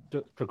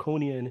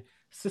draconian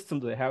system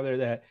do they have there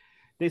that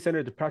they sent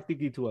her to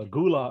practically to a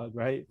gulag,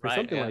 right, for Right,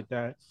 something yeah. like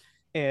that,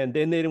 and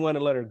then they didn't want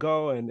to let her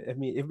go, and I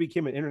mean, it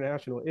became an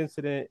international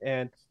incident,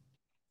 and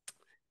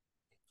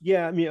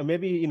yeah, I mean,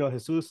 maybe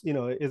Jesus,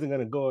 isn't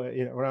gonna go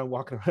around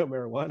walking around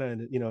marijuana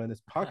and in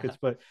his pockets,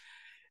 but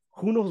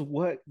who knows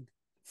what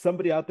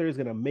somebody out there is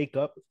gonna make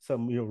up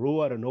some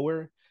rule out of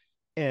nowhere.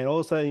 And all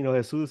of a sudden,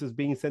 Jesus is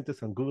being sent to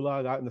some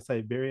gulag out in the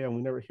Siberia, and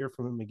we never hear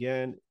from him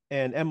again.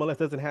 And MLS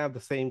doesn't have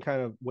the same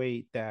kind of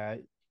weight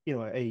that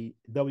a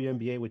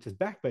WNBA, which is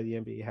backed by the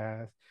NBA,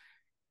 has.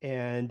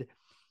 And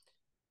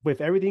with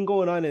everything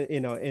going on,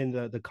 in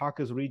the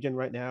Caucasus region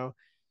right now,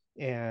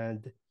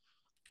 and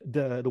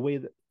the way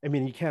that, I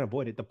mean, you can't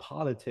avoid it, the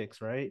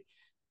politics, right,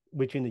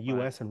 between the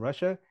U.S. and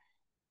Russia.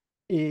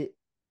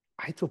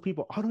 I tell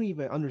people, I don't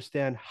even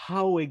understand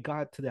how it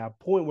got to that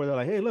point where they're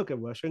like, hey, look, a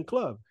Russian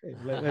club. Hey,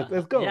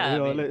 let's go. Yeah,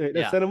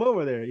 let's send them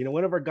over there.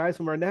 One of our guys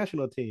from our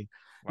national team.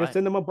 Let's Right.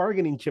 send them a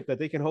bargaining chip that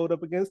they can hold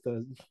up against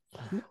us.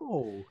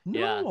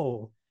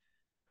 No.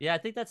 Yeah, I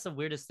think that's the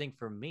weirdest thing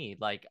for me.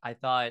 Like, I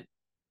thought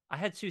I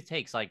had two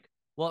takes. Like,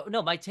 well,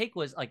 no, my take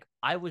was like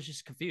I was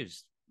just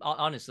confused.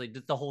 Honestly,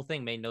 the whole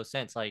thing made no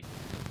sense. Like,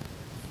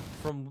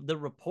 from the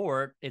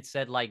report, it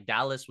said like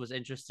Dallas was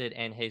interested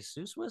and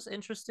Jesus was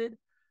interested.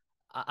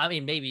 I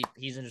mean, maybe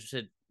he's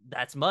interested.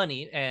 That's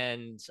money,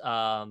 and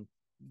yeah,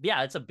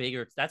 that's a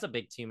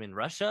big team in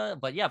Russia.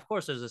 But yeah, of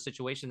course, there's a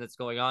situation that's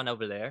going on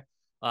over there.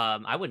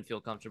 I wouldn't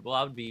feel comfortable.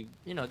 I would be,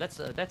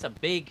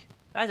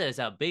 that is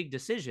a big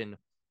decision.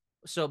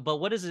 So, but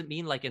what does it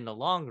mean, like in the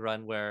long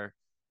run? Where,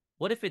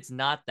 what if it's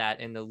not that,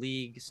 and the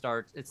league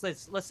starts?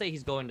 Let's say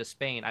he's going to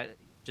Spain.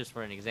 Just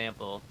for an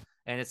example,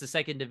 and it's a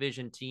second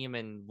division team,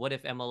 and what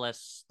if MLS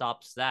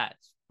stops that?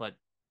 But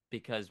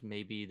because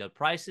maybe the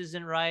price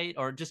isn't right,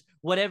 or just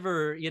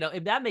whatever,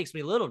 if that makes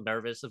me a little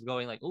nervous of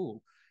going like,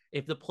 ooh,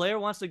 if the player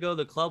wants to go,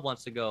 the club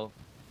wants to go,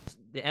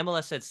 the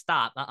MLS said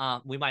stop,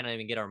 we might not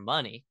even get our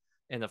money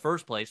in the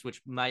first place,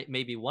 which may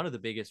be one of the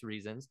biggest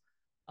reasons.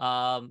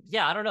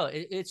 Yeah, I don't know.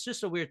 It's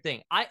just a weird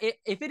thing.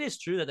 If it is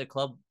true that the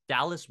club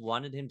Dallas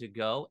wanted him to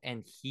go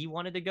and he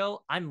wanted to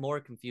go, I'm more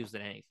confused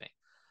than anything.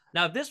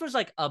 Now, if this was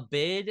like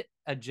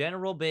a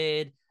general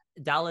bid,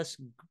 Dallas,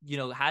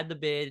 had the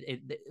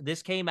bid.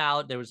 This came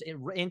out. There was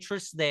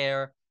interest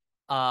there.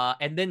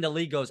 And then the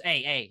league goes,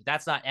 hey,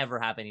 that's not ever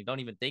happening. Don't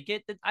even think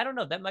it. I don't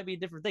know. That might be a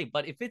different thing.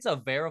 But if it's a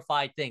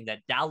verified thing that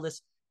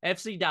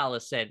FC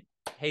Dallas said,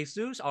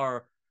 Jesus,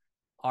 our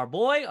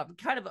boy,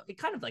 kind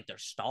of like their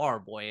star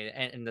boy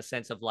in the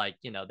sense of like,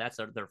 that's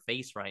their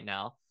face right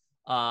now.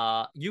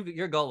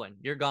 You're gone.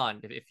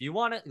 If you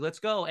want it, let's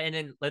go. And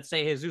then let's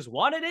say Jesus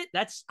wanted it.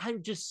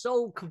 I'm just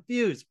so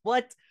confused.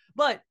 But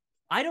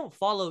I don't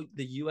follow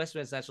the U.S.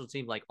 men's national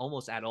team like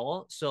almost at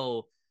all.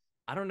 So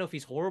I don't know if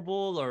he's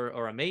horrible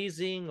or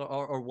amazing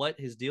or what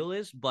his deal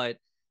is. But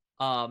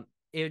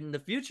in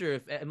the future,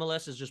 if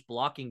MLS is just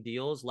blocking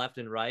deals left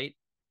and right,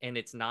 and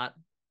it's not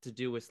to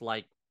do with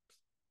like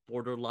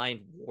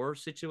borderline war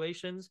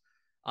situations,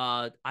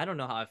 I don't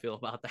know how I feel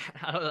about that.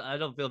 I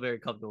don't feel very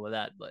comfortable with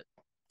that, but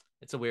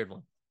it's a weird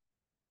one.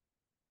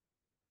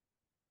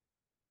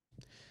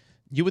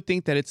 You would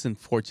think that it's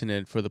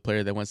unfortunate for the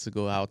player that wants to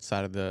go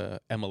outside of the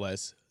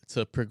MLS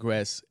to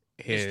progress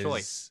his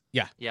choice.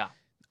 Yeah.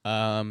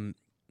 The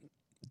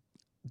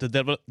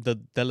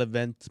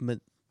development.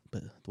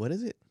 What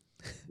is it?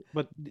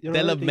 But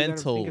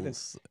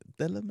Developmentals.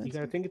 You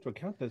gotta think into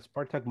account that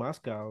Spartak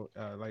Moscow,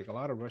 like a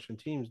lot of Russian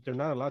teams, they're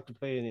not allowed to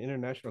play in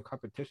international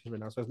competitions right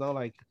now. So it's not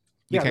like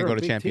They can't they're go a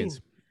to big Champions.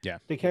 team. Yeah.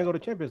 They can't go to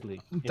Champions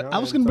League. I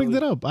was going to bring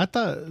that up. I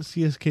thought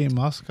CSK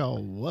Moscow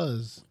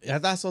was I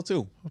thought so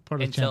too.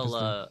 part of the Champions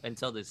League.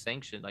 Until the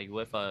sanction, like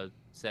UEFA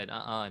said,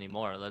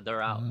 anymore.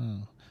 They're out.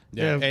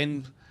 Yeah. Yeah.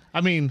 And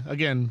I mean,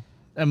 again,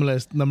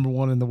 MLS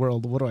 #1 in the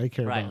world. What do I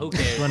care Right? about?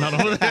 Who cares? We're not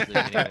over there.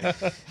 Anyway.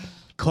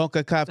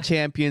 CONCACAF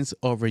champions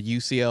over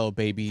UCL,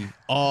 baby,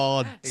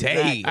 all day.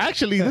 Exactly.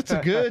 Actually, that's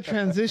a good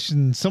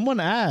transition. Someone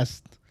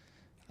asked.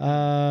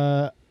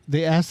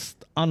 They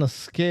asked on a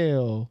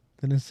scale.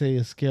 Didn't say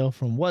a scale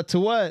from what to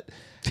what,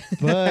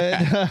 but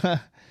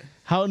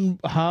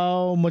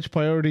how much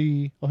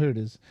priority? Oh, here it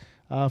is.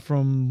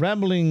 From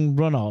Rambling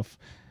Runoff.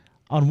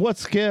 On what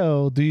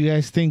scale do you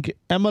guys think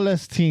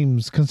MLS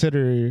teams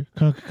consider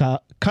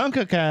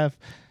CONCACAF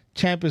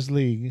Champions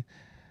League?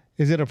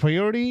 Is it a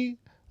priority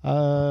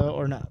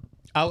or not?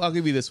 I'll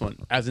give you this one.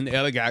 As an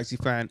LA Galaxy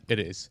fan, it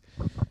is.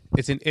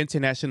 It's an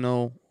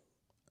international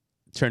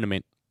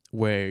tournament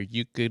where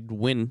you could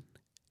win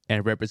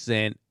and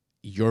represent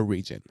your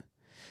region.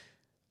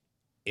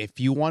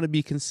 If you want to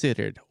be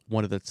considered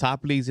one of the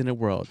top leagues in the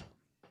world,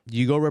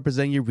 you go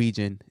represent your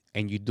region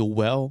and you do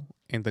well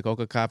in the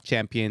CONCACAF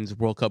Champions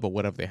World Cup or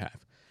whatever they have.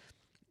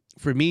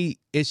 For me,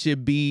 it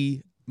should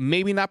be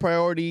maybe not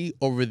priority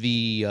over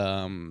the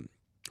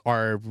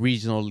our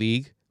regional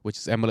league, which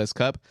is MLS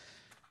Cup,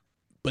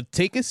 but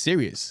take it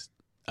serious.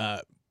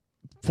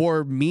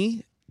 For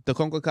me, the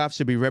CONCACAF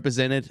should be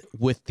represented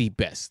with the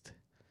best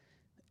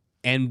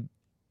and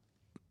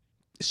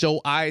show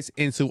eyes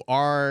into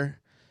our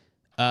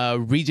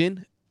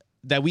region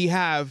that we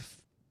have,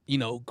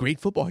 great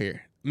football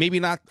here.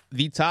 Maybe not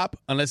the top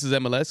unless it's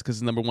MLS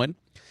because it's #1.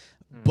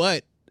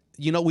 But,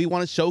 we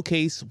want to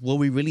showcase what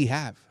we really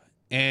have.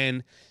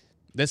 And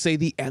let's say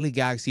the LA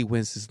Galaxy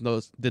wins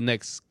the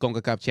next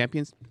CONCACAF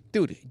champions.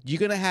 Dude, you're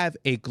going to have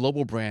a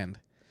global brand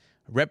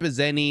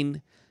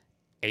representing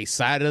a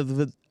side of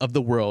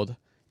the world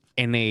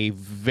in a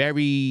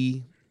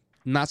very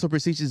not so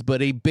prestigious,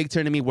 but a big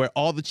tournament where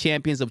all the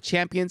champions of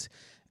champions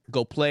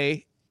go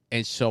play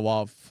and show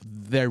off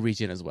their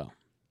region as well.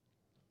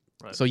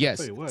 Right. So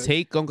yes,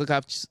 take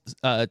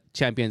CONCACAF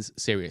champions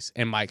serious.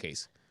 In my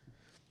case,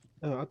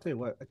 I'll tell you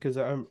what, because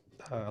a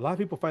lot of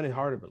people find it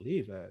hard to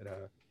believe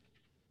that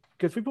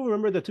because people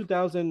remember the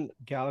 2000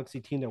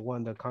 Galaxy team that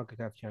won the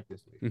CONCACAF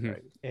Champions League,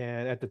 right?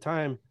 And at the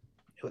time,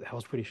 that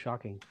was pretty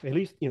shocking. At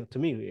least to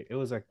me, it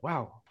was like,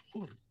 wow,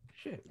 holy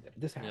shit,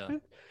 this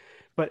happened. Yeah.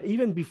 But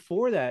even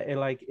before that, and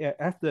like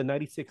after the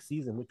 '96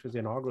 season, which was the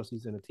inaugural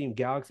season, the team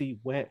Galaxy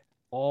went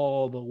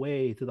all the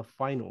way to the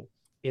final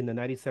in the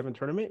 '97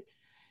 tournament,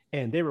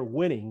 and they were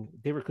winning.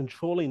 They were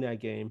controlling that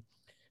game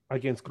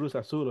against Cruz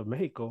Azul of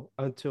Mexico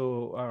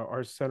until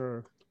our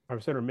center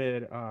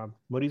mid,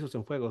 Mauricio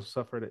Cienfuegos,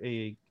 suffered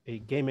a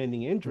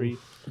game-ending injury.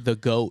 The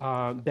GOAT.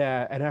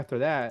 And after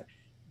that,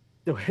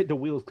 the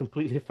wheels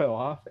completely fell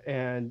off,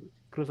 and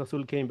Cruz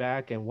Azul came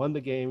back and won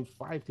the game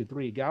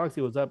 5-3.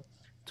 Galaxy was up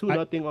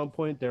 2-0 on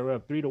point. They were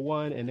up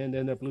 3-1, and then they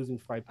ended up losing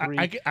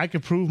 5-3. I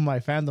could prove my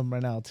fandom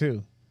right now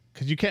too,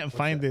 because you can't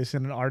find this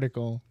in an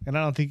article, and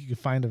I don't think you can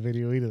find a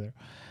video either.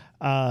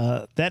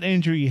 That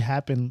injury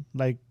happened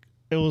like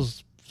it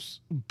was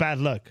bad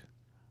luck,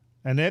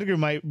 and Edgar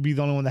might be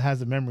the only one that has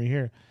the memory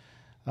here.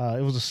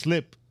 It was a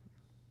slip,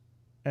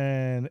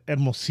 and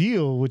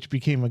Hermosillo, which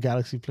became a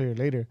Galaxy player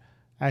later,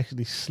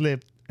 actually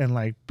slipped, and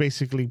like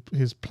basically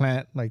his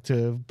plant, like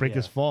to break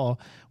his fall,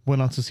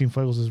 went onto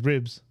Cienfuegos'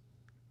 ribs.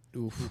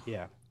 Oof.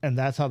 Yeah, and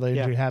that's how the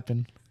injury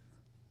happened.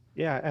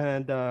 Yeah,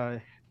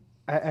 and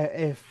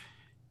if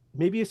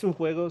maybe it's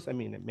Cienfuegos, I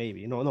mean,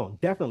 maybe no,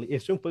 definitely.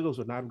 If Cienfuegos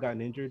would not have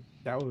gotten injured,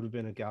 that would have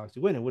been a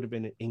Galaxy win. It would have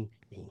been an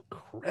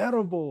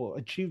incredible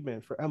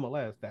achievement for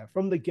MLS that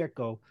from the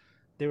get-go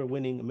they were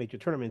winning major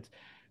tournaments.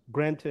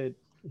 Granted,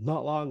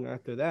 not long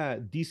after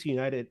that, DC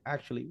United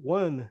actually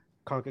won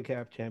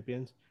CONCACAF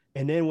champions,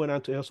 and then went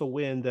on to also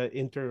win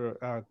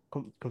the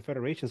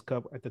Confederations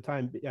Cup at the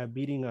time,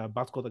 beating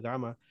Vasco da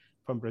Gama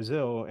from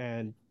Brazil,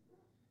 and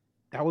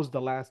that was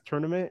the last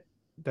tournament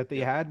that they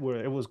Yep. had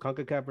where it was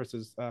CONCACAF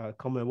versus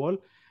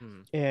CONMEBOL.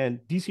 Mhm.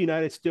 And DC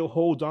United still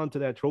holds on to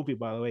that trophy,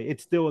 by the way.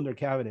 It's still in their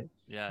cabinet,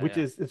 Yeah, which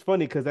yeah. is it's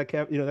funny because that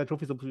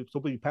trophy is supposed to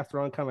be passed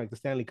around kind of like the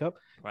Stanley Cup.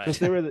 Right.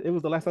 Considering that it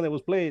was the last time it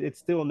was played, it's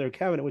still in their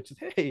cabinet, which is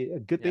hey, a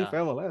good thing Yeah. for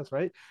MLS,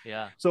 right?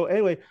 Yeah. So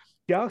anyway,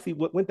 Galaxy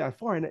went that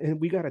far, and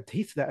we got a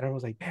taste of that, and I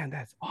was like, man,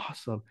 that's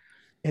awesome.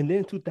 And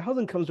then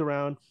 2000 comes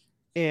around,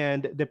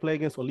 and they play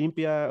against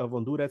Olympia of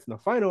Honduras in the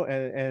final,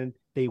 and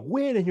they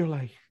win, and you're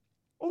like,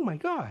 oh my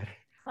god,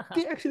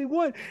 they actually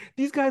won.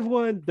 These guys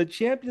won the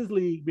Champions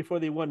League before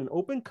they won an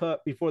Open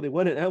Cup, before they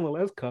won an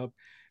MLS Cup,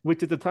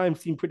 which at the time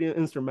seemed pretty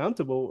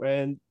insurmountable.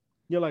 And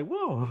you're like,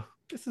 whoa,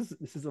 this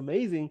is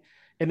amazing.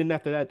 And then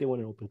after that, they won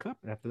an Open Cup,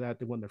 and after that,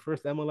 they won their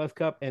first MLS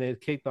Cup, and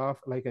it kicked off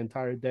like an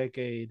entire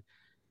decade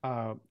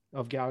of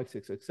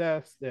Galaxy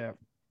success. Yeah,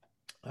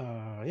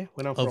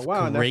 went on for a Of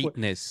while, and that's what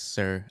greatness,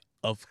 sir.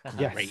 Of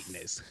yes,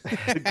 greatness.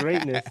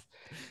 greatness.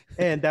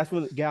 And that's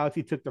when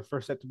Galaxy took the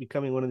first step to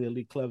becoming one of the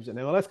elite clubs in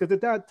MLS. Because at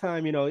that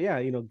time,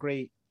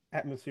 great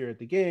atmosphere at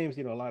the games.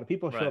 A lot of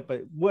people show Right. up.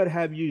 But what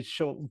have you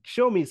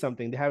show me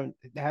something? They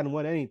hadn't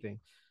won anything.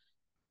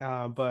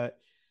 But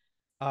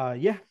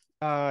yeah.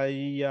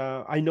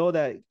 I know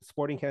that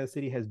Sporting Kansas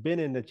City has been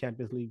in the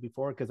Champions League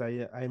before because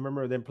I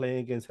remember them playing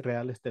against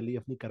Real Estelí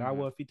of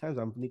Nicaragua a few times.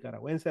 I'm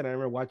Nicaraguense, and I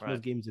remember watching those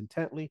Right. games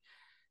intently.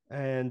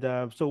 And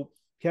so,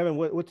 Kevin,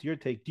 what's your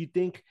take? Do you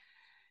think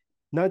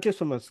not just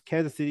from a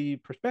Kansas City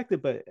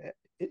perspective, but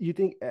you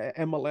think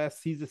MLS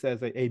sees this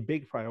as a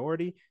big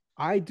priority?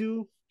 I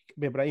do,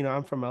 but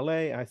I'm from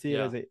LA. I see it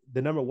Yeah. as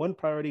the number one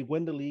priority: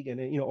 win the league, and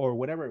then, or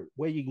whatever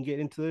way you can get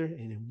into there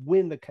and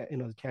win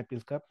the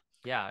Champions Cup.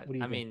 Yeah, What do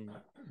you I think?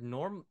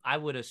 mean, I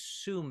would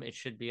assume it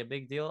should be a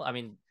big deal. I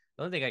mean,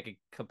 the only thing I could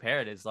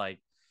compare it is like,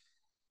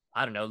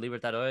 I don't know,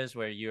 Libertadores,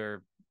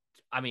 where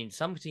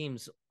some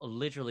teams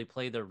literally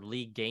play their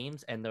league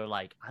games and they're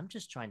like, I'm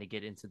just trying to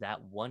get into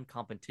that one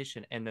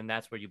competition, and then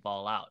that's where you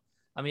ball out.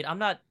 I mean, I'm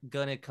not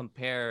gonna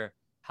compare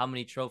how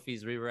many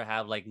trophies River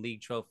have, like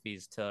league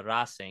trophies, to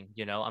Racing.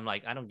 I'm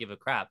like, I don't give a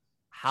crap.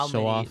 How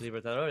Show many off.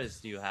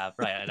 Libertadores do you have?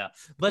 Right, I know.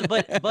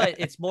 But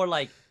it's more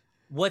like,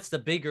 what's the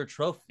bigger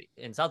trophy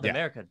in South Yeah.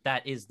 America?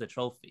 That is the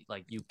trophy.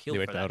 Like, you kill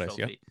for that Libertadores,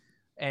 trophy.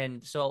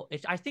 And so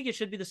I think it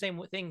should be the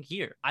same thing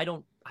here. I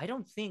don't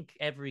think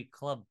every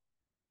club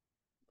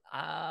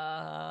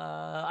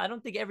I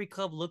don't think every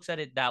club looks at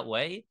it that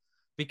way,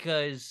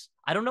 because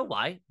I don't know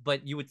why,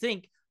 but you would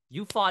think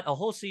you fought a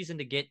whole season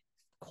to get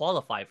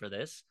qualified for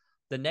this.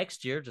 The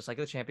next year, just like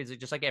the Champions League,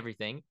 just like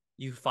everything,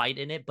 you fight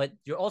in it, but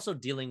you're also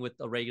dealing with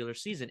a regular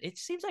season. It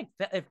seems like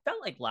it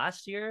felt like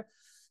last year,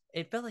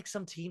 it felt like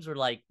some teams were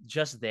like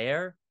just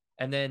there,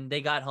 and then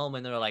they got home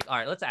and they're like, all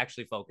right, let's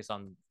actually focus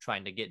on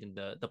trying to get in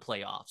the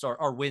playoffs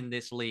or win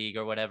this league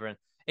or whatever. And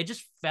it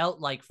just felt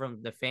like,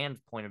 from the fan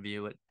point of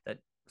view, that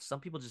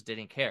some people just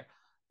didn't care.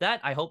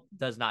 That, I hope,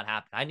 does not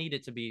happen. I need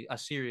it to be a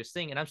serious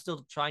thing, and I'm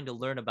still trying to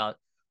learn about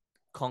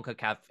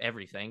CONCACAF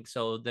everything.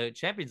 So the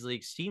Champions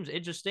League seems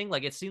interesting.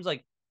 Like, it seems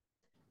like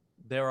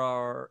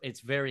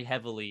it's very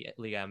heavily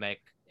Liga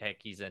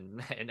MX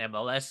and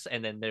MLS,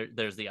 and then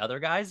there's the other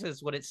guys,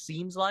 is what it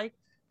seems like.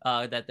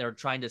 That they're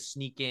trying to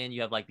sneak in.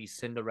 You have like these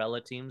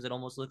Cinderella teams, it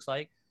almost looks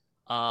like.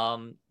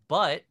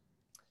 But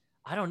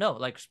I don't know.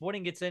 Like,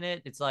 Sporting gets in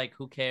it, it's like,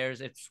 who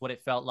cares? It's what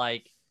it felt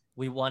like.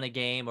 We won a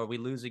game or we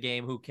lose a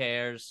game, who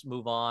cares?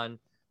 Move on.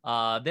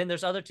 Then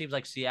there's other teams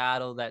like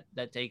Seattle that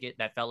take it,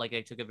 that felt like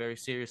they took it very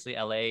seriously.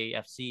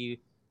 LAFC,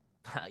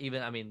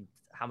 even, I mean,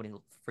 how many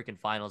freaking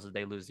finals did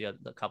they lose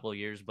a couple of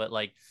years? But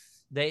like,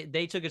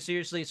 they took it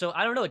seriously. So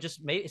I don't know.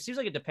 It seems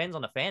like it depends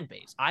on the fan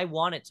base. I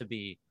want it to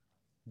be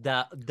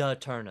the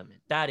tournament.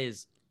 That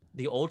is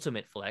the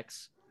ultimate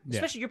flex. Yeah.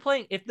 Especially, you're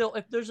playing, if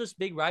there's this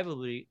big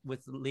rivalry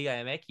with Liga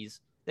MX,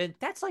 then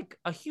that's like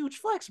a huge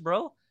flex,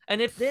 bro. And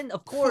if then,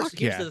 of course, Fuck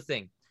here's yeah. the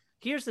thing.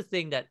 Here's the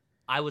thing that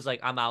I was like,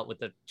 I'm out with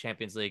the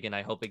Champions League, and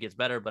I hope it gets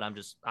better, but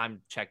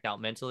I'm checked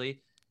out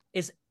mentally.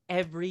 Is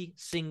every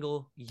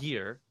single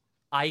year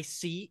I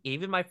see,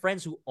 even my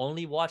friends who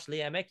only watch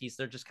Liga MX,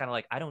 they're just kind of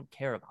like, I don't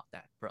care about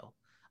that, bro.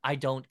 I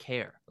don't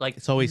care. Like,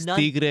 It's always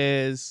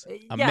Tigres,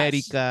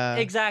 America.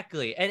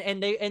 Exactly.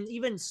 And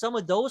even some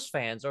of those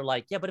fans are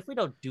like, yeah, but if we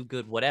don't do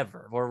good,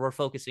 whatever, or we're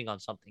focusing on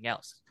something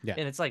else. Yeah.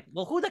 And it's like,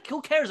 well,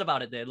 who cares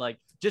about it then? Like,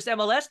 just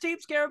MLS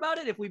teams care about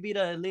it if we beat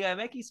a Liga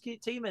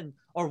MX team,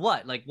 or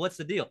what? Like, what's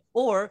the deal?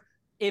 Or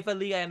if a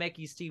Liga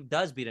MX team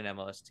does beat an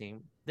MLS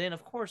team, then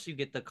of course you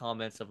get the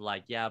comments of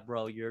like, yeah,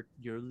 bro, your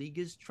league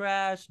is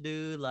trash,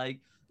 dude. Like,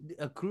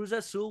 Cruz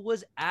Azul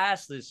was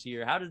ass this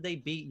year. How did they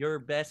beat your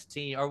best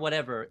team, or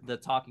whatever the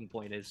talking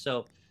point is?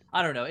 So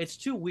I don't know. It's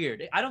too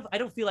weird. I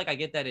don't feel like I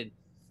get that in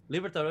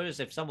Libertadores.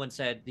 If someone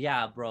said,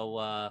 yeah,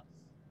 bro,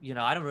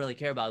 I don't really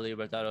care about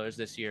Libertadores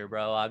this year,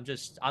 bro. I'm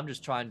just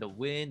trying to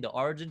win the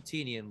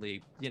Argentinian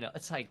league.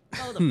 It's like,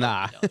 no, the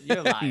Nah. fuck,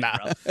 you're lying, Nah.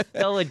 bro.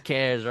 No one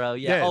cares, bro.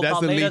 Yeah. Yeah, Oh, that's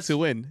the league to Palmeiras.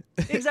 win.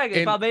 Exactly.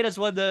 And- Palmeiras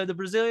won the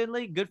Brazilian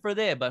league. Good for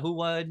them. But who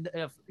won?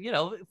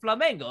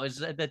 Flamengo is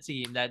the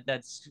team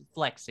that's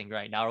flexing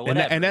right now, or and,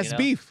 whatever. and that's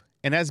beef.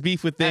 And that's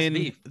beef within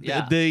beef,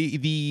 yeah.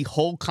 the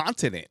whole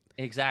continent.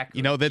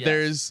 Exactly. That Yes.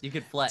 there's you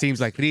could flex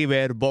teams like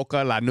River, Boca,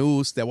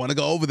 Lanús that want to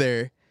go over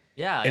there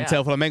and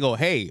tell Flamengo,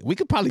 hey, we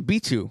could probably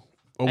beat you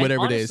or And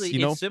whatever honestly,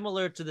 it is. it's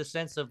similar to the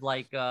sense of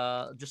like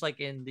just like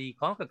in the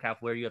CONCACAF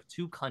where you have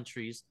two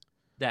countries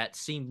that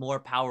seem more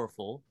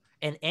powerful,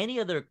 and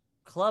any other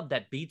club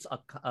that beats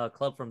a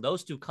club from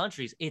those two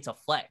countries, it's a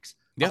flex.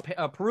 Yep.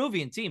 A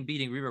Peruvian team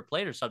beating River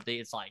Plate or something,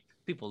 it's like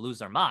people lose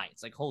their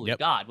minds. Like, holy Yep.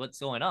 God, what's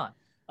going on?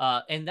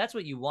 And that's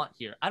what you want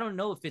here. I don't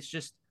know if it's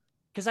just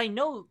because I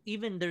know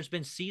even there's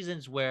been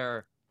seasons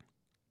where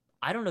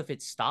I don't know if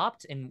it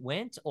stopped and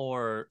went,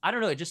 or I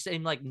don't know. It just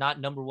seemed like not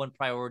number one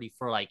priority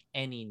for like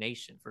any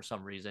nation for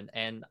some reason.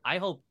 And I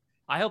hope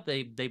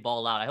they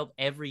ball out. I hope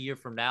every year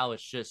from now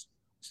it's just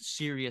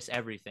serious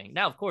everything.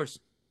 Now, of course,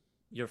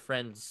 your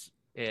friends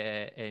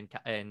in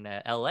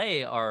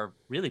LA are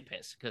really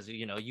pissed because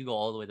you go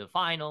all the way to the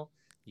final,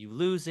 you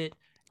lose it.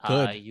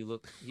 Good. You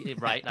look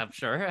right, I'm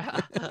sure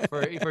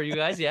for you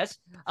guys, yes.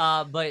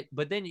 But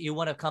then you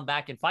want to come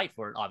back and fight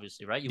for it,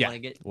 obviously, right? You want to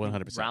get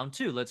 100%. round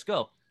 2. Let's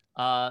go.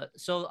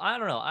 So I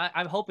don't know.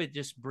 I hope it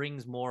just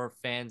brings more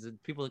fans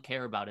and people that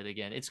care about it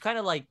again. It's kind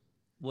of like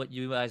what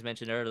you guys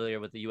mentioned earlier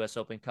with the U.S.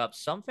 Open Cup.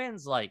 Some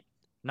fans, like,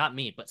 not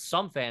me, but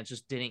some fans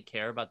just didn't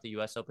care about the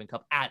U.S. Open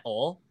Cup at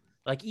all.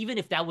 Like, even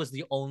if that was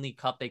the only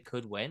cup they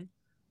could win,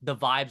 the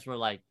vibes were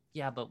like,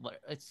 yeah, but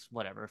it's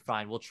whatever.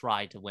 Fine, we'll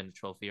try to win the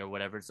trophy or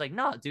whatever. It's like,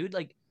 no, dude,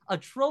 like a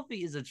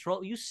trophy is a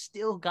trophy. You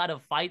still got to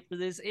fight for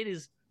this.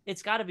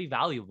 It's got to be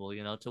valuable,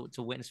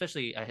 to win,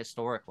 especially a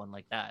historic one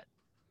like that.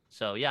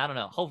 So, yeah, I don't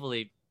know.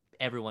 Hopefully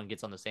everyone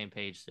gets on the same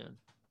page soon.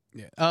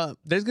 Yeah.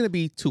 There's going to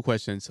be 2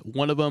 questions.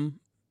 One of them,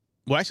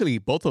 well, actually,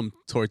 both of them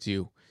towards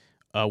you.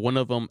 One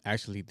of them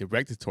actually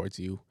directed towards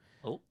you.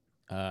 Oh.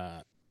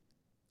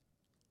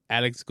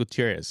 Alex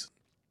Gutierrez.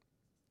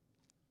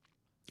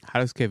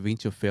 How does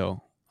Kevincho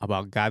feel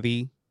about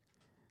Gadi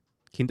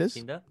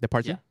Kinda?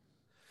 Departure?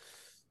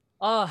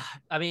 Yeah.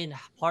 I mean,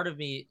 part of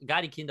me,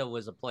 Gadi Kinda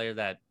was a player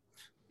that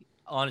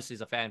honestly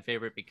is a fan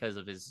favorite because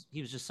of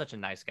he was just such a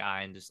nice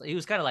guy, and he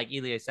was kind of like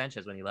Elie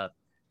Sanchez when he left.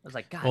 I was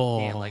like, God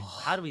damn, like,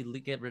 how do we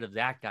get rid of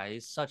that guy?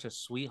 He's such a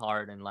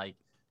sweetheart and like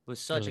was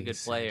such a good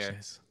player.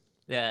 Sanchez.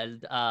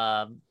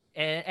 Yeah.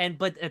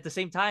 But at the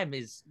same time,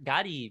 is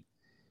Gadi,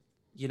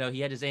 he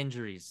had his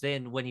injuries.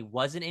 Then when he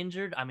wasn't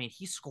injured, I mean,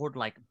 he scored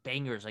like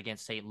bangers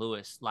against St.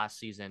 Louis last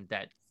season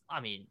that, I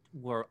mean,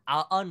 were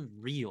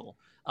unreal.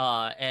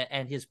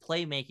 And his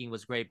playmaking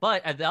was great.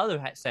 But at the other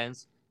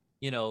sense,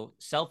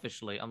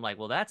 selfishly, I'm like,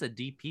 well, that's a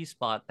DP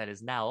spot that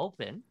is now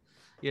open.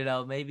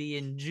 Maybe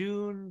in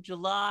June,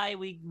 July,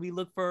 we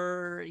look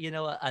for,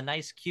 a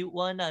nice, cute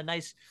one, a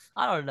nice,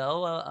 I don't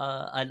know,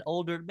 an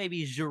older,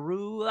 maybe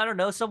Giroux, I don't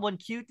know, someone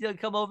cute to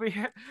come over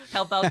here,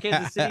 help out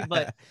Kansas City.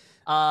 But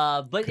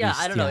yeah,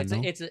 I don't know.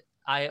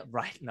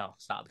 No,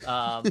 stop.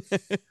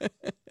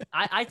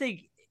 I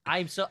think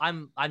I'm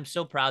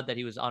so proud that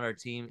he was on our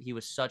team. He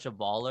was such a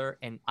baller,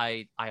 and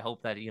I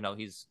hope that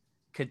he's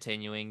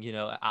continuing.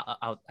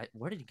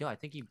 Where did he go? I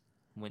think he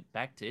went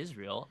back to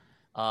Israel.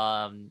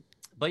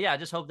 But yeah, I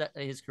just hope that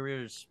his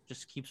career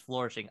just keeps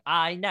flourishing.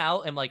 I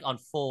now am like on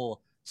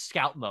full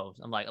scout mode.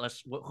 I'm like,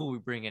 who are we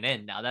bringing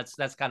in now?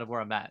 That's kind of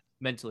where I'm at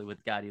mentally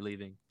with Gadi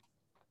leaving.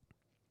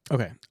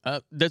 Okay.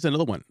 There's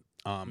another one.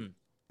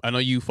 I know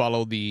you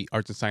follow the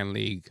Argentine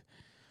League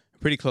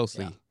pretty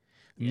closely.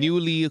 Yeah.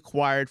 Newly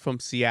acquired from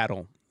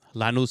Seattle,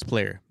 Lanús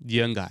player,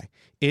 young guy.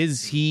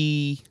 Is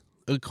he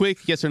a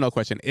quick yes or no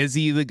question? Is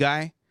he the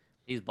guy?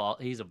 He's a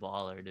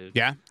baller, dude.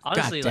 Yeah.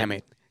 Honestly, God damn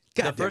it.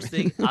 The first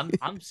thing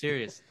I'm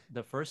serious.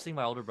 The first thing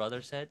my older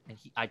brother said, and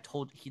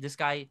this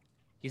guy,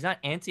 he's not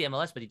anti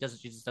MLS, but he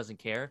just doesn't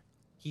care.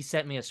 He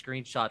sent me a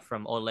screenshot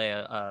from Ole,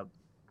 a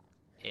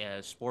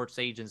sports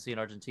agency in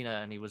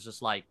Argentina, and he was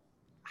just like,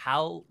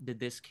 "How did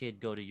this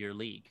kid go to your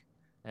league?"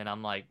 And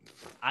I'm like,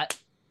 I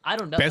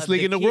don't know. Best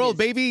league in the world,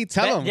 baby.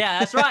 Tell him. Yeah,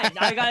 that's right.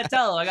 I gotta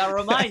tell him. I gotta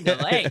remind him.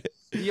 Hey,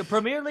 your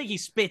Premier League, he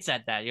spits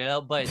at that,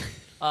 But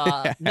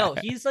no,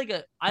 he's like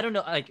I don't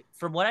know. Like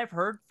from what I've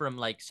heard from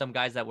like some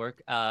guys that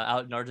work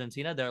out in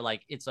Argentina, they're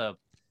like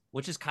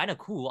which is kind of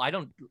cool. I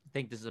don't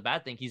think this is a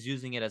bad thing. He's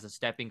using it as a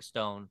stepping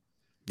stone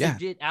to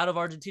get out of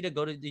Argentina,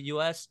 go to the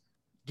U.S.,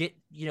 get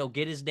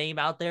his name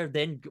out there,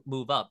 then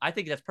move up. I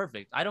think that's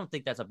perfect. I don't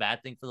think that's a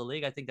bad thing for the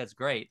league. I think that's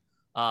great.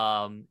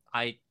 I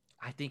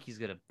think he's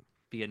gonna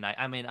be a nice.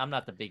 I mean, I'm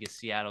not the biggest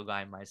Seattle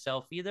guy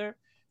myself either.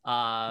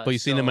 But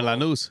you've seen him in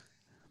Lanús.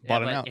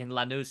 Yeah, in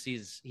Lanús,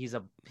 he's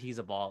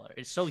a baller.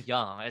 It's so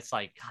young. It's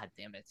like, God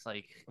damn it. It's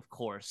like, of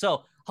course.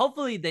 So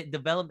hopefully, the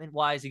development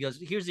wise, he goes.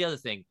 Here's the other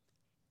thing.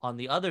 On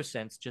the other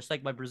sense, just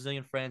like my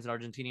Brazilian friends and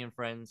Argentinian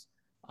friends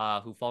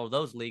who follow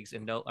those leagues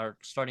and are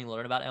starting to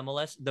learn about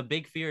MLS, the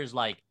big fear is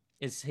like,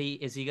 Is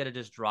he gonna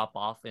just drop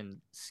off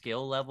in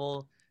skill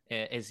level?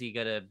 Is he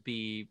gonna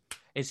be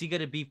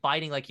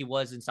fighting like he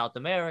was in South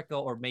America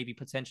or maybe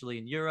potentially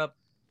in Europe?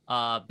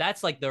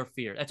 That's like their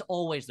fear. That's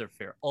always their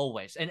fear,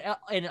 always. And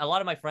a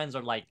lot of my friends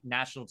are like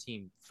national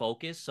team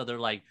focused, so they're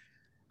like,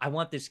 I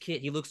want this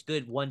kid. He looks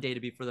good one day to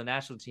be for the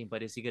national team,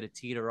 but is he going to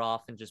teeter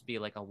off and just be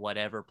like a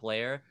whatever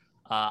player?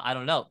 I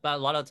don't know. But a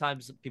lot of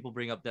times people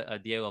bring up the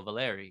Diego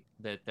Valeri,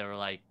 that they're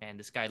like, man,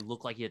 this guy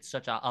looked like he had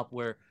such a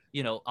upward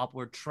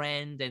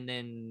trend, and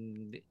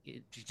then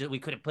we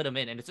couldn't put him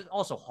in. And it's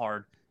also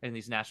hard in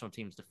these national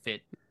teams to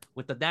fit.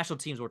 With the national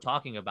teams we're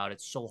talking about,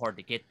 it's so hard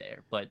to get there.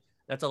 But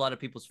that's a lot of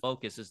people's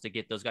focus, is to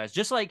get those guys.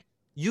 Just like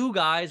you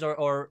guys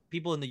or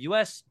people in the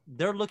U.S.,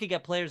 they're looking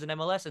at players in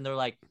MLS and they're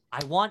like,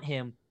 I want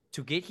him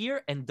to get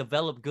here and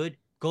develop good,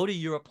 go to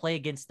Europe, play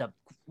against the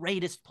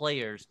greatest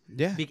players,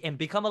 and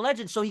become a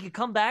legend, so he could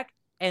come back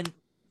and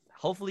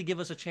hopefully give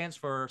us a chance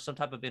for some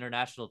type of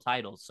international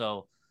title.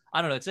 So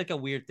I don't know. It's like a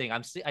weird thing.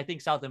 I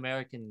think South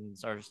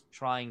Americans are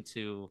trying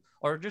to,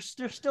 or just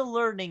they're still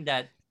learning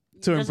that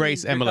to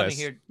embrace MLS.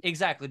 Here,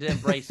 exactly, to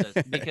embrace us.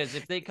 Because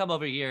if they come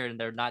over here and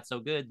they're not so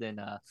good, then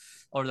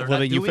or they're not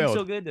then doing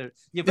so good,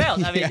 you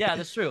failed. I mean, yeah,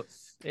 that's true.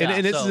 Yeah,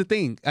 and this is the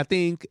thing. I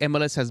think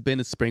MLS has been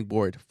a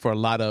springboard for a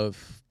lot of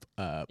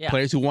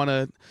players who want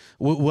to.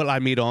 Will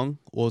Almiron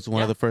was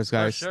one of the first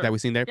guys that we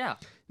seen there. Yeah.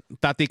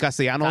 Tati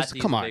Castellanos,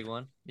 come on. Big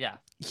one. Yeah.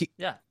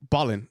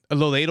 Balling.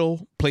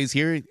 Lodedo plays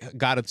here,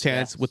 got a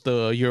chance with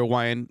the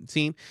Uruguayan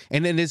team.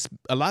 And then there's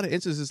a lot of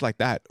instances like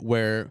that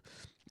where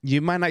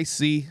you might not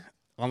see,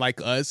 unlike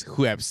us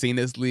who have seen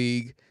this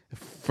league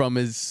from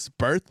his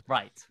birth,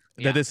 right?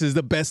 That this is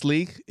the best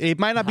league. It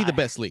might not be the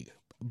best league,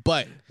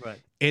 but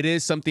it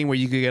is something where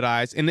you can get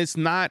eyes. And it's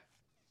not,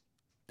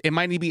 it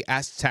might not be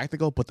as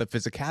tactical, but the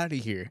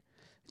physicality here,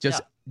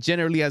 just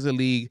generally as a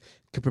league,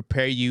 can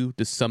prepare you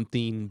to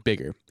something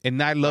bigger.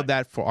 And I love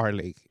that for our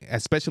league,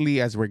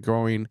 especially as we're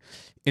growing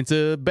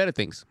into better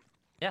things.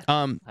 Yeah,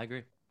 I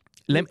agree.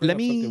 Let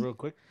me real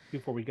quick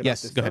before we get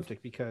off this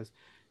subject, because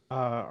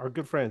our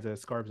good friends at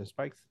Scarves and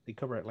Spikes, they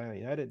cover Atlanta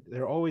United.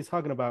 They're always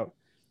talking about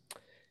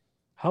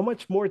how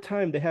much more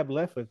time they have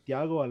left with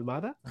Thiago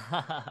Almada.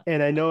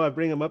 And I know I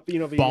bring him up,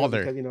 because,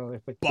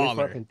 if play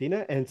for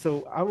Argentina. And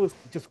so I was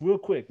just real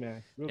quick.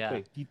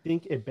 Do you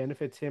think it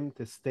benefits him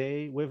to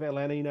stay with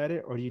Atlanta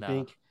United, or do you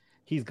think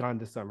he's gone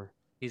this summer?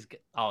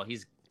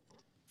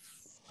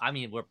 I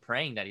mean, we're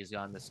praying that he's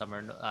gone this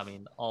summer. I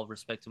mean, all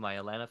respect to my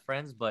Atlanta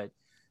friends, but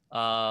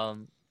I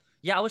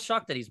was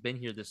shocked that he's been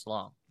here this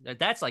long.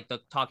 That's like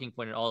the talking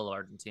point in all of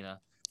Argentina.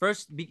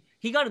 First,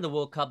 he got in the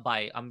World Cup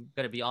by, I'm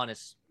going to be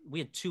honest, we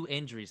had 2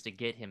 injuries to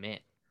get him in.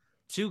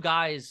 2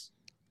 guys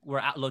were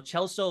out. Lo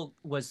Celso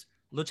was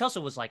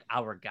like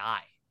our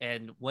guy.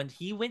 And when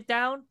he went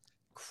down,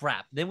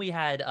 crap. Then we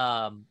had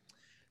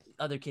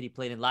other kid he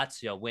played in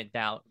Lazio went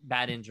down,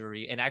 bad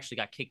injury, and actually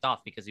got kicked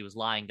off because he was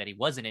lying that he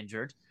wasn't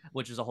injured,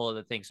 which is a whole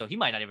other thing. So he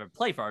might not even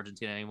play for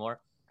Argentina anymore.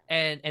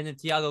 And then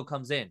Thiago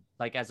comes in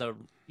like as a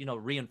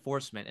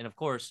reinforcement. And of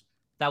course,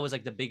 that was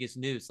like the biggest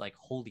news. Like,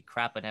 holy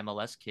crap, an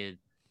MLS kid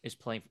is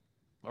playing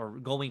or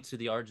going to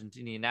the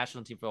Argentinian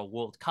national team for a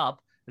World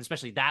Cup, and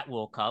especially that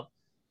World Cup,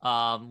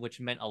 which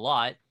meant a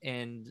lot.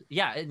 And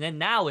then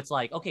now it's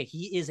like, okay,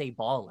 he is a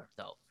baller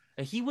though.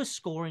 He was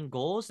scoring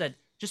goals that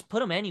just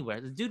put him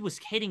anywhere. The dude was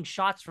hitting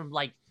shots from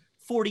like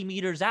 40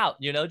 meters out,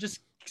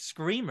 just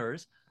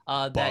screamers.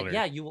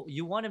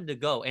 You want him to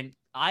go. And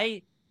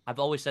I've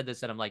always said this,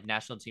 that I'm like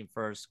national team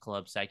first,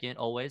 club second,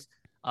 always.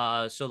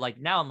 So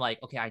like now I'm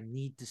like, okay, I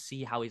need to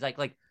see how he's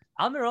like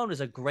Almiron is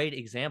a great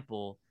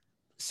example.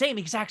 Same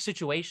exact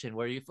situation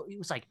where he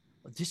was like,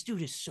 this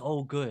dude is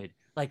so good,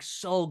 like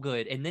so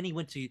good. And then he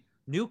went to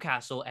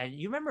Newcastle, and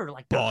you remember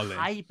like the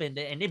hype and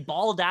it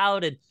balled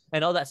out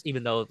and all that,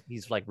 even though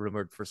he's like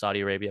rumored for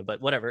Saudi Arabia,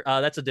 but whatever.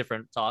 That's a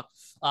different talk.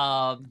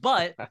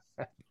 But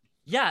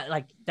yeah,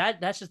 like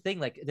that's the thing.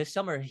 Like this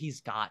summer,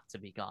 he's got to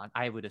be gone.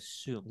 I would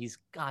assume he's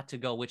got to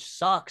go, which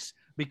sucks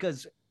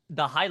because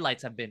the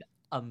highlights have been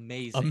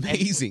amazing.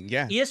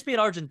 ESPN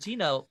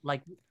Argentina,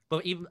 like,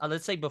 but even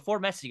let's say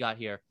before Messi got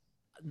here,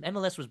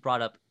 MLS was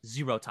brought up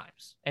 0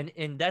 times,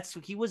 and that's,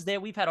 he was there.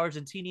 We've had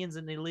Argentinians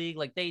in the league,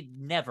 like they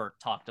never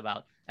talked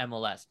about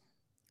MLS.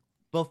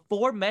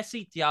 Before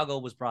Messi,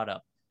 Thiago was brought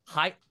up.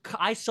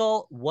 I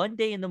saw one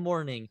day in the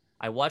morning,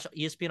 I watched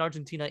ESPN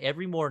Argentina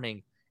every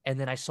morning, and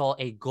then I saw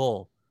a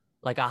goal,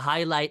 like a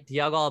highlight,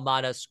 Thiago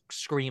Almada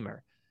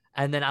screamer.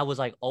 And then I was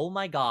like, oh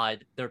my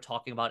God, they're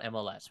talking about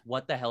MLS.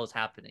 What the hell is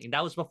happening? And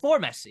that was before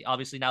Messi.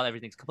 Obviously now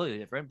everything's completely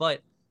different,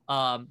 but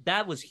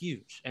that was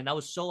huge. And I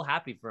was so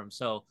happy for him.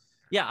 So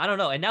yeah, I don't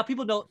know. And now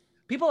people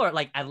are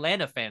like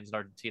Atlanta fans in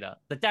Argentina,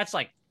 but that's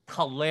like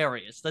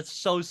hilarious. That's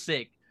so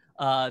sick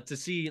to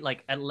see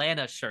like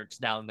Atlanta shirts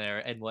down there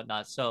and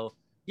whatnot. So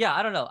yeah,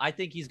 I don't know. I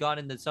think he's gone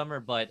in the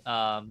summer, but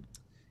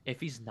if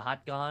he's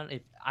not gone,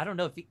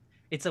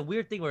 it's a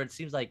weird thing where it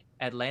seems like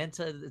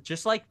Atlanta,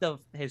 just like the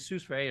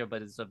Jesus Ferreira,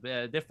 but it's a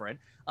bit different.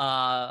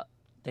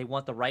 They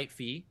want the right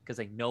fee because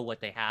they know what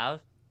they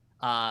have.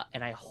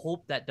 And I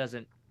hope that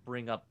doesn't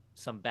bring up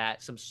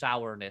some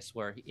sourness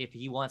where if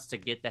he wants to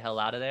get the hell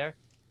out of there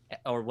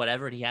or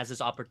whatever, and he has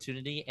this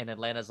opportunity, and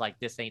Atlanta's like,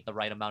 this ain't the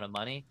right amount of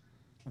money,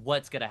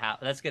 what's gonna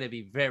happen? That's gonna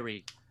be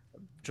very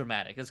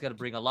dramatic. It's gonna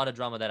bring a lot of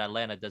drama that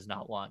Atlanta does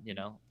not want. You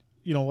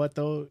know what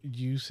though?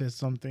 You said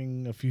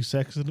something a few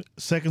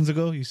seconds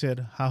ago. You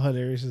said how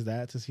hilarious is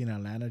that to see an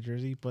Atlanta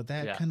jersey, but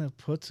that kind of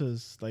puts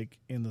us like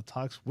in the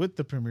talks with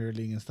the Premier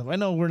League and stuff. I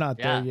know we're not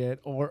there yet,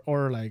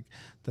 or like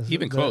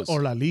close,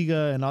 or La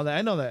Liga and all that.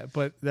 I know that,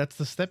 but that's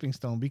the stepping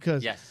stone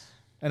because. Yes.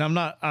 And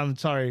I'm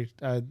sorry,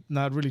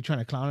 not really trying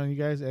to clown on you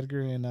guys, Edgar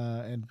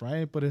and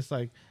Brian, but it's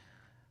like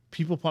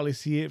people probably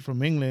see it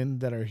from England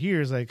that are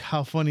here. It's like,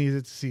 how funny is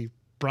it to see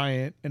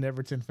Bryant, an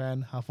Everton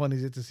fan? How funny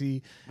is it to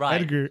see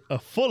Edgar, a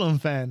Fulham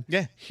fan,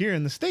 here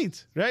in the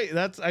States, right?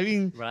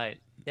 Right.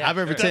 Yeah, I've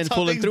Everton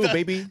pulling through,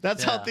 baby.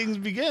 That's how things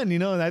begin,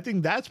 and I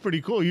think that's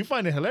pretty cool. You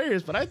find it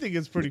hilarious, but I think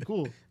it's pretty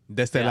cool.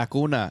 Desde la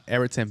cuna,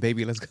 Everton,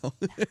 baby, let's go.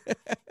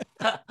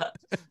 I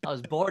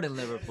was born in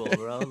Liverpool,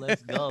 bro.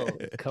 Let's go.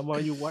 Come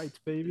on, you whites,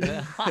 baby.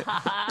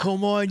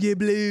 Come on, you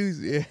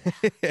blues.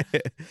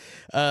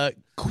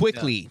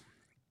 Quickly.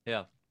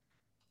 Yeah.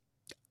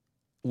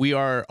 We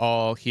are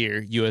all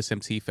here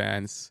USMT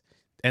fans,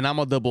 and I'm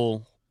a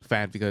double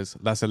fan because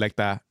La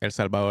Selecta, El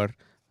Salvador,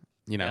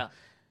 Yeah.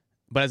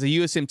 But as a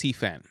USMT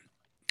fan,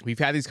 we've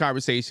had these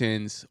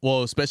conversations,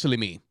 well, especially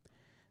me.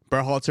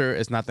 Berhalter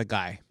is not the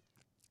guy.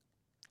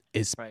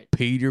 Is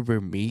Peter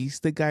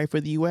Vermees the guy for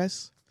the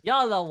U.S.?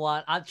 Y'all don't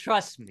want.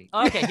 Trust me.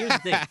 Okay, here's the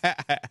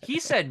thing. He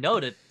said no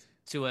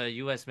to a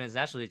U.S. men's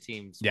national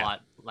team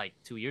spot like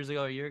 2 years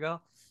ago, or a year ago,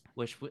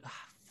 which,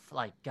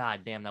 like,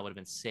 god damn, that would have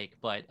been sick.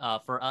 But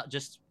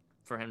just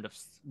for him to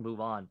move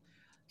on.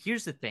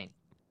 Here's the thing.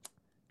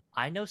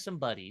 I know some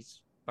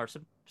buddies or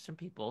some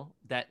people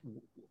that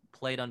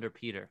played under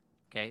Peter.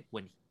 Okay,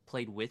 when he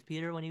played with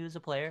Peter when he was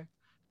a player,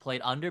 played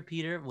under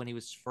Peter when he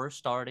was first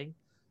starting,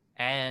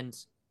 and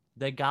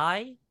the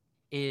guy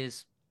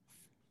is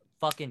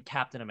fucking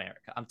Captain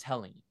America. I'm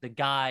telling you, the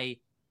guy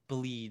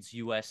bleeds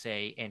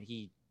USA, and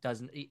he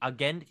doesn't.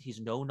 Again, he's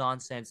no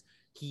nonsense.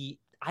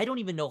 I don't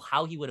even know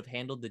how he would have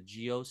handled the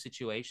Gio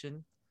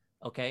situation.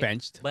 Okay,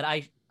 benched, but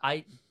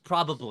I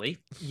probably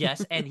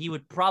yes, and he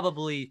would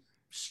probably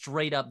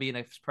straight up be in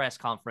a press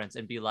conference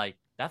and be like,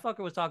 "That fucker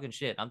was talking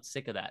shit. I'm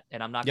sick of that,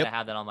 and I'm not gonna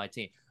have that on my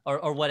team,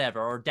 or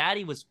whatever." Or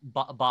Daddy was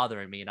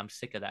bothering me, and I'm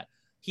sick of that.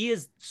 He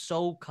is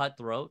so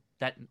cutthroat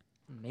that.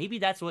 Maybe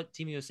that's what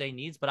Team USA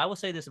needs, but I will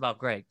say this about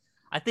Greg.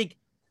 I think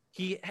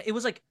it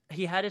was like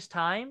he had his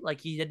time,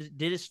 like he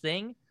did his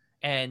thing,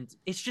 and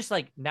it's just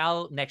like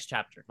now next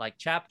chapter, like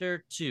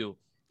chapter 2,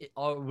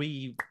 are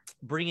we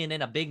bringing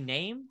in a big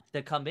name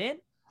to come in,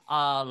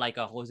 like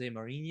a Jose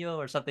Mourinho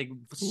or something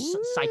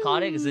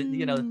psychotic? Is it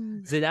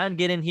Zidane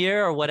get in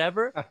here or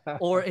whatever,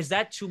 or is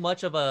that too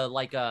much of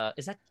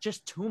is that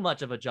just too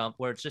much of a jump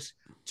where it's just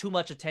too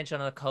much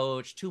attention on the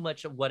coach, too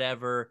much of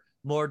whatever,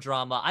 more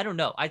drama? I don't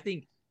know. I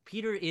think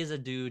Peter is a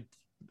dude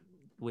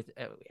with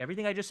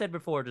everything I just said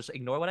before. Just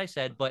ignore what I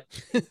said. But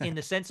in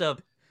the sense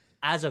of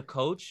as a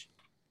coach,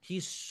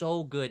 he's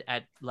so good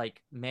at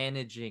like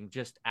managing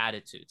just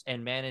attitudes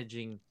and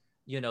managing,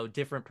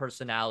 different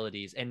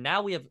personalities. And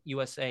now we have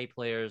USA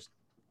players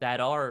that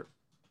are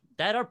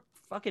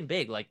fucking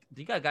big. Like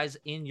you got guys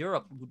in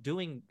Europe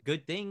doing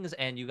good things,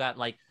 and you got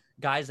like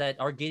guys that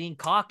are getting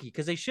cocky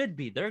because they should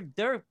be.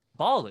 They're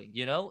balling,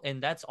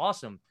 and that's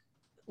awesome.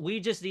 We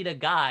just need a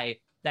guy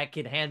that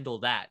can handle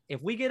that.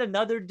 If we get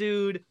another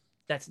dude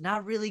that's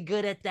not really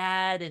good at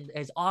that and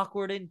is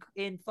awkward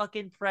in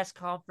fucking press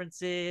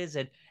conferences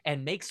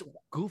and makes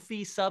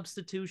goofy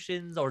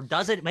substitutions or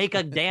doesn't make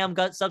a damn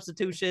gut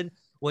substitution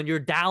when you're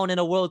down in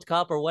a World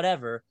Cup or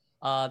whatever,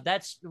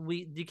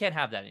 you can't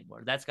have that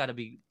anymore. That's gotta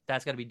be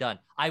done.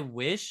 I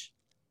wish,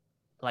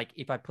 like,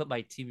 if I put my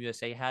Team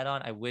USA hat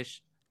on, I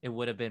wish it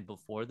would have been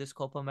before this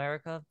Copa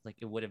America. Like,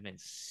 it would have been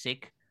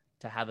sick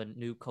to have a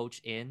new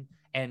coach in.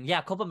 And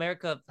yeah, Copa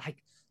America,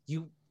 like,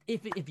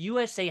 if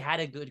USA had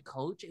a good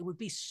coach, it would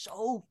be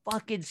so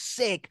fucking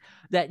sick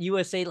that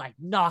USA like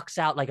knocks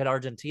out like an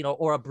Argentina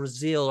or a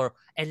Brazil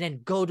and then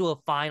go to a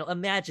final.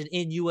 Imagine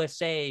in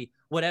USA,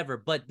 whatever.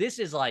 But this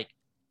is like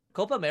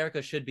Copa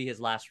America should be his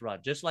last run.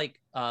 Just like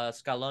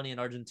Scaloni in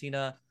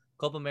Argentina,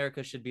 Copa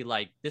America should be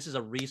like, this is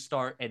a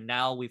restart, and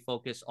now we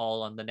focus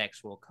all on the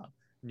next World Cup.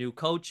 New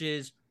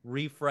coaches,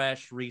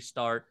 refresh,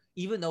 restart,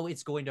 even though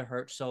it's going to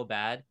hurt so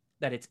bad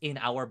that it's in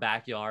our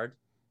backyard.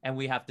 And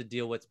we have to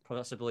deal with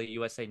possibly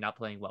USA not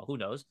playing well. Who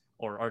knows?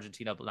 Or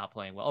Argentina not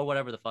playing well. Or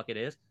whatever the fuck it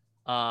is.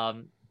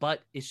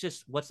 But it's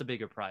just, what's the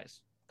bigger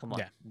prize? Come on.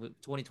 Yeah.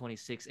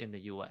 2026 in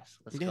the US.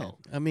 Let's go.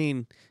 I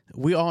mean,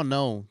 we all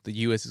know the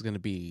US is going to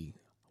be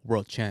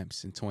world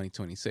champs in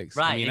 2026.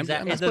 Right, I mean,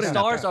 exactly. The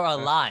stars are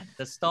aligned.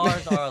 The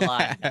stars are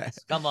aligned, guys.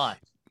 Come on.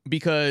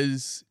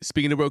 Because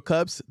speaking of World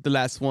Cups, the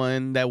last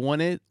one that won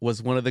it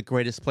was one of the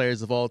greatest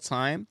players of all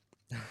time,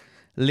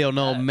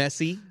 Lionel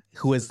Messi,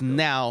 who is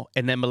now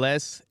in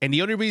MLS. And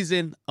the only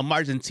reason I'm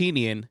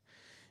Argentinian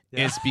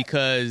is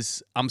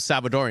because I'm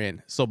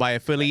Salvadorian. So by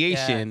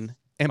affiliation,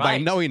 And by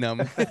Right. knowing them,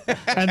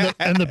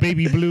 and the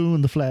baby blue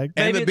and the flag.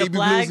 and the Maybe the baby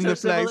blues flags and the are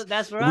similar. flags,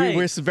 That's right.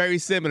 we're very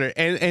similar.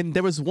 And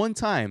there was one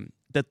time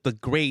that the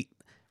great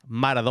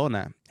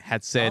Maradona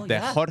had said Oh,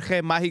 that yeah.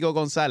 Jorge Mágico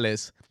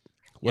González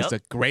was Yep. the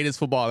greatest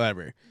footballer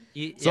ever. So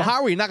Yeah. how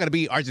are we not going to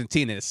be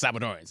Argentina and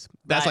Salvadorans?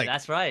 That's Right, like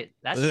that's right.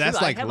 That's that's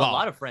true. like I have law. a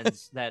lot of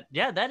friends that.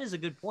 Yeah, that is a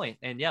good point.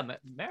 And yeah,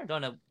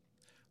 Maradona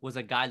was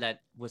a guy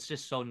that was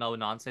just so no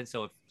nonsense.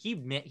 So if he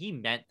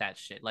meant that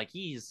shit. Like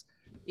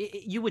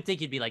you would think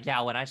he'd be like,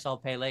 yeah. When I saw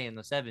Pele in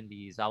the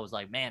 '70s, I was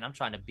like, man, I'm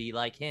trying to be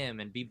like him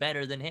and be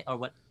better than him. Or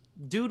what?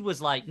 Dude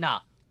was like,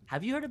 nah.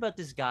 Have you heard about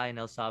this guy in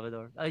El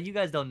Salvador? You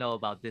guys don't know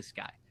about this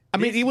guy. I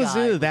mean, This it was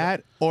guy either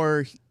that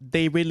or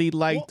they really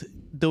liked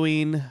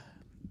doing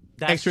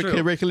That's true.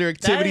 extracurricular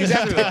That activities. is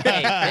true. after.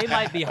 Hey, they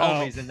might be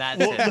homies in that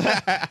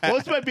sense. Well,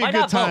 this might be Why a good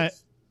not time.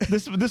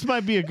 both? This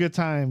might be a good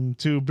time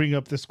to bring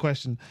up this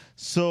question.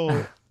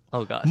 So,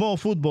 Oh god. Mo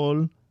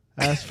Football,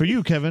 as for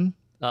you, Kevin,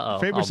 Uh-oh.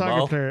 favorite soccer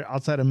Mo? player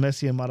outside of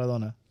Messi and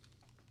Maradona.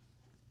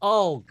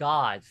 Oh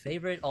God,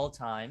 favorite all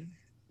time.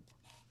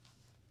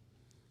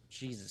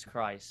 Jesus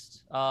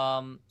Christ.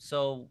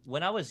 So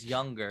when I was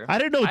younger, I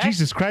didn't know I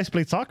Jesus Christ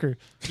played soccer.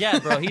 yeah,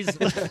 bro, his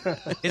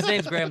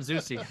name's Graham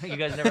Zusi. You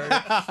guys never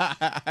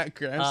heard of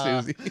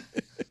Graham Susie.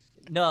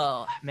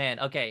 No, man.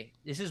 Okay,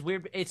 this is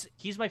weird.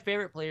 He's my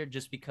favorite player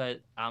just because.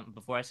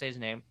 Before I say his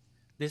name,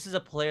 this is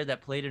a player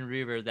that played in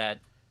River that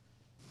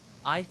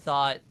I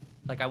thought,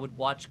 like, I would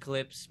watch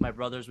clips. My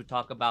brothers would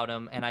talk about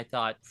him, and I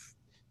thought,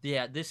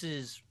 yeah, this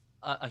is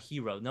a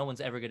hero. No one's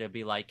ever gonna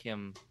be like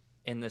him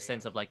in the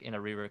sense of like in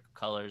a River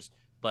colors.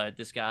 But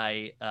this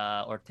guy,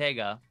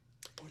 Ortega,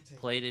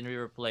 played in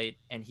River Plate,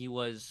 and he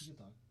was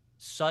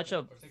such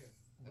a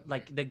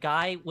like the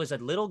guy was a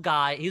little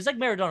guy. He was like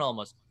Maradona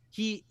almost.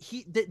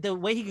 The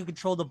way he could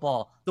control the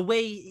ball, the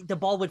way the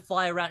ball would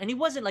fly around, and he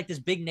wasn't like this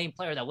big name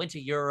player that went to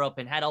Europe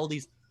and had all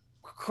these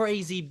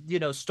crazy,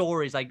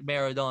 stories like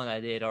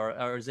Maradona did or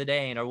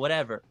Zidane or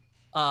whatever.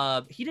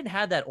 He didn't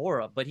have that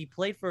aura, but he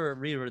played for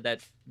River,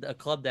 a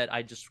club that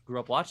I just grew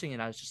up watching,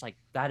 and I was just like,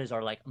 that is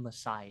our like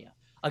messiah,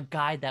 a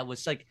guy that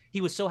was like, he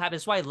was so happy.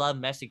 That's why I love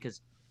Messi,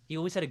 because he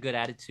always had a good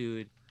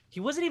attitude. He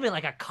wasn't even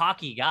like a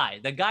cocky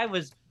guy.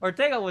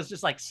 Ortega was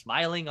just like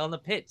smiling on the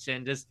pitch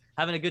and just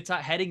having a good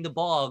time, heading the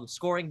ball,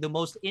 scoring the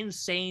most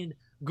insane,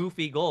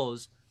 goofy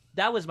goals.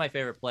 That was my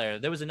favorite player.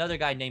 There was another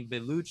guy named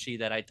Bellucci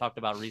that I talked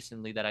about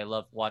recently that I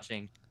loved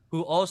watching,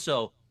 who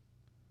also,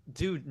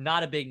 dude,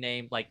 not a big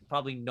name. Like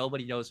probably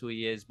nobody knows who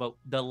he is. But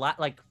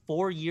like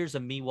 4 years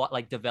of me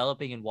like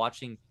developing and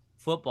watching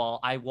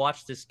football, I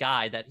watched this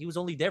guy that he was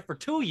only there for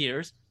 2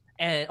 years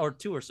or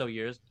 2 or so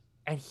years,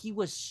 and he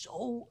was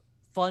so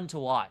fun to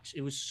watch.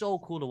 It was so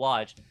cool to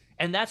watch,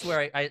 and that's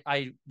where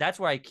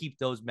I keep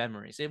those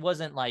memories. It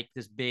wasn't like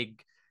this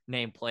big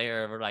name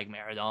player or like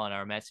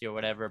Maradona or Messi or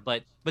whatever,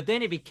 but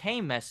then it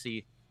became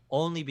Messi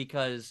only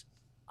because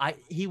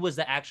he was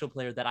the actual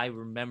player that I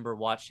remember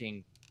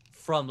watching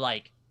from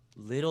like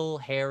little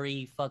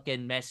hairy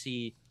fucking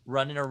Messi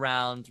running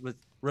around with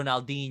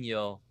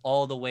Ronaldinho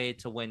all the way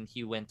to when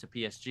he went to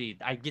PSG.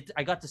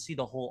 I got to see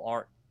the whole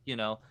arc,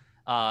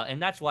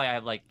 and that's why I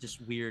have like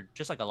just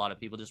like a lot of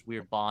people, just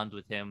weird bond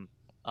with him,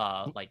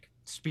 like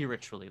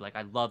spiritually. Like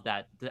I love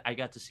that I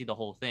got to see the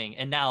whole thing,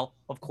 and now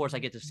of course I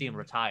get to see him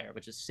retire,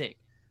 which is sick.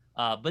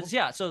 But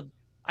yeah, so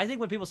I think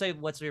when people say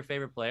what's your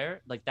favorite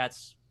player, like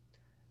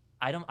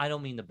I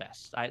don't mean the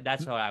best.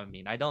 That's what I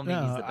mean. I don't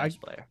mean he's the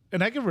best player.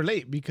 And I can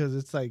relate because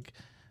it's like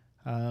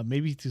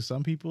maybe to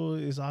some people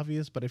it's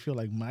obvious, but I feel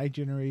like my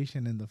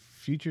generation and the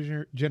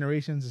future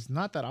generations is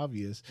not that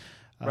obvious,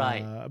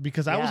 Right?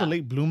 Because I was a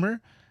late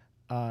bloomer.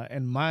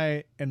 And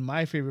my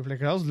favorite player,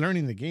 'cause I was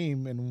learning the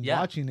game and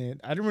watching it.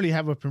 I didn't really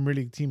have a Premier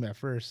League team at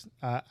first.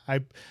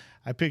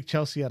 I picked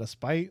Chelsea out of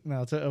spite.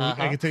 Now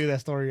I can tell you that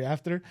story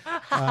after.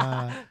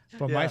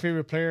 But my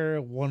favorite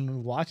player,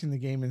 when watching the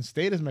game and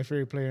stayed as my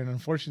favorite player, and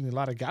unfortunately a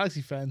lot of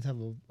Galaxy fans have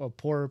a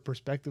poor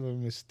perspective of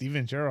him, is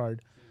Steven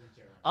Gerrard.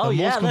 Oh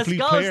yeah, let's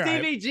go,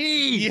 Stevie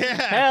G.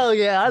 Yeah, hell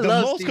yeah, I love the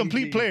most Stevie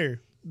complete G.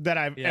 player that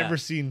I've ever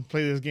seen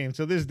play this game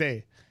to this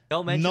day.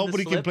 Don't mention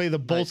Nobody the can slip, play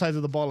both like- sides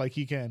of the ball like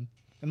he can,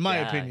 in my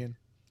opinion.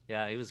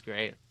 Yeah, he was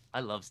great.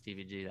 I love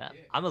Stevie G.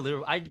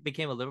 I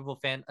became a Liverpool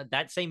fan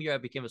that same year. I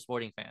became a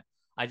Sporting fan.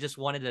 I just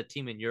wanted a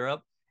team in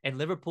Europe, and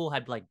Liverpool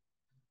had like,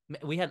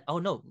 we had. Oh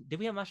no, did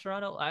we have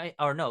Mascherano?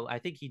 I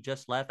think he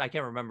just left. I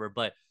can't remember,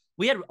 but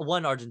we had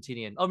one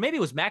Argentinian. Or maybe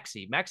it was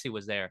Maxi. Maxi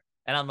was there,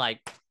 and I'm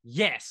like,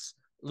 yes,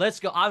 let's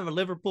go. I'm a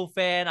Liverpool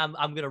fan. I'm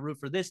gonna root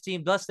for this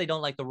team. Thus, they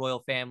don't like the royal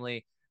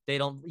family. They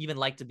don't even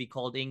like to be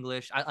called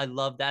English. I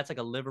love that. It's like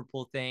a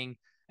Liverpool thing.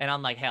 And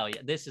I'm like, hell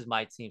yeah, this is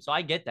my team. So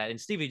I get that. And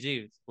Stevie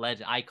G,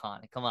 legend,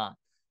 icon. Come on.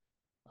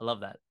 I love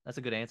that. That's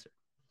a good answer.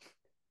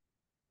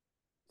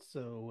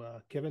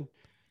 So, Kevin,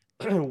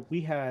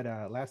 we had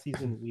last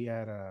season, we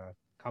had a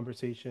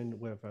conversation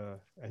with a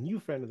new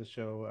friend of the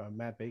show,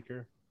 Matt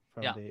Baker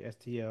from the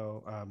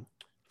STL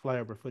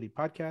Flyover Footy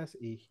podcast.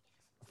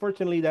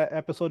 Unfortunately, that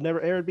episode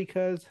never aired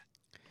because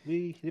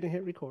we didn't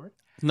hit record.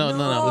 No.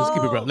 Let's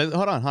keep it real.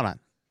 Hold on.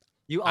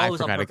 You I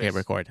always on forgot I purpose. can't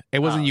record. It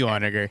wasn't you okay.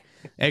 on Edgar.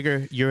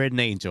 Edgar, you're an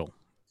angel.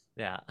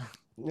 Yeah.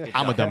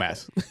 I'm a job.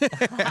 dumbass.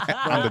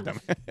 I'm the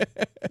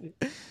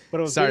dumbass. But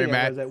I was Sorry, getting at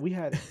Matt. was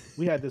that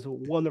we had this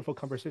wonderful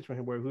conversation with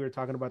him where we were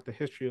talking about the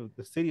history of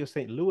the city of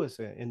St. Louis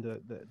and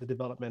the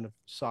development of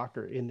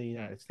soccer in the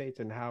United States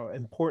and how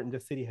important the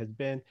city has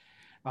been.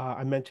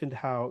 I mentioned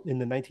how in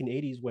the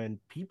 1980s, when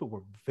people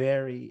were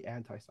very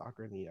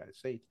anti-soccer in the United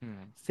States,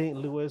 St.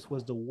 Louis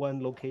was the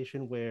one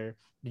location where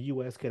the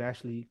U.S. could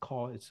actually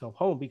call itself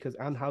home because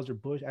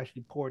Anheuser-Busch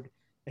actually poured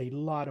a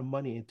lot of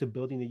money into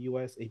building the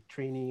U.S. a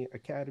training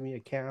academy, a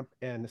camp,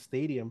 and a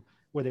stadium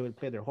where they would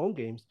play their home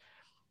games.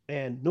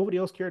 And nobody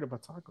else cared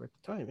about soccer at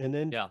the time. And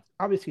then Yeah.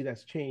 obviously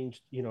that's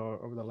changed,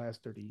 over the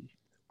last 30,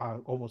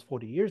 almost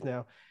 40 years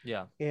now.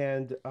 Yeah.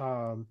 And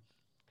all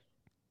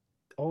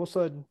of a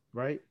sudden,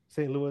 right,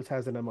 St. Louis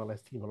has an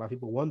MLS team. A lot of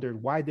people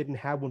wondered why didn't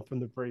have one from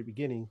the very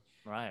beginning.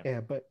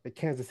 Right. But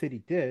Kansas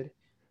City did.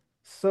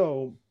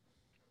 So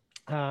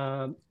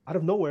out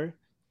of nowhere,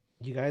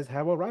 you guys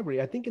have a rivalry.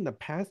 I think in the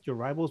past, your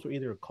rivals were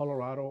either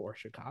Colorado or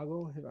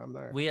Chicago. I'm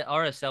not.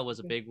 RSL was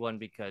a big one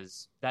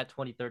because that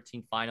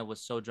 2013 final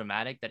was so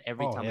dramatic that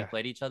every time we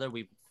played each other,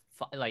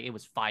 it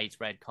was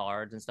fights, red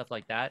cards, and stuff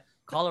like that.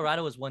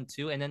 Colorado was one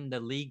too, and then the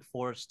league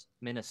forced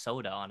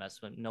Minnesota on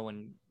us when no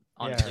one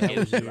honestly gave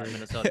a shit about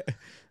Minnesota.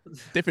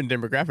 Different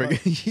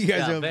demographic. You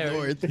guys are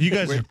north. You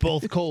guys are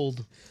both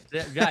cold.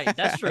 Right,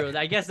 that's true.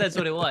 I guess that's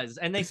what it was.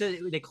 And they said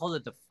they called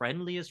it the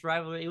friendliest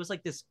rivalry. It was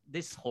like this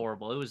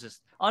horrible. It was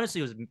just honestly,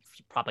 it was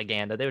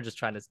propaganda. They were just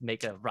trying to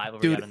make a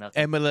rivalry out of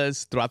nothing.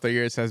 MLS throughout the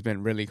years has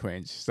been really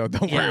cringe, so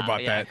don't worry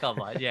about that. Come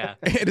on, yeah.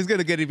 It is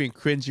gonna get even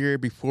cringier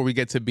before we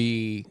get to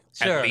be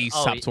at least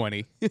top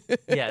 20.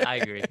 Yeah, I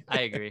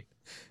agree.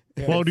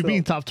 Yeah, what do you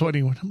mean top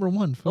 20? We're number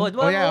one. I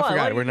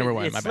forgot. We're number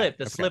one. It slipped.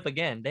 The slip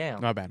again. Damn.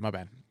 My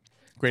bad.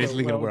 Greatest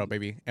league in the world,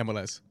 baby.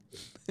 MLS.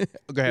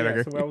 Go ahead,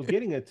 Edgar. So what I was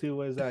getting at too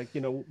was like,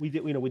 we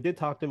did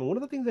talk to him, and one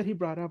of the things that he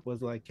brought up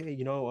was like, hey,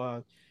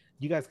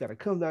 you guys got to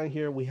come down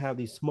here. We have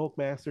these smoke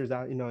masters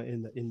out, in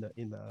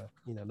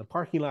the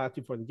parking lot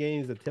before the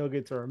games. The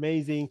tailgates are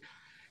amazing,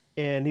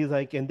 and he's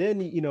like, and then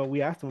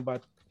we asked him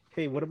about,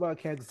 hey, what about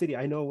Kansas City?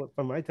 I know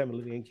from my time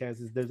living in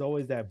Kansas, there's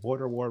always that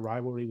border war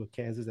rivalry with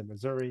Kansas and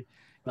Missouri,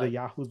 the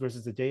Yahoos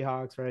versus the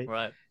Jayhawks, right?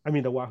 Right. I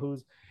mean the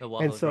Wahoos.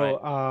 And so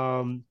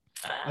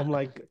I'm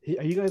like,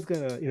 are you guys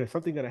gonna,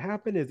 something gonna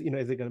happen? Is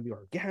it gonna be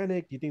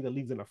organic? Do you think the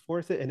league's gonna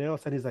force it? And then all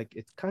of a sudden he's like,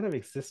 it's kind of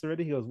exists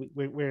already. He goes,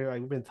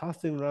 we've been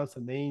tossing around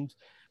some names,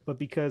 but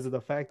because of the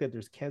fact that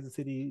there's Kansas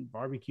City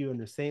barbecue and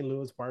there's St.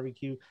 Louis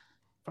barbecue,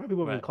 probably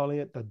people have been calling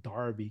it the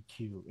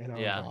Barbecue. And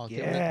I was like,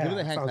 give it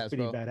the hand sounds claps,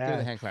 pretty bro. badass. Give it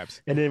the hand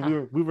claps. And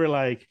then we were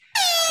like,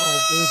 oh,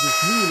 what does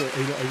this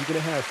mean? Are you gonna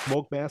have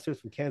smoke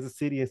masters from Kansas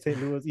City and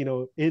St. Louis,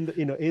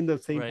 in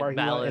the same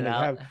parking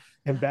lot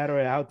and battle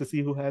it out to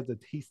see who has the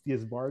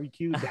tastiest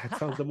barbecue? That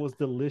sounds the most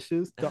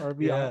delicious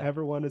derby I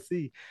ever want to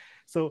see.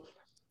 So,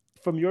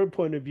 from your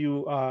point of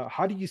view,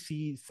 how do you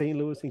see St.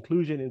 Louis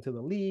inclusion into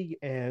the league,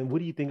 and what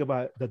do you think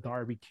about the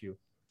barbecue?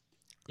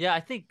 Yeah, I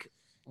think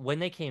when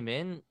they came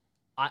in,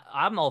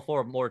 I'm all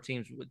for more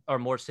teams or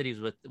more cities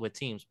with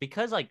teams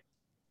because like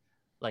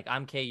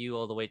I'm KU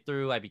all the way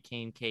through. I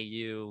became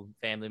KU,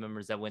 family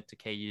members that went to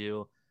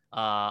KU.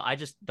 I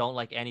just don't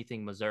like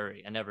anything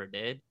Missouri. I never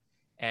did.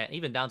 And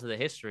even down to the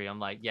history, I'm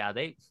like, yeah,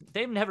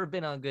 they've never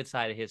been on a good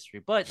side of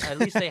history, but at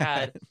least they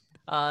had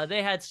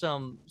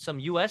some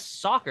US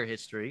soccer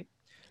history.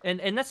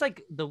 And that's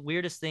like the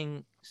weirdest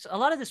thing. A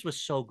lot of this was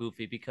so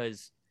goofy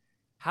because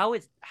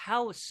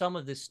how some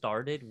of this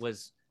started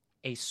was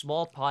a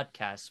small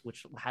podcast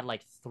which had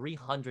like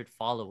 300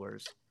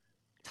 followers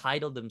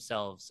titled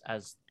themselves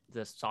as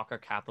the Soccer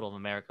Capital of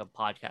America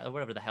podcast or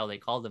whatever the hell they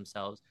called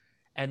themselves.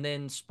 And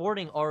then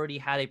Sporting already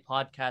had a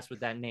podcast with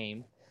that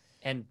name.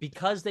 And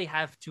because they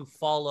have to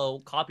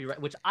follow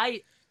copyright, which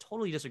I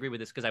totally disagree with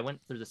this because I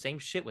went through the same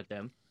shit with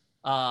them.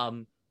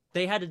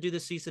 They had to do the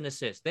cease and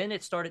desist. Then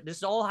it started.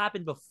 This all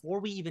happened before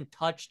we even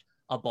touched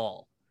a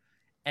ball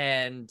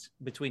and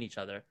between each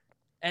other.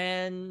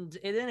 And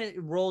then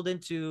it rolled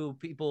into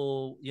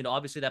people,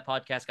 obviously that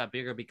podcast got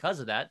bigger because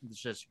of that. It's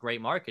just great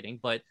marketing,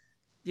 but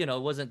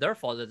it wasn't their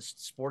fault that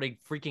Sporting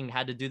freaking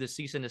had to do the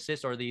cease and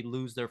desist or they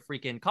lose their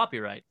freaking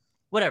copyright.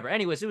 Whatever.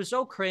 Anyways, it was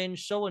so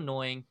cringe, so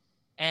annoying.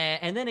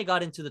 And then it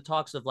got into the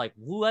talks of like,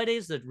 what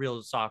is the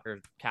real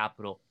soccer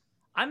capital?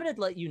 I'm going to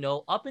let you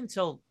know, up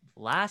until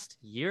last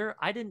year,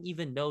 I didn't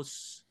even know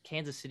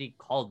Kansas City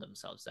called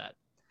themselves that.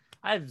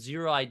 I have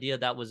zero idea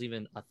that was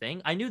even a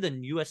thing. I knew the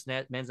U.S.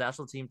 men's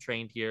national team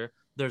trained here.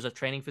 There's a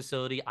training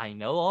facility. I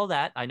know all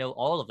that. I know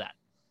all of that.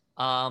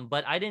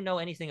 But I didn't know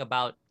anything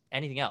about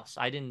anything else.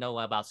 I didn't know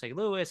about St.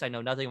 Louis. I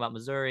know nothing about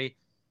Missouri.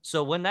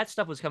 So when that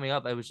stuff was coming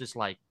up, it was just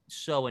like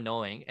so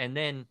annoying. And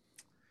then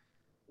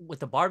with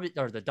the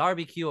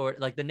barbecue or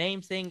like the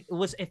name thing,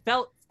 it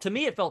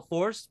felt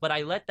forced, but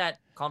I let that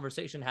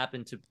conversation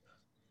happen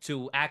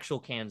to actual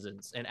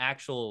Kansans and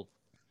actual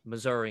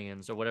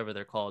Missourians or whatever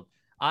they're called.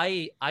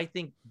 I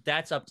think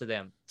that's up to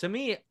them. To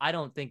me, I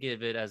don't think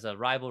of it as a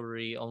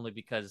rivalry only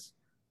because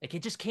it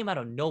just came out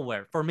of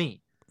nowhere for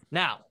me.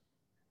 Now,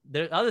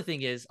 the other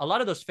thing is a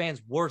lot of those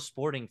fans were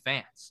sporting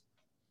fans.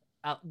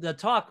 The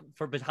talk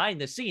for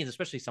behind the scenes,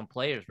 especially some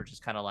players, were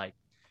just kind of like,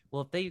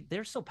 well, if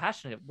they're so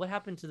passionate, what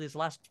happened to these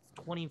last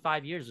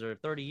 25 years or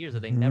 30 years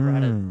that they never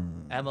had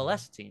an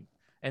MLS team?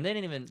 And they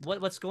didn't even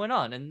what's going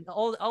on? And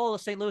all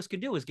St. Louis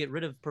could do is get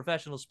rid of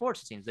professional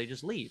sports teams. They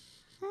just leave.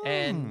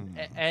 And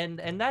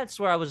that's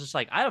where I was just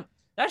like,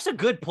 that's a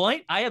good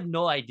point. I have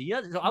no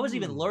idea. So I was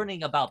even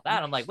learning about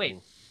that. I'm like, wait,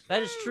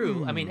 that is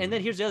true. I mean, and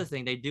then here's the other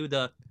thing. They do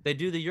the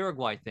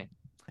Uruguay thing.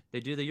 They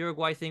do the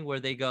Uruguay thing where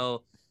they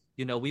go,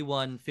 we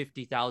won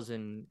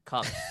 50,000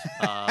 cups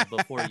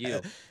before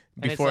you.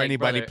 Before like,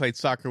 anybody brother, played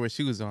soccer with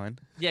shoes on.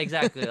 Yeah,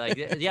 exactly. Like,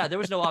 yeah, there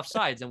was no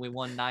offsides, and we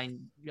won 9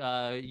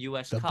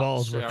 U.S. The cups.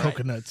 balls were right?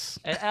 coconuts.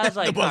 And I was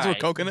like, The balls were right.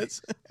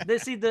 coconuts.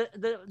 See,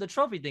 the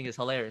trophy thing is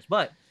hilarious.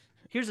 But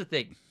here's the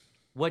thing.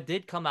 What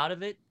did come out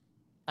of it,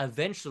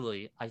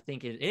 eventually, I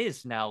think it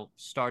is now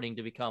starting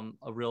to become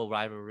a real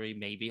rivalry,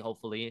 maybe,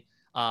 hopefully.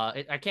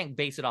 I can't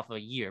base it off of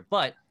a year,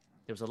 but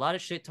there was a lot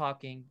of shit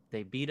talking.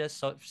 They beat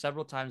us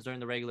several times during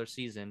the regular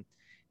season.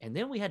 And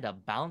then we had to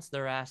bounce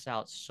their ass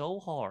out so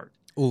hard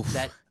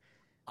that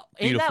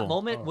in that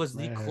moment was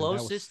the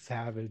closest.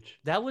 That was savage.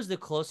 That was the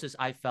closest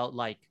I felt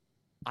like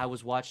I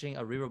was watching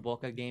a River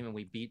Boca game and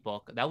we beat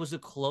Boca. That was the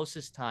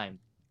closest time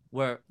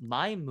where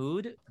my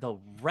mood,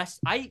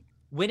 I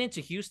went into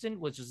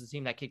Houston, which is the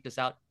team that kicked us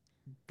out.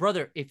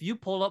 Brother, if you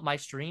pull up my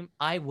stream,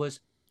 I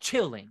was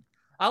chilling.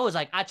 I was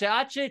like,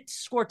 Ache,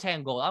 score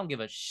 10 goals. I don't give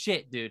a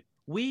shit, dude.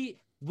 We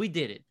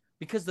did it.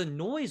 Because the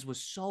noise was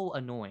so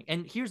annoying.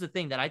 And here's the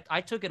thing that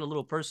I took it a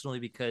little personally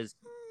because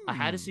I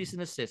had a cease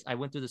and desist. I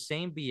went through the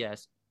same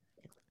BS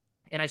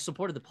and I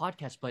supported the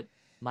podcast, but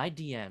my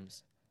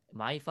DMs,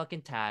 my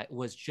fucking tag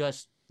was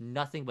just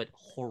nothing but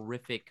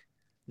horrific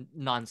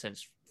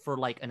nonsense for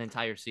like an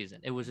entire season.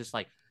 It was just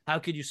like, how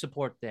could you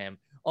support them?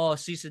 Oh,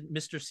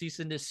 Mr. Cease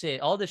and Desist.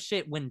 All this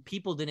shit when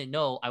people didn't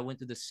know I went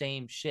through the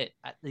same shit.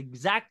 The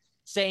exact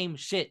same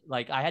shit.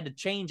 Like I had to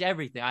change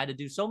everything. I had to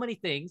do so many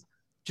things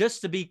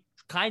just to be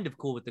kind of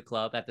cool with the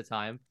club at the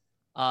time.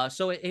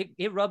 So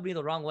it rubbed me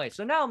the wrong way.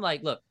 So now I'm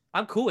like, look,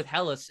 I'm cool with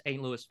hella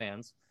St. Louis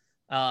fans.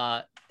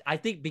 I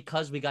think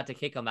because we got to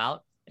kick them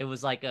out, it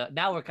was like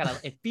now we're kind of,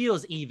 it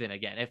feels even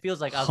again. It feels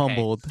like, okay,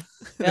 humbled.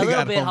 A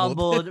little bit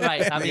humbled.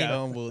 Right. I mean,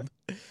 humbled.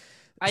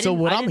 So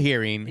what I'm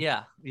hearing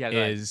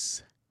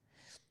is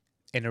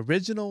an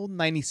original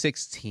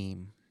 96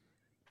 team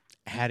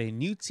had a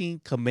new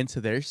team come into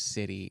their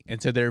city,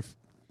 into their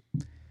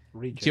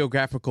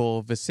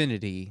geographical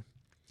vicinity.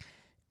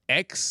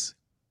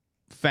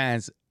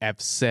 Fans have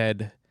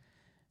said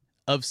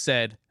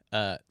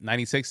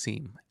 96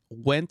 team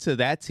went to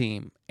that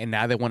team and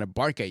now they want to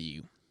bark at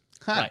you.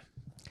 Right.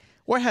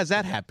 Where has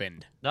that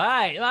happened?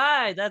 Right.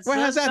 Where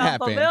has that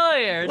happened?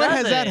 Familiar, Where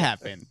has that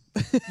happened?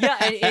 Yeah,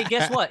 and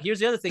guess what? Here's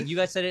the other thing. You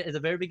guys said it at the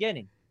very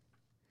beginning.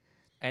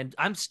 And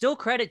I'm still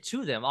credit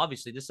to them,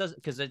 obviously. This doesn't,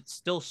 because it's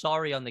still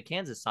sorry on the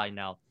Kansas side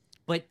now.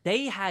 But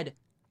they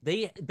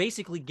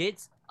basically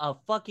get a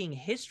fucking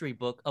history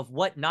book of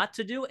what not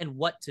to do and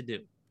what to do.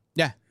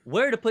 Yeah.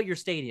 Where to put your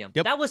stadium.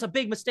 Yep. That was a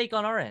big mistake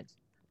on our end.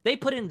 They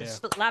put in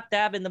slap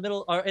dab in the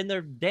middle or in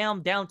their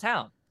damn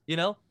downtown,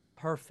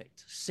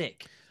 perfect,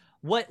 sick.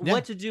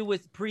 What to do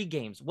with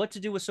pre-games, what to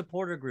do with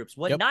supporter groups,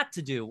 what not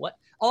to do,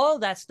 all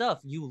that stuff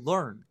you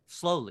learn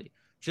slowly.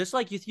 Just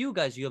like with you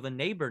guys, you have a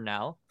neighbor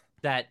now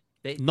that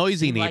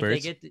noisy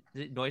neighbors. Like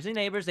they get noisy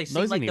neighbors. They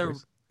seem like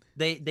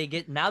they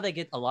get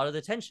a lot of the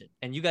attention.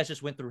 And you guys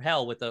just went through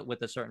hell with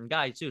a certain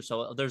guy too.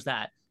 So there's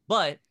that.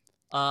 But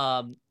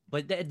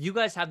you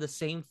guys have the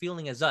same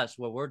feeling as us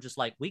where we're just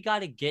like, we got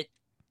to get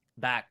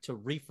back to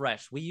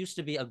refresh. We used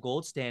to be a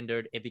gold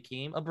standard. It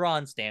became a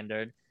bronze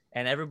standard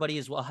and everybody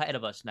is ahead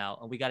of us now.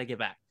 And we got to get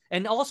back.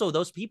 And also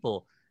those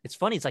people, it's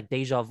funny. It's like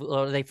deja vu.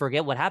 Or they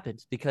forget what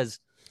happened because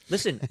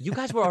listen, you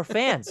guys were our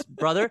fans,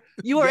 brother.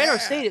 You were in our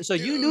stadium. So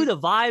you knew the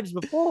vibes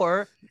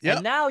before.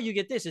 And now you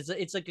get this.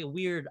 It's like a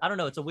weird, I don't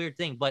know. It's a weird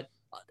thing, but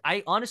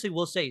I honestly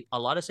will say a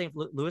lot of St.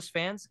 Louis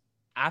fans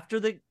after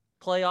the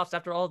playoffs,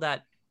 after all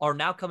that, are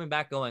now coming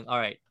back going, all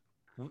right,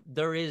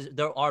 there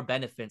are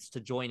benefits to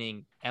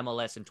joining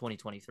MLS in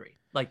 2023.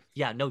 Like,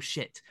 yeah, no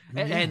shit.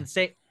 And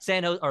say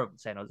San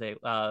Jose,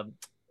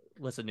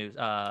 what's the news?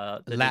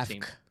 The new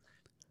team.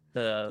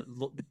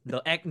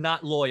 The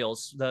not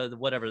Loyals, the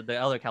whatever, the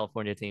other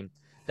California team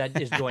that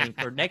is joining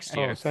for next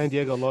year. San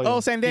Diego Loyals. Oh,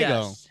 San Diego.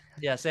 Yes.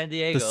 Yeah, San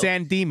Diego. The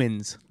San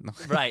Demons. No.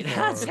 Right.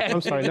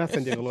 I'm sorry, not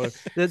San Diego Loyals.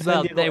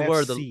 They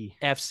were the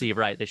FC,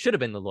 right? They should have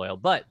been the Loyal,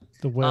 but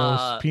the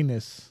whale's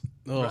penis.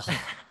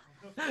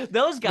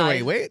 Those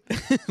guys. Wait,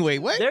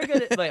 what? They're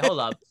gonna wait. Hold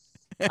up.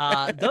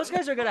 Those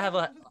guys are gonna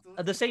have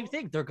the same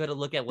thing. They're gonna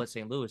look at what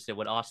St. Louis did,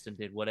 what Austin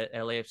did, what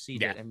LAFC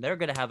did, and they're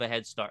gonna have a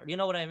head start. You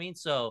know what I mean?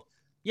 So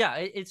yeah,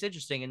 it's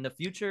interesting. In the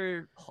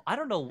future, I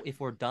don't know if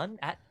we're done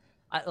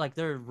like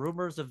there are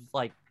rumors of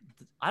like,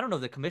 I don't know.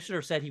 The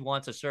commissioner said he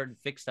wants a certain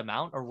fixed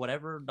amount or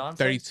whatever nonsense.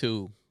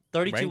 32.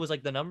 32 right? was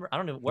like the number. I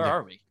don't know. Where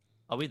are we?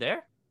 Are we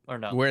there or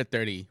no? We're at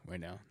 30 right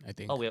now, I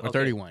think. Oh, we're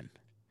 31.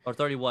 or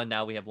 31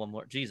 now. We have one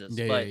more. Jesus.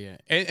 Yeah, but, yeah.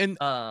 And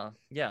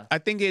yeah. I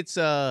think it's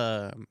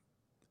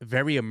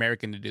very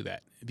American to do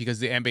that because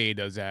the NBA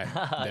does that,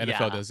 the NFL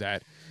Yeah. does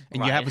that,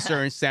 and you have a Right.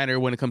 certain standard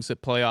when it comes to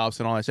playoffs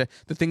and all that shit.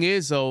 The thing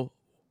is, though,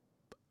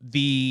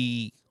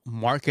 the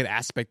market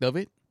aspect of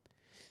it,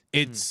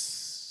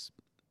 it's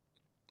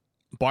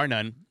bar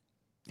none,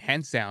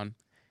 hands down,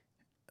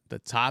 the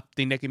top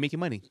thing that can make you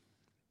money.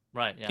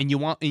 Right. Yeah. And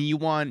you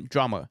want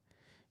drama.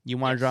 You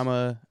want Yes.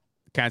 drama.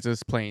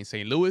 Kansas playing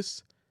St.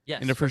 Louis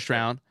Yes. in the for first sure.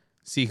 round.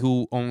 See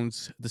who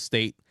owns the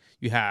state.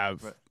 You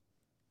have Right.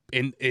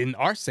 in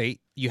our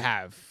state. You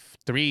have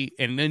 3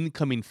 and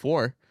incoming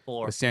 4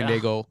 Four. with San Yeah.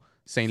 Diego,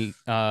 San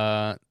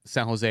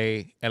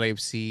Jose,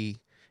 LAFC,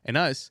 and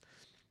us.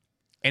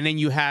 And then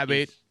you have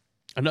it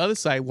on the other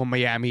side with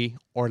Miami,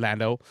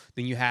 Orlando.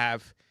 Then you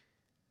have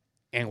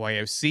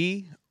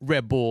NYFC,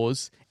 Red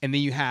Bulls, and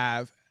then you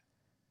have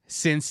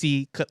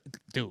Cincy.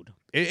 Dude,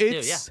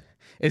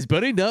 it's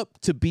building up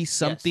to be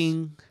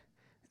something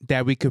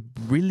that we could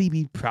really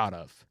be proud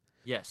of.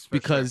 Yes. For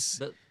Because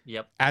sure.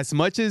 Yep. as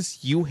much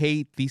as you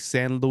hate these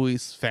San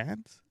Luis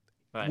fans,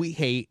 Right. we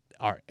hate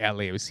our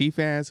LAFC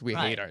fans. We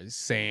hate Right. our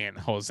San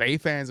Jose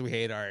fans. We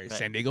hate our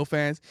San Diego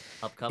fans.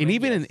 Upcoming. And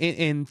even yes.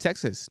 in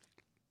Texas,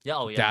 yeah.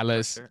 Oh yeah.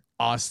 Dallas, For sure.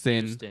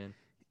 Austin, Houston.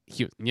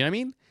 you know what I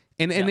mean?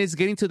 And Yeah. it's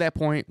getting to that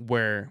point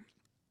where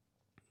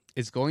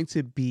it's going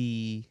to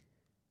be,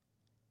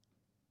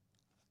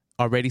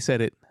 already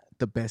said it,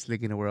 the best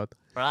league in the world.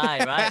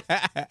 Right.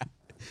 Right.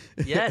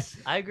 Yes,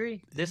 I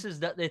agree.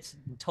 It's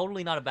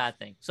totally not a bad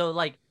thing. So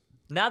like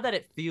now that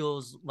it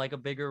feels like a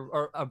bigger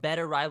or a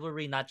better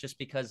rivalry, not just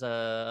because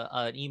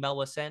an email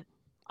was sent,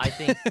 I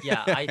think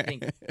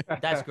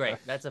that's great.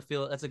 That's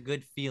a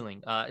good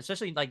feeling.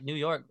 Especially like New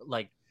York.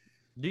 Like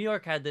New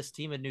York had this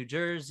team in New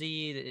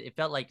Jersey. It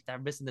felt like they're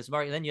missing this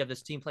market. And then you have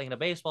this team playing in a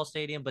baseball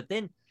stadium, but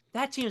then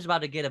that team's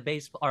about to get a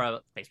baseball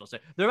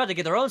stadium. They're about to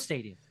get their own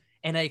stadium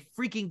and a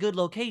freaking good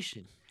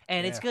location,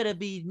 and it's gonna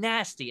be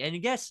nasty.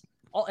 And yes.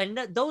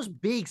 Those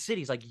big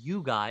cities like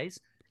you guys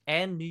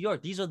and New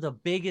York, these are the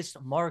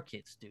biggest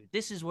markets, dude.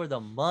 This is where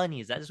the money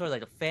is. That is where like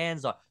the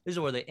fans are. This is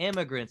where the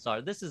immigrants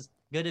are. This is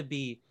gonna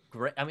be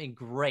great. I mean,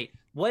 great.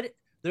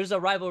 There's a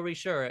rivalry,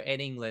 sure, in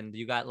England.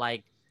 You got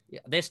like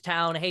this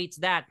town hates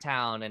that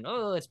town, and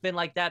it's been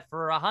like that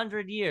for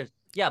 100 years.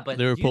 Yeah, but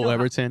Liverpool,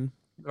 Everton.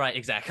 Right,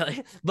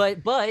 exactly. But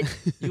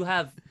you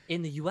have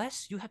in the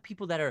US, you have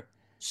people that are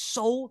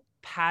so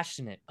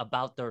passionate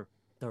about their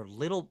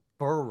little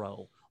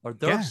borough or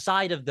their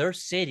side of their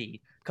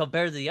city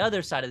compared to the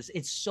other side of this.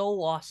 It's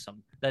so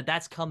awesome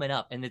that's coming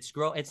up, and it's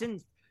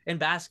in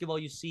basketball,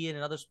 you see it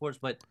in other sports,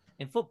 but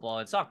in football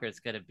and soccer, it's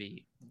gonna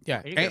be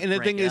and the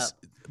thing is,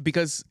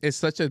 because it's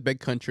such a big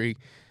country,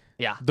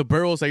 the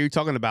boroughs that you're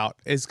talking about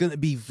is gonna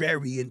be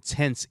very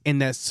intense in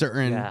that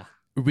certain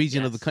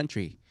region of the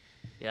country.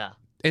 Yeah,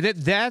 and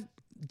that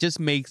just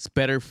makes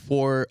better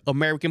for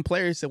American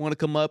players that want to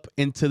come up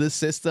into the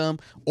system,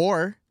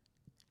 or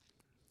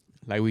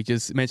like we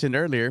just mentioned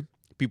earlier,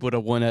 people that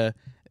want to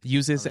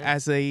use this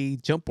as a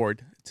jump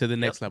board to the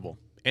next level,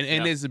 and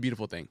it's a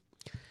beautiful thing.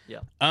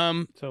 Yeah.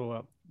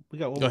 So we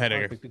got one Go more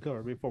ahead, topic to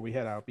cover before we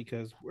head out,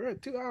 because we're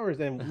at 2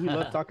 hours and we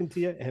love talking to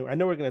you, and I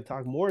know we're gonna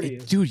talk more to you.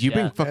 Dude, you've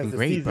been as fucking the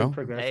great, season bro.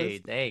 progresses. Hey,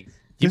 thanks.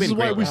 This is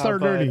why we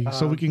started early,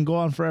 so we but, can go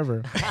on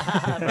forever.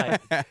 Right.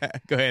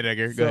 Go ahead,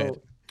 Edgar. Go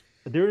ahead.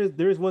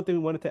 There is one thing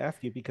we wanted to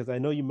ask you, because I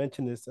know you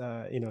mentioned this,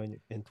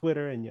 in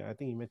Twitter, and I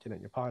think you mentioned it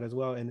in your pod as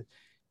well. And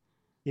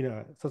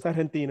sos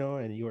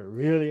Argentino, and you were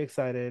really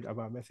excited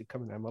about Messi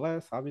coming to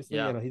MLS. Obviously,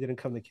 he didn't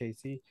come to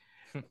KC.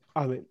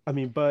 I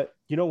mean, but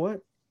you know what?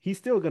 He's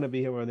still gonna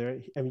be here when there.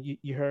 I mean,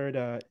 you heard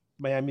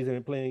Miami's gonna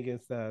be playing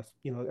against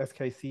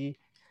SKC,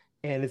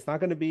 and it's not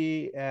going to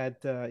be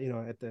at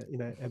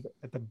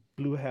the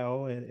Blue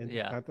Hell and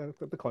not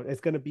the call.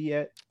 It's going to be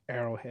at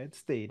Arrowhead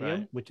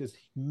Stadium, which is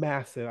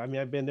massive. I mean,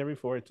 I've been there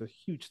before. It's a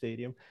huge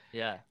stadium.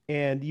 Yeah.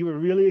 And you were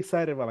really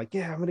excited about I'm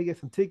going to get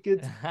some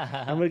tickets.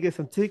 I'm going to get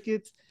some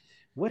tickets.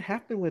 What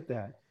happened with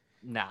that?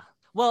 Nah.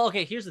 Well,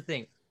 okay, here's the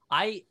thing.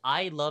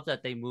 I love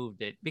that they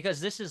moved it,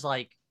 because this is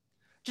like,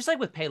 just like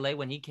with Pele,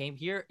 when he came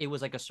here, it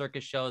was like a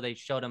circus show. They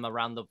showed him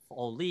around the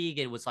whole league.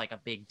 It was like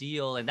a big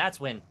deal. And that's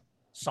when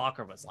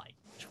soccer was like,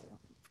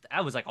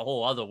 that was like a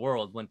whole other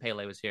world when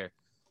Pele was here.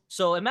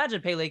 So imagine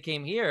Pele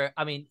came here.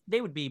 I mean,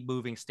 they would be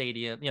moving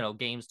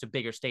games to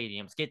bigger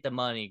stadiums, get the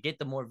money, get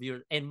the more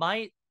viewers. In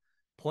my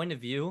point of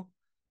view,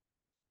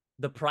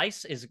 the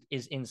price is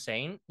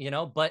insane,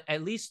 but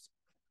at least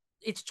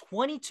it's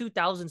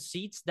 22,000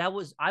 seats.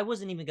 I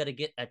wasn't even going to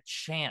get a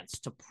chance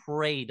to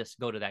pray to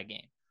go to that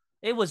game.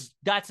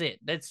 That's it.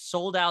 That's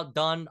sold out,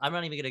 done. I'm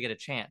not even going to get a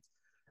chance.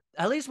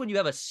 At least when you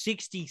have a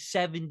 60,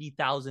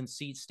 70,000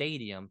 seat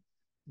stadium,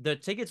 the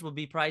tickets will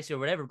be pricey or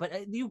whatever,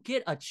 but you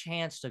get a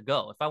chance to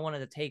go. If I wanted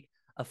to take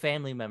a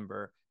family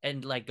member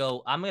and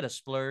go, I'm going to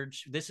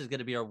splurge. This is going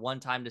to be our one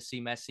time to see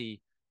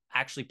Messi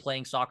actually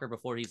playing soccer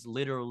before he's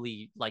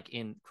literally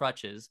in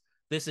crutches.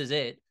 This is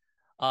it.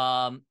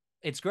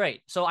 It's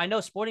great. So I know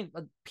sporting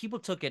people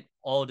took it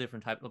all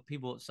different type of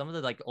people. Some of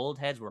the old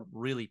heads were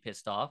really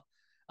pissed off.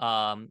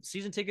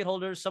 Season ticket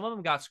holders, some of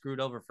them got screwed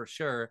over for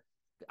sure.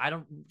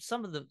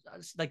 Some of the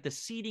like the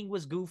seating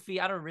was goofy.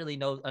 I don't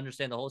really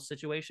understand the whole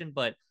situation,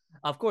 but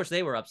of course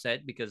they were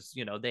upset because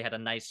they had a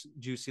nice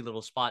juicy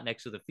little spot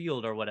next to the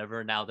field or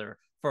whatever. Now they're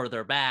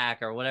further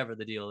back or whatever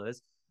the deal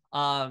is.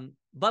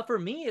 But for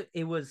me,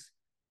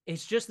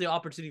 it's just the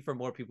opportunity for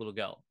more people to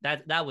go.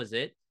 That was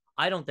it.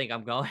 I don't think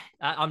I'm going.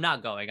 I'm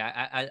not going.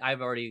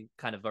 I've already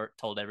kind of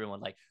told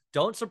everyone, like,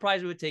 don't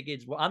surprise me with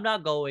tickets. I'm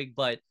not going,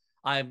 but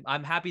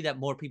I'm happy that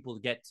more people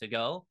get to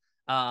go.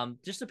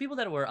 Just the people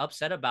that were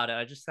upset about it,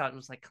 I just thought it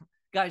was like,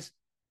 guys,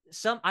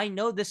 I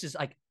know this is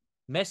like,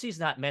 Messi's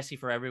not Messi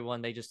for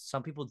everyone.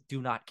 Some people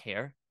do not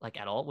care like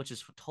at all, which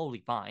is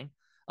totally fine.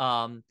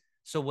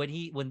 So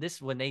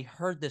when they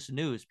heard this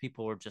news,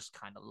 people were just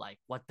kind of like,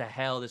 what the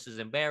hell? This is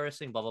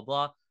embarrassing, blah, blah,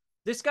 blah.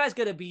 This guy's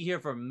going to be here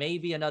for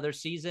maybe another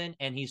season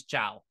and he's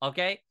ciao.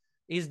 Okay.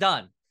 He's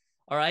done.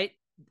 All right.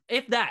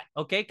 If that,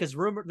 okay. Cause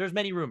there's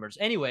many rumors.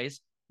 Anyways,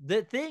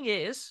 the thing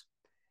is,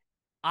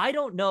 I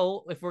don't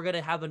know if we're going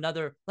to have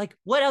another, like,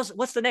 what else?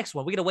 What's the next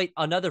one? We're going to wait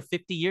another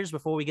 50 years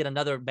before we get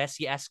another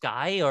Messi-esque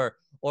guy or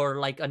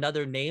like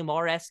another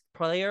Neymar-esque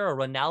player or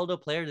Ronaldo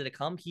player to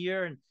come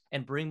here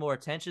and bring more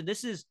attention.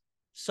 This is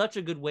such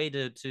a good way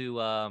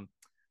to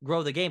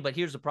grow the game. But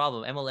here's the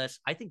problem. MLS,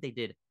 I think they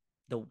did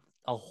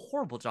a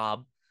horrible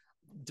job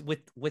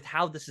with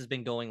how this has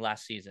been going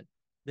last season.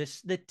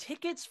 The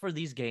tickets for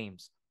these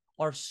games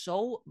are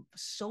so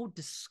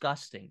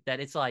disgusting that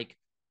it's like,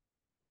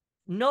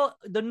 no,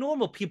 the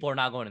normal people are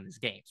not going to these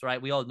games,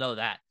 right? We all know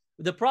that.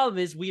 The problem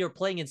is we are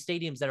playing in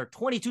stadiums that are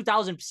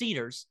 22,000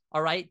 seaters,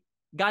 all right?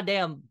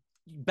 Goddamn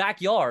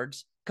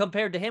backyards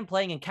compared to him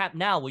playing in Camp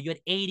Nou where you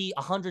had 80,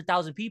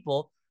 100,000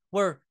 people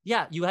where,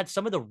 yeah, you had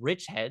some of the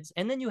rich heads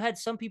and then you had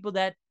some people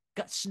that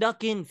got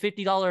snuck in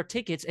 $50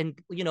 tickets and,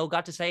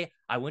 got to say,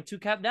 I went to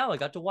Camp Nou. I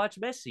got to watch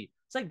Messi.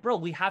 It's like, bro,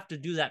 we have to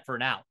do that for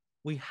now.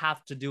 We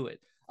have to do it.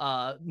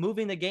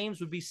 Moving the games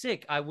would be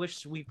sick. I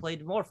wish we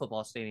played more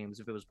football stadiums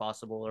if it was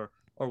possible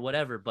or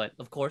whatever. But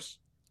of course,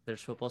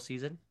 there's football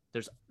season.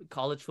 There's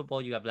college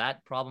football. You have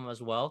that problem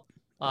as well.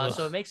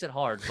 So it makes it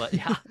hard. But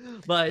yeah,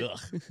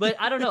 but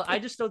I don't know. I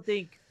just don't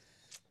think.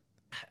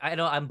 I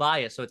know I'm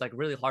biased, so it's like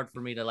really hard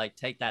for me to like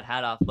take that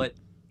hat off. But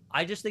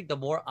I just think the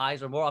more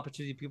eyes or more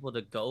opportunity people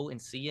to go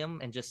and see him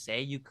and just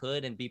say you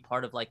could and be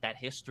part of like that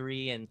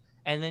history and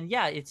then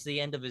yeah, it's the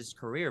end of his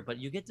career. But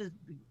you get to,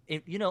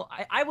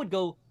 I would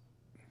go.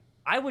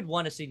 I would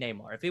want to see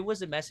Neymar. If it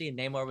wasn't Messi and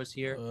Neymar was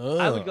here,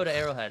 I would go to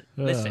Arrowhead.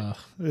 Listen,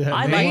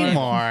 I like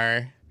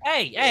Neymar.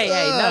 Hey!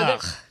 No,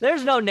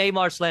 there's no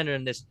Neymar slander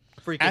in this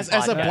freaking podcast.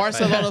 As a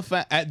Barcelona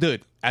fan,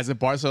 dude, as a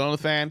Barcelona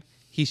fan,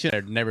 he should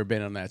have never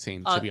been on that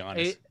team. To be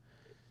honest.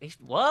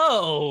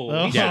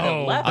 Whoa!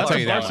 Yeah, I'll tell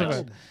you that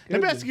much.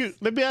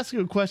 Let me ask you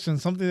a question.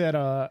 Something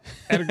that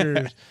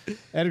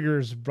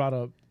Edgar's brought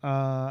up.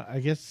 I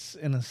guess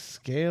in a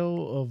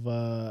scale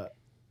of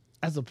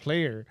as a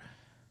player.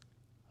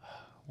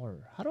 Or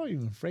how do I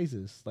even phrase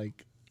this?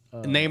 Like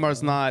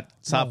Neymar's not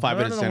top five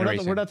in his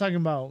generation. We're not talking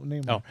about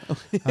Neymar.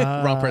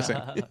 Oh. Wrong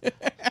person.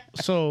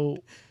 So,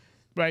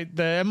 right,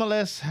 the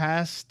MLS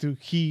has to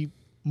keep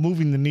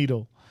moving the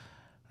needle,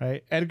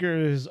 right?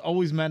 Edgar has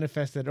always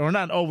manifested, or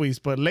not always,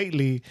 but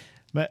lately,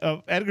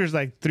 Edgar's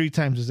like 3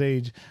 times his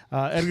age.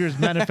 Edgar's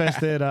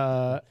manifested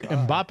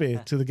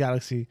Mbappe to the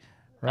Galaxy,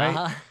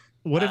 right?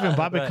 What if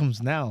Mbappe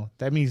comes now?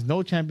 That means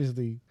no Champions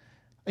League.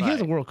 He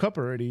has a World Cup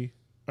already,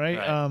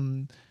 right?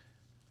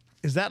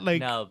 Is that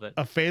like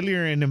a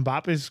failure in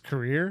Mbappe's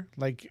career?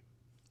 Like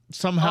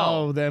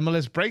somehow the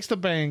MLS breaks the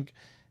bank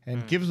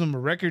and gives him a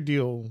record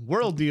deal,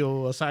 world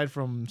deal, aside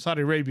from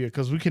Saudi Arabia,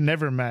 because we can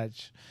never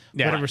match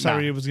whatever Saudi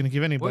Arabia was going to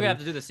give anybody. We're going to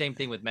have to do the same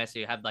thing with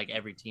Messi, have like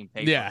every team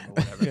pay for him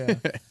or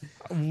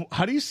whatever.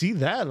 How do you see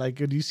that? Like,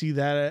 do you see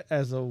that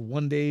as a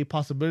one-day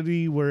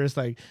possibility where it's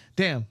like,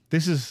 damn,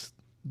 this is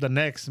the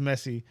next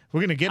Messi. We're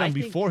going to get him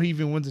before he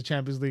even wins the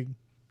Champions League.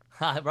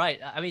 Right.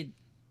 I mean,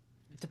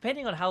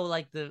 depending on how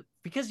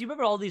because you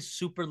remember all these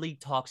Super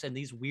League talks and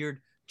these weird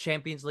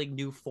Champions League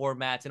new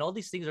formats and all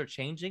these things are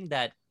changing,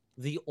 that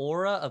the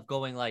aura of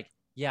going like,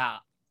 yeah,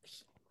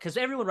 because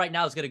everyone right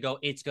now is going to go,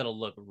 it's going to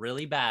look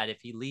really bad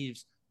if he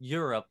leaves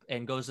Europe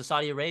and goes to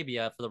Saudi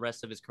Arabia for the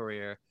rest of his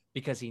career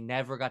because he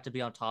never got to be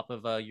on top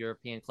of a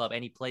European club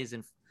and he plays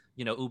in,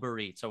 Uber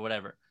Eats or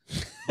whatever.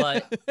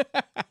 But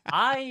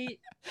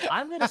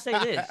I'm going to say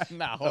this.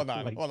 Nah, hold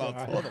on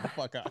the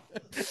fuck up.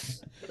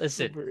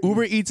 Listen,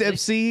 Uber Eats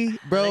FC,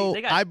 bro.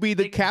 I'd be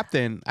the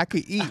captain. I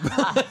could eat.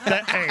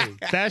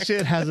 That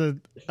shit has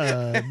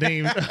a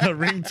name, a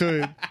ring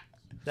to it.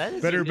 That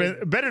is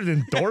better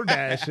than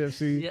DoorDash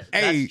FC. Yeah,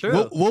 hey, that's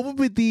true. what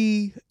would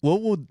be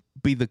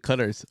the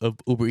colors of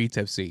Uber Eats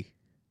FC?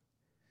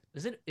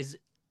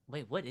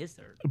 Wait, what is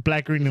there?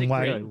 Black, green, and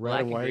white. Green,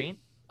 black and green.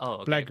 Oh,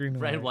 okay. Black, green,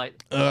 and red and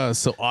white.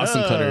 So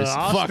Austin colors.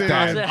 Fuck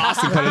that.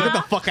 Austin colors. Get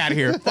the fuck out of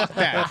here. Fuck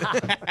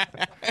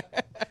that.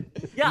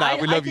 Yeah,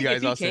 we love you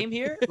guys. If he came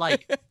here,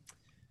 like,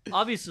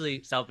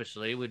 obviously,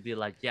 selfishly, would be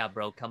like, yeah,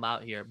 bro, come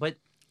out here. But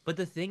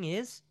the thing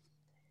is,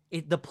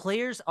 the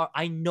players are.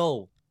 I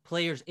know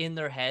players in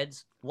their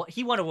heads. What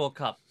he won a World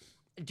Cup.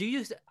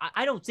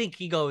 I don't think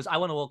he goes, I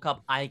won a World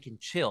Cup, I can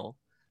chill,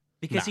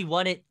 because he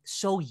won it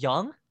so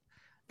young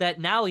that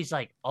now he's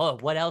like, oh,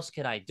 what else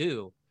can I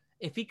do?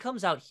 If he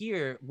comes out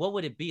here, what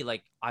would it be?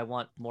 Like, I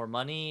want more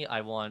money.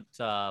 I want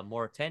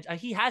more attention.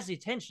 He has the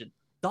attention.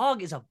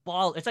 Dog is a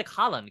ball. It's like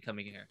Haaland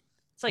coming here.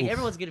 It's like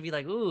everyone's going to be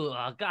like, ooh,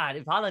 oh, God,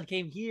 if Haaland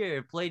came here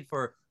and played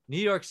for New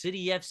York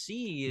City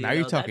FC. Now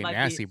you're talking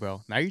nasty,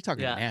 bro. Now you're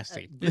talking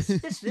nasty.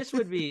 This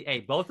would be,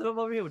 hey, both of them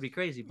over here would be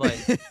crazy, but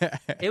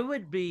it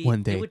would be,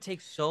 one day. It would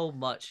take so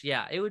much.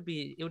 Yeah, it would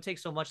take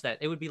so much that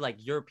it would be like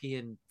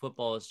European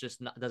football is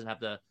just doesn't have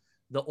the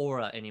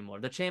aura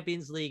anymore. The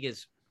Champions League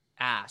is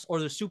ass, or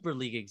the Super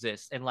League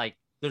exists, and like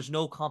there's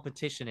no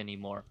competition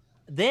anymore.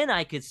 Then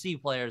I could see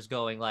players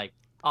going like,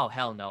 oh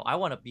hell no, I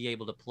want to be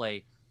able to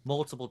play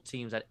multiple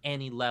teams at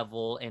any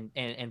level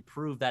and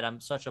prove that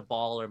I'm such a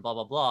baller and blah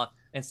blah blah,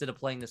 instead of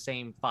playing the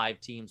same 5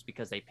 teams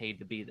because they paid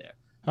to be there.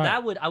 I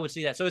would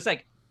see that. So it's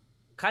like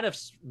kind of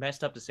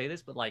messed up to say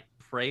this, but like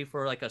pray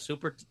for like a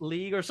Super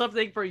League or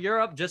something for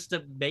Europe just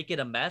to make it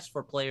a mess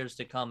for players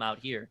to come out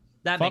here.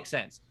 That makes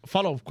sense.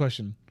 Follow-up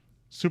question.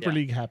 Super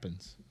League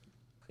happens.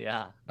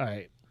 Yeah. All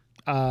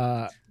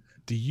right.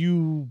 Do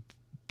you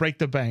break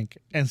the bank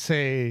and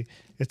say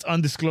it's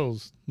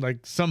undisclosed?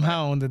 Like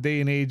somehow in the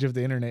day and age of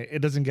the internet, it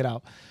doesn't get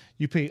out.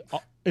 You pay.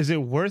 Is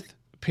it worth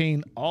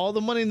paying all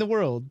the money in the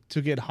world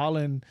to get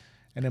Haaland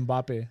and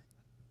Mbappe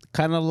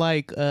kind of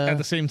like at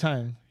the same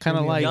time? Kind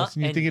of like.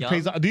 Do you think it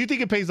pays off? Do you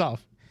think it pays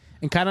off?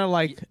 And kind of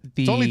like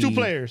the. It's only 2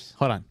 players.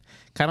 Hold on.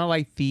 Kind of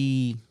like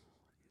the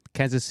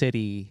Kansas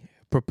City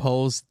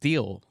proposed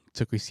deal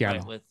to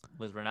Cristiano. Right,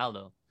 with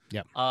Ronaldo.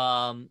 Yep.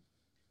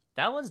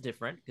 That one's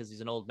different because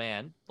he's an old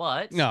man.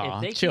 But no,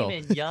 if they chill.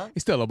 came in young,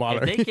 he's still a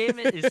baller. If they came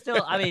in, it's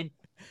still. I mean,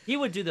 he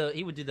would do the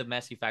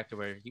Messi factor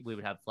where we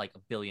would have like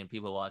 1 billion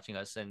people watching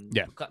us, and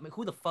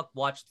who the fuck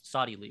watched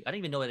Saudi League? I didn't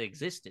even know it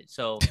existed.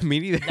 So me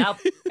neither. Now,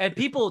 and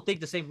people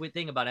think the same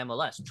thing about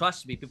MLS.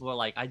 Trust me, people are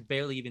like, I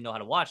barely even know how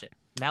to watch it.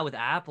 Now with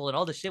Apple and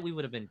all the shit, we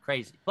would have been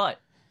crazy. But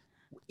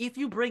if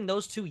you bring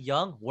those 2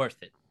 young, worth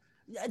it.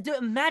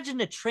 Imagine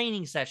the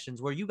training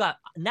sessions where you got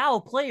now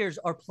players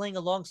are playing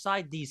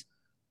alongside these.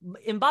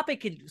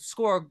 Mbappe could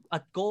score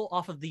a goal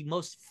off of the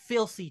most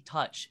filthy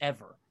touch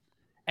ever.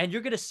 And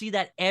you're going to see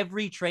that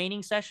every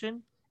training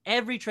session.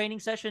 Every training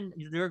session,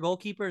 your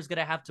goalkeeper is going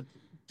to have to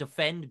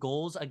defend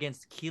goals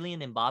against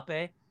Kylian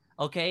Mbappe.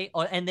 Okay.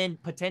 And then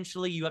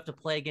potentially you have to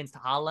play against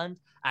Haaland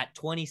at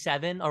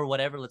 27 or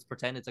whatever. Let's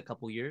pretend it's a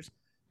couple years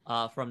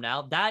from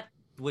now. That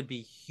would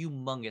be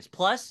humongous.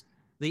 Plus,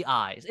 the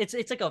eyes.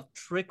 It's like a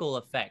trickle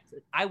effect.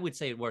 I would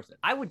say it's worth it.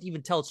 I would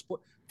even tell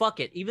fuck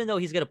it. Even though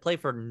he's going to play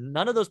for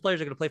none of those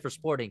players are going to play for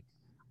Sporting.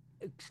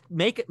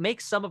 Make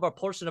some of our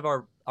portion of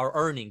our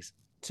earnings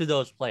to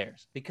those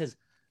players, because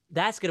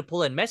that's going to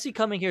pull in. Messi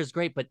coming here is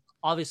great, but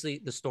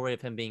obviously the story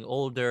of him being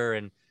older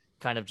and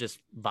kind of just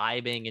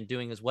vibing and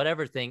doing his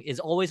whatever thing is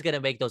always going to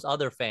make those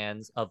other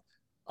fans of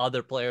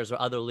other players or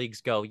other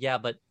leagues go, yeah,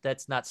 but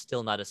that's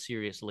still not a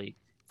serious league.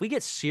 If we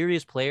get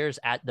serious players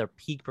at their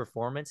peak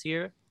performance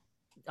here,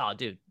 oh,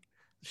 dude,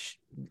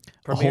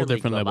 a whole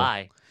different level.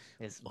 Bye.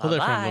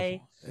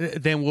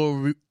 Then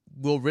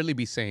we'll really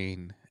be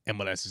saying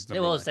MLS is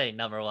number 1. We'll say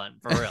number 1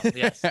 for real.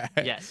 Yes,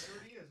 yes.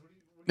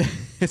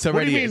 It's already.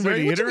 What do you mean,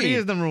 really? It already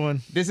is number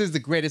 1. This is the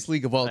greatest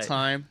league of all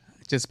time,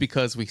 just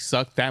because we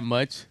suck that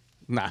much.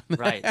 Nah.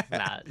 Right.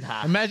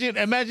 Nah. Imagine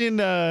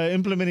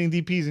implementing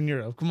DPs in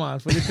Europe. Come on,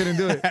 they couldn't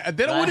do it.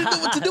 They wouldn't know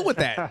what to do with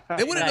that.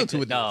 They wouldn't know what to do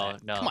with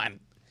that. No. Come on.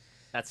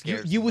 That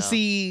scares you me. will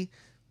see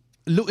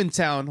Luton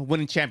Town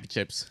winning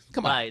championships.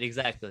 Come on. Right,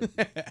 exactly.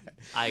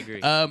 I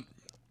agree.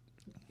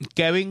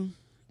 Kevin,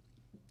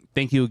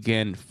 thank you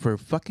again for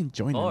fucking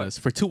joining us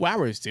for 2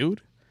 hours,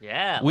 dude.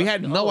 Yeah. We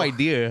had no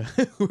idea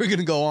we were going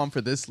to go on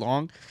for this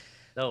long.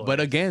 No but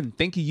again,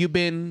 thank you. You've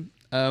been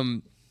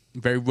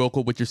very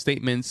vocal with your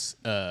statements.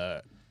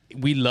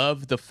 We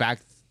love the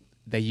fact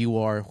that you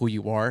are who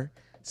you are,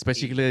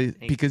 especially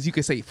because you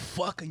can say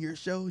fuck on your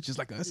show just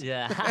like us.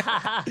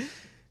 Yeah.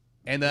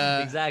 And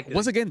exactly.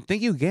 Once again,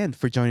 thank you again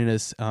for joining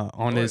us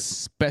on this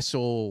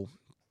special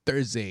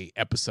Thursday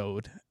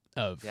episode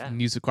of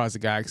News Across the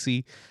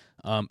Galaxy.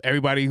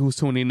 Everybody who's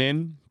tuning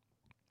in,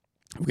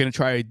 we're going to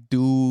try to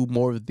do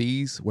more of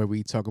these where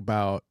we talk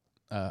about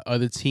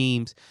other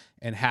teams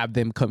and have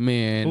them come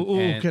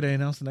in. Could I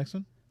announce the next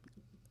one?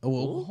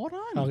 Well, hold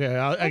on. Okay,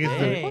 I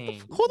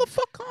guess. Hold the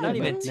fuck on. Not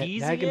even bro.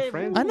 teasing it.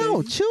 I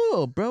know.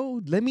 Chill,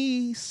 bro. Let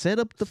me set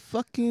up the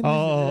fucking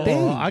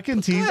thing. I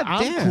can tease.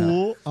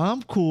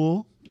 I'm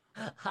cool.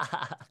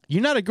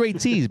 You're not a great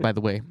tease, by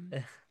the way.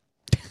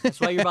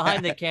 That's why you're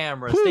behind the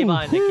camera. Stay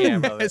behind the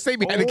camera. Stay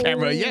behind the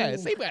camera. Yeah,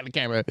 stay behind the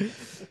camera.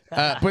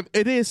 But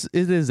it is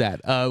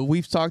that.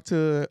 We've talked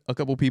to a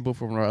couple people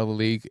from our other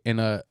league,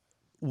 and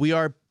we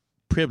are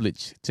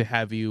privileged to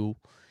have you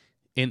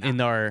in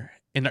our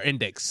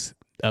index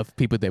of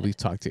people that we've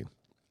talked to.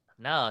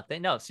 No,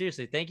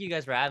 seriously. Thank you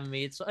guys for having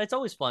me. It's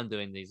always fun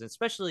doing these,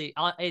 especially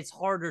it's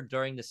harder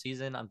during the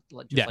season. I'm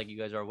like you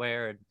guys are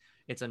aware, and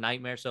it's a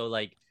nightmare. So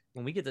like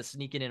when we get to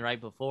sneak it in right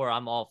before,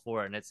 I'm all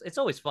for it. And it's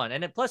always fun.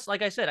 And plus,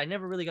 like I said, I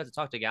never really got to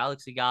talk to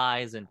Galaxy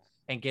guys and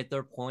get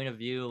their point of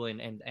view.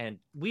 And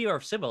we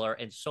are similar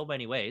in so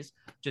many ways.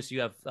 Just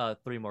you have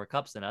 3 more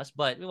cups than us,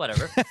 but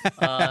whatever.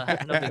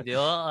 No big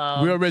deal.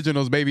 We're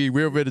originals, baby.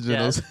 We're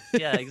originals.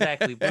 Yeah,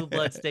 exactly. Blue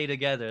blood stay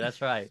together.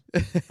 That's right.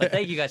 But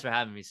thank you guys for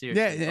having me.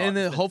 Seriously. Yeah, and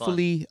then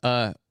hopefully,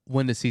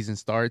 when the season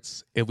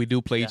starts, if we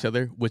do play each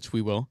other, which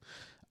we will,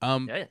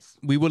 yes,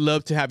 we would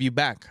love to have you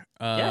back.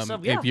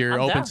 If you're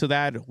I'm open down to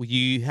that,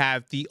 you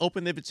have the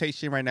open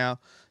invitation right now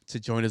to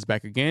join us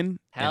back again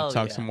Hell and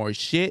talk yeah. some more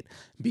shit,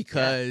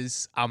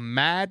 because I'm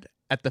mad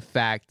at the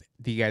fact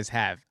that you guys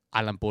have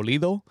Alan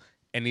Polido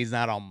and he's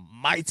not on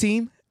my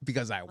team,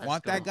 because I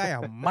want that guy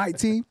on my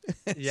team.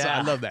 So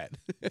I love that.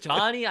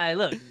 Johnny,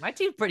 look, my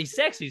team's pretty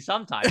sexy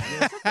sometimes.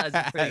 Sometimes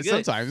it's pretty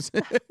good. Sometimes.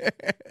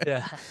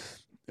 Yeah.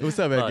 What's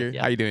up, Edgar?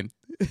 How you doing?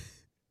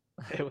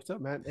 Hey, what's up,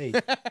 man? Hey,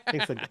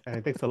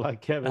 thanks a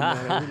lot, Kevin.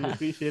 Man, I really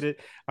appreciate it.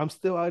 I'm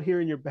still out here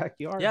in your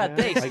backyard. Yeah, man.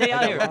 thanks. Stay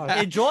out here.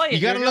 Enjoy it.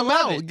 You gotta You're let him gonna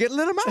love out.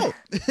 Let him out.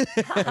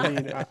 I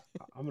mean,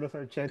 I'm gonna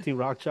start chanting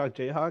 "Rock Chalk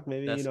Jayhawk."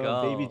 Maybe Let's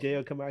Baby go. Jay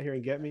will come out here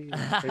and get me,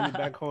 bring me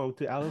back home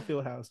to Allen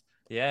Fieldhouse.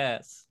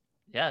 Yes.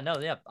 Yeah, no,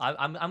 yeah.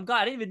 I'm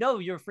glad. I didn't even know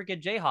you were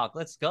freaking Jayhawk.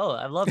 Let's go.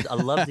 I love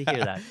to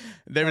hear that.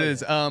 There it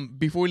is.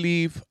 Before we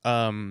leave,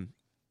 Kevincho,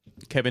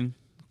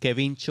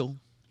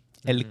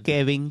 El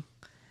Kevin,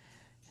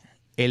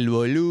 El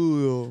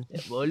Boludo.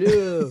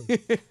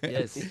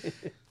 Yes.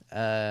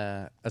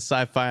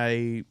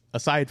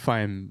 Aside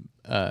from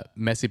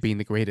Messi being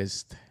the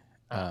greatest,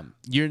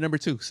 you're number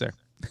 2, sir.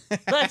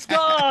 Let's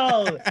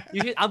go.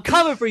 I'm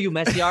coming for you,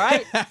 Messi. All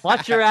right.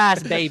 Watch your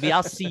ass, baby.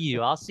 I'll see you.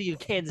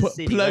 Kansas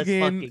City. Plug Let's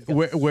in fucking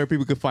go. where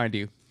people could find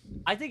you.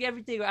 I think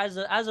everything as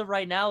of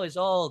right now is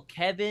all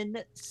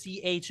Kevin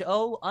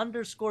CHO_TV.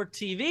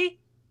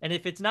 And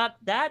if it's not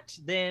that,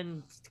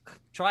 then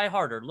try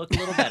harder. Look a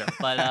little better.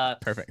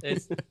 But Perfect.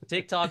 It's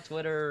TikTok,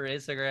 Twitter,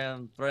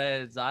 Instagram,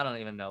 Threads. I don't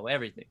even know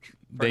everything. For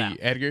There now. you,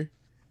 Edgar.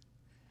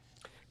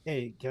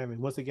 Hey,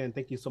 Kevin. Once again,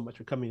 thank you so much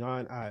for coming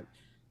on.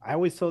 I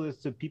always tell this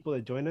to people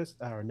that join us,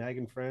 our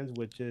NAGn friends,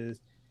 which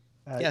is,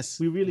 Yes,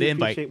 we really the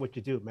invite. appreciate what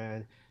you do,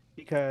 man.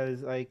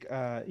 Because we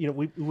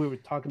were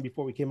talking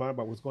before we came on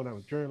about what's going on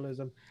with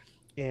journalism,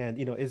 and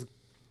it's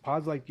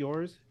pods like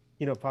yours,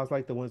 pods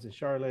like the ones in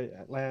Charlotte,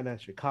 Atlanta,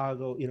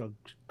 Chicago,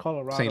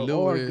 Colorado, St. or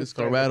Louis, good friends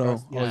Colorado,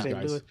 across, all these St.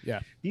 guys. Louis. Yeah.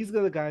 These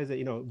are the guys that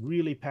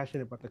really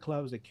passionate about the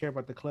clubs, that care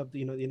about the club,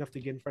 enough to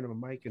get in front of a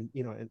mic and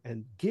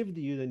and give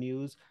you the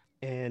news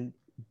and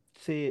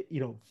say it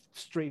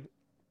straight,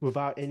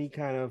 without any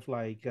kind of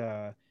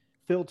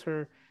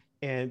filter,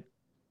 and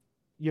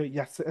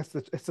yes, it's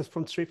just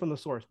straight from the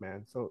source,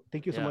 man. So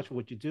thank you so much for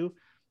what you do.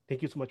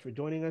 Thank you so much for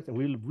joining us, and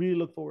we really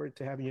look forward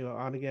to having you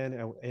on again,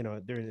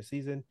 during the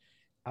season.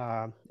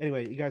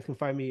 Anyway, you guys can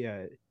find me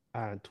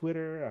on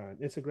Twitter, on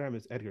Instagram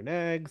is Edgar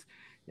Nags,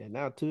 and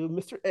now to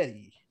Mr.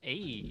 Eddie.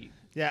 Hey.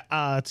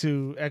 Yeah,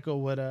 to echo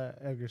what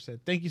Edgar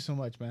said, thank you so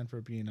much, man, for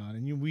being on.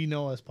 And we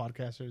know as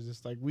podcasters,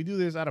 it's like we do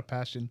this out of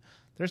passion.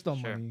 There's no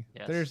money.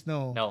 Yes. There's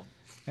No.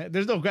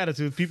 There's no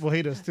gratitude. People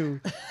hate us too.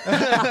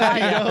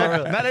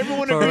 Yeah, Not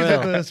everyone For agrees real.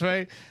 with us,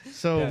 right?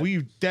 So Yeah.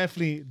 we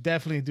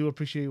definitely do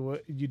appreciate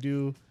what you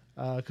do,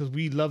 because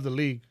we love the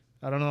league.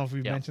 I don't know if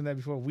we've mentioned that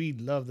before. We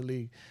love the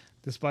league,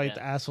 despite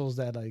the assholes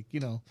that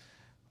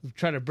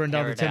try to burn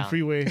down Tear the 10 down.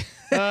 freeway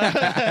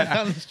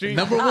down the street.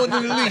 Number 1 in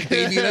the league,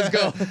 baby. Let's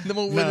go.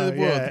 Number 1 in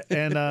the world.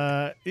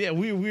 Yeah.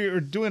 And we're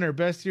doing our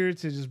best here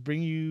to just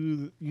bring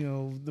you,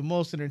 the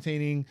most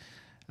entertaining.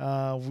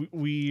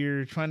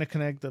 We're trying to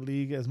connect the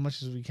league as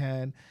much as we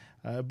can,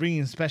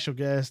 bringing special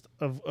guests.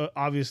 Of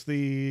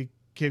obviously,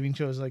 Kevin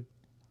Cho is like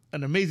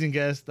an amazing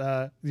guest.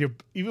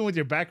 Even with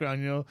your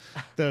background,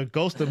 the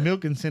ghost of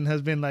Milkinson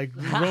has been like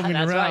roaming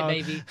That's around.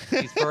 right, baby.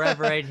 He's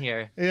forever in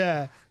here.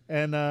 Yeah.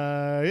 And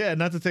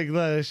not to take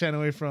the shine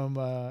away from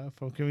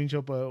Kevin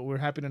Cho, but we're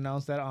happy to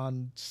announce that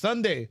on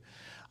Sunday.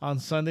 On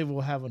Sunday, we'll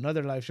have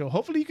another live show.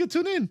 Hopefully, you could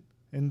tune in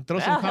and throw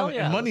some hell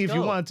yeah, money if let's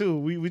you go. want to.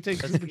 We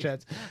take super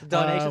chats.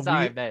 Donations, all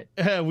right, bet.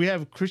 We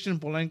have Christian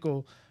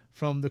Polanco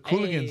from the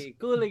Cooligans. Hey,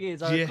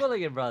 Cooligans, our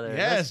Cooligan brother.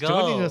 Yes, Let's go.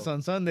 joining us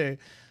on Sunday.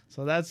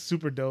 So that's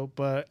super dope.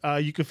 But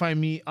you can find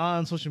me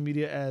on social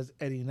media as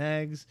Eddie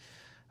Nags.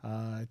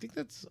 I think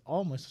that's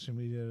all my social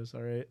medias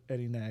are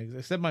Eddie Nags,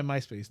 except my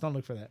MySpace. Don't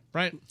look for that,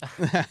 right?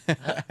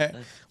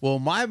 Well,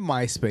 my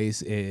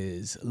MySpace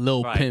is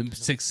Lil Right. Pimp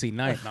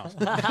 69. No.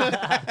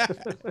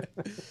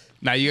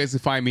 Now you guys can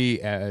find me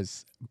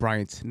as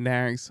Brian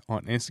Nags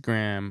on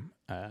Instagram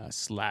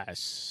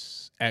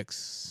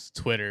 /X,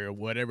 Twitter,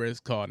 whatever it's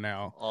called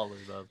now. All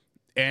of them.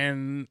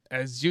 And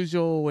as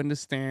usual, in the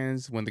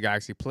stands, when the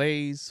Galaxy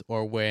plays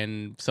or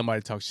when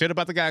somebody talks shit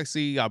about the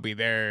Galaxy, I'll be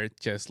there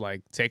just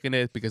like taking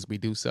it because we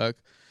do suck.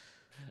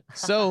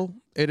 So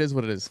it is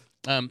what it is.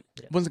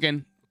 Once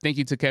again, thank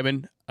you to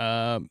Kevin.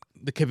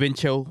 The Kevin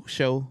Cho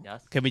show.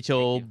 Yes, Kevin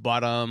Cho thank you.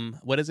 bottom,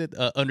 what is it?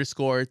 _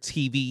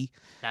 TV.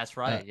 That's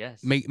right.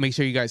 Yes. Make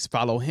sure you guys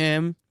follow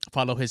him.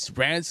 Follow his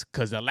rants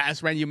because the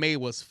last rant you made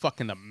was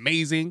fucking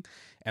amazing.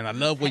 And I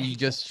love when you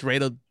just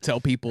straight up tell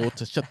people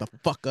to shut the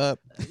fuck up.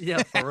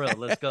 Yeah, for real.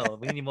 Let's go.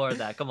 We need more of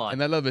that. Come on.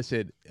 And I love this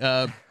shit.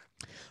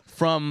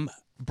 From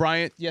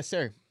Bryant, yes,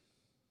 sir.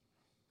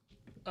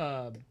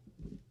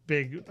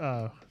 Big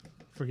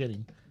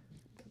forgetting.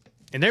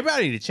 And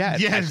everybody in the chat.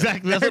 Yeah,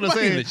 exactly. That's what I'm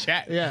Everybody saying. in the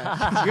chat.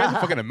 Yeah. You guys are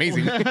fucking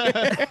amazing.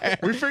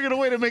 We figured a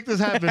way to make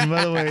this happen,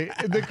 by the way,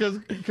 because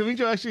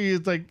Kamicho actually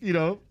is like,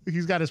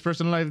 he's got his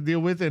personal life to deal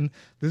with, and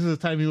this is the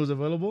time he was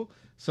available.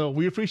 So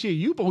we appreciate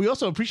you, but we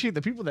also appreciate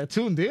the people that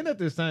tuned in at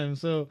this time.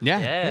 So Yeah.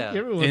 thank you,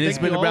 everyone. And it's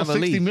Thank been you around all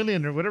the 60 league.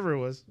 million or whatever it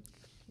was.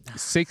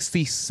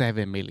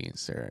 67 million,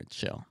 sir.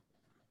 Chill.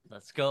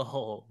 Let's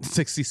go.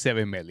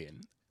 67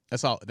 million.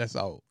 That's all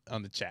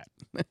on the chat.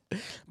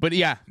 But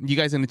yeah, you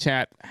guys in the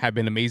chat have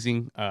been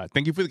amazing.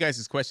 Thank you for the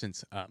guys'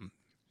 questions.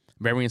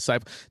 Very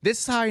insightful. This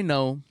is how I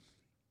know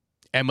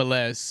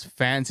MLS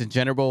fans in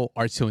general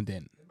are tuned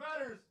in.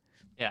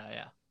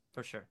 Yeah,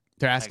 for sure.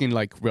 They're asking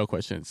like real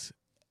questions.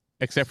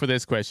 Except for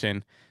this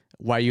question.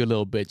 Why you a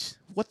little bitch?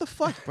 What the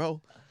fuck,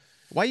 bro?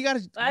 Why you gotta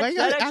That actually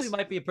ask?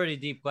 might be a pretty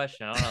deep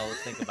question. I don't know.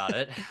 Let's think about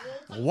it.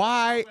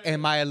 Why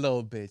am I a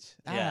little bitch?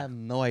 I Yeah. have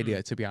no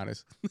idea, to be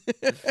honest.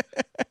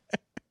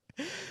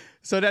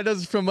 So that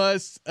does it from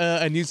us.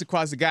 News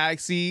across the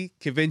galaxy.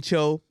 Kevin.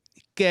 Thank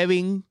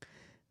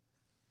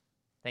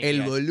El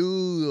you, guys.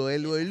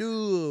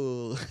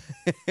 boludo.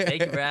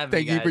 Thank you for having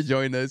Thank me, you for guys.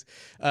 joining us.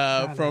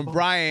 From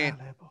Brian,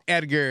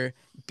 Edgar,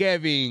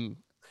 Kevin,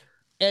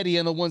 Eddie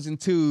on the ones and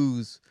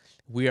twos.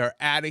 We are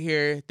out of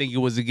here. Thank you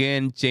once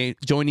again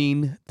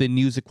joining the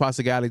News Across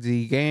the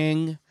Galaxy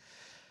gang.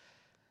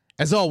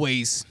 As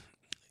always,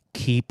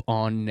 keep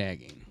on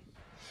nagging.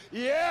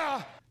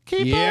 Yeah.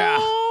 Keep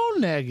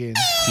on nagging.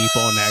 Keep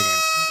on nagging.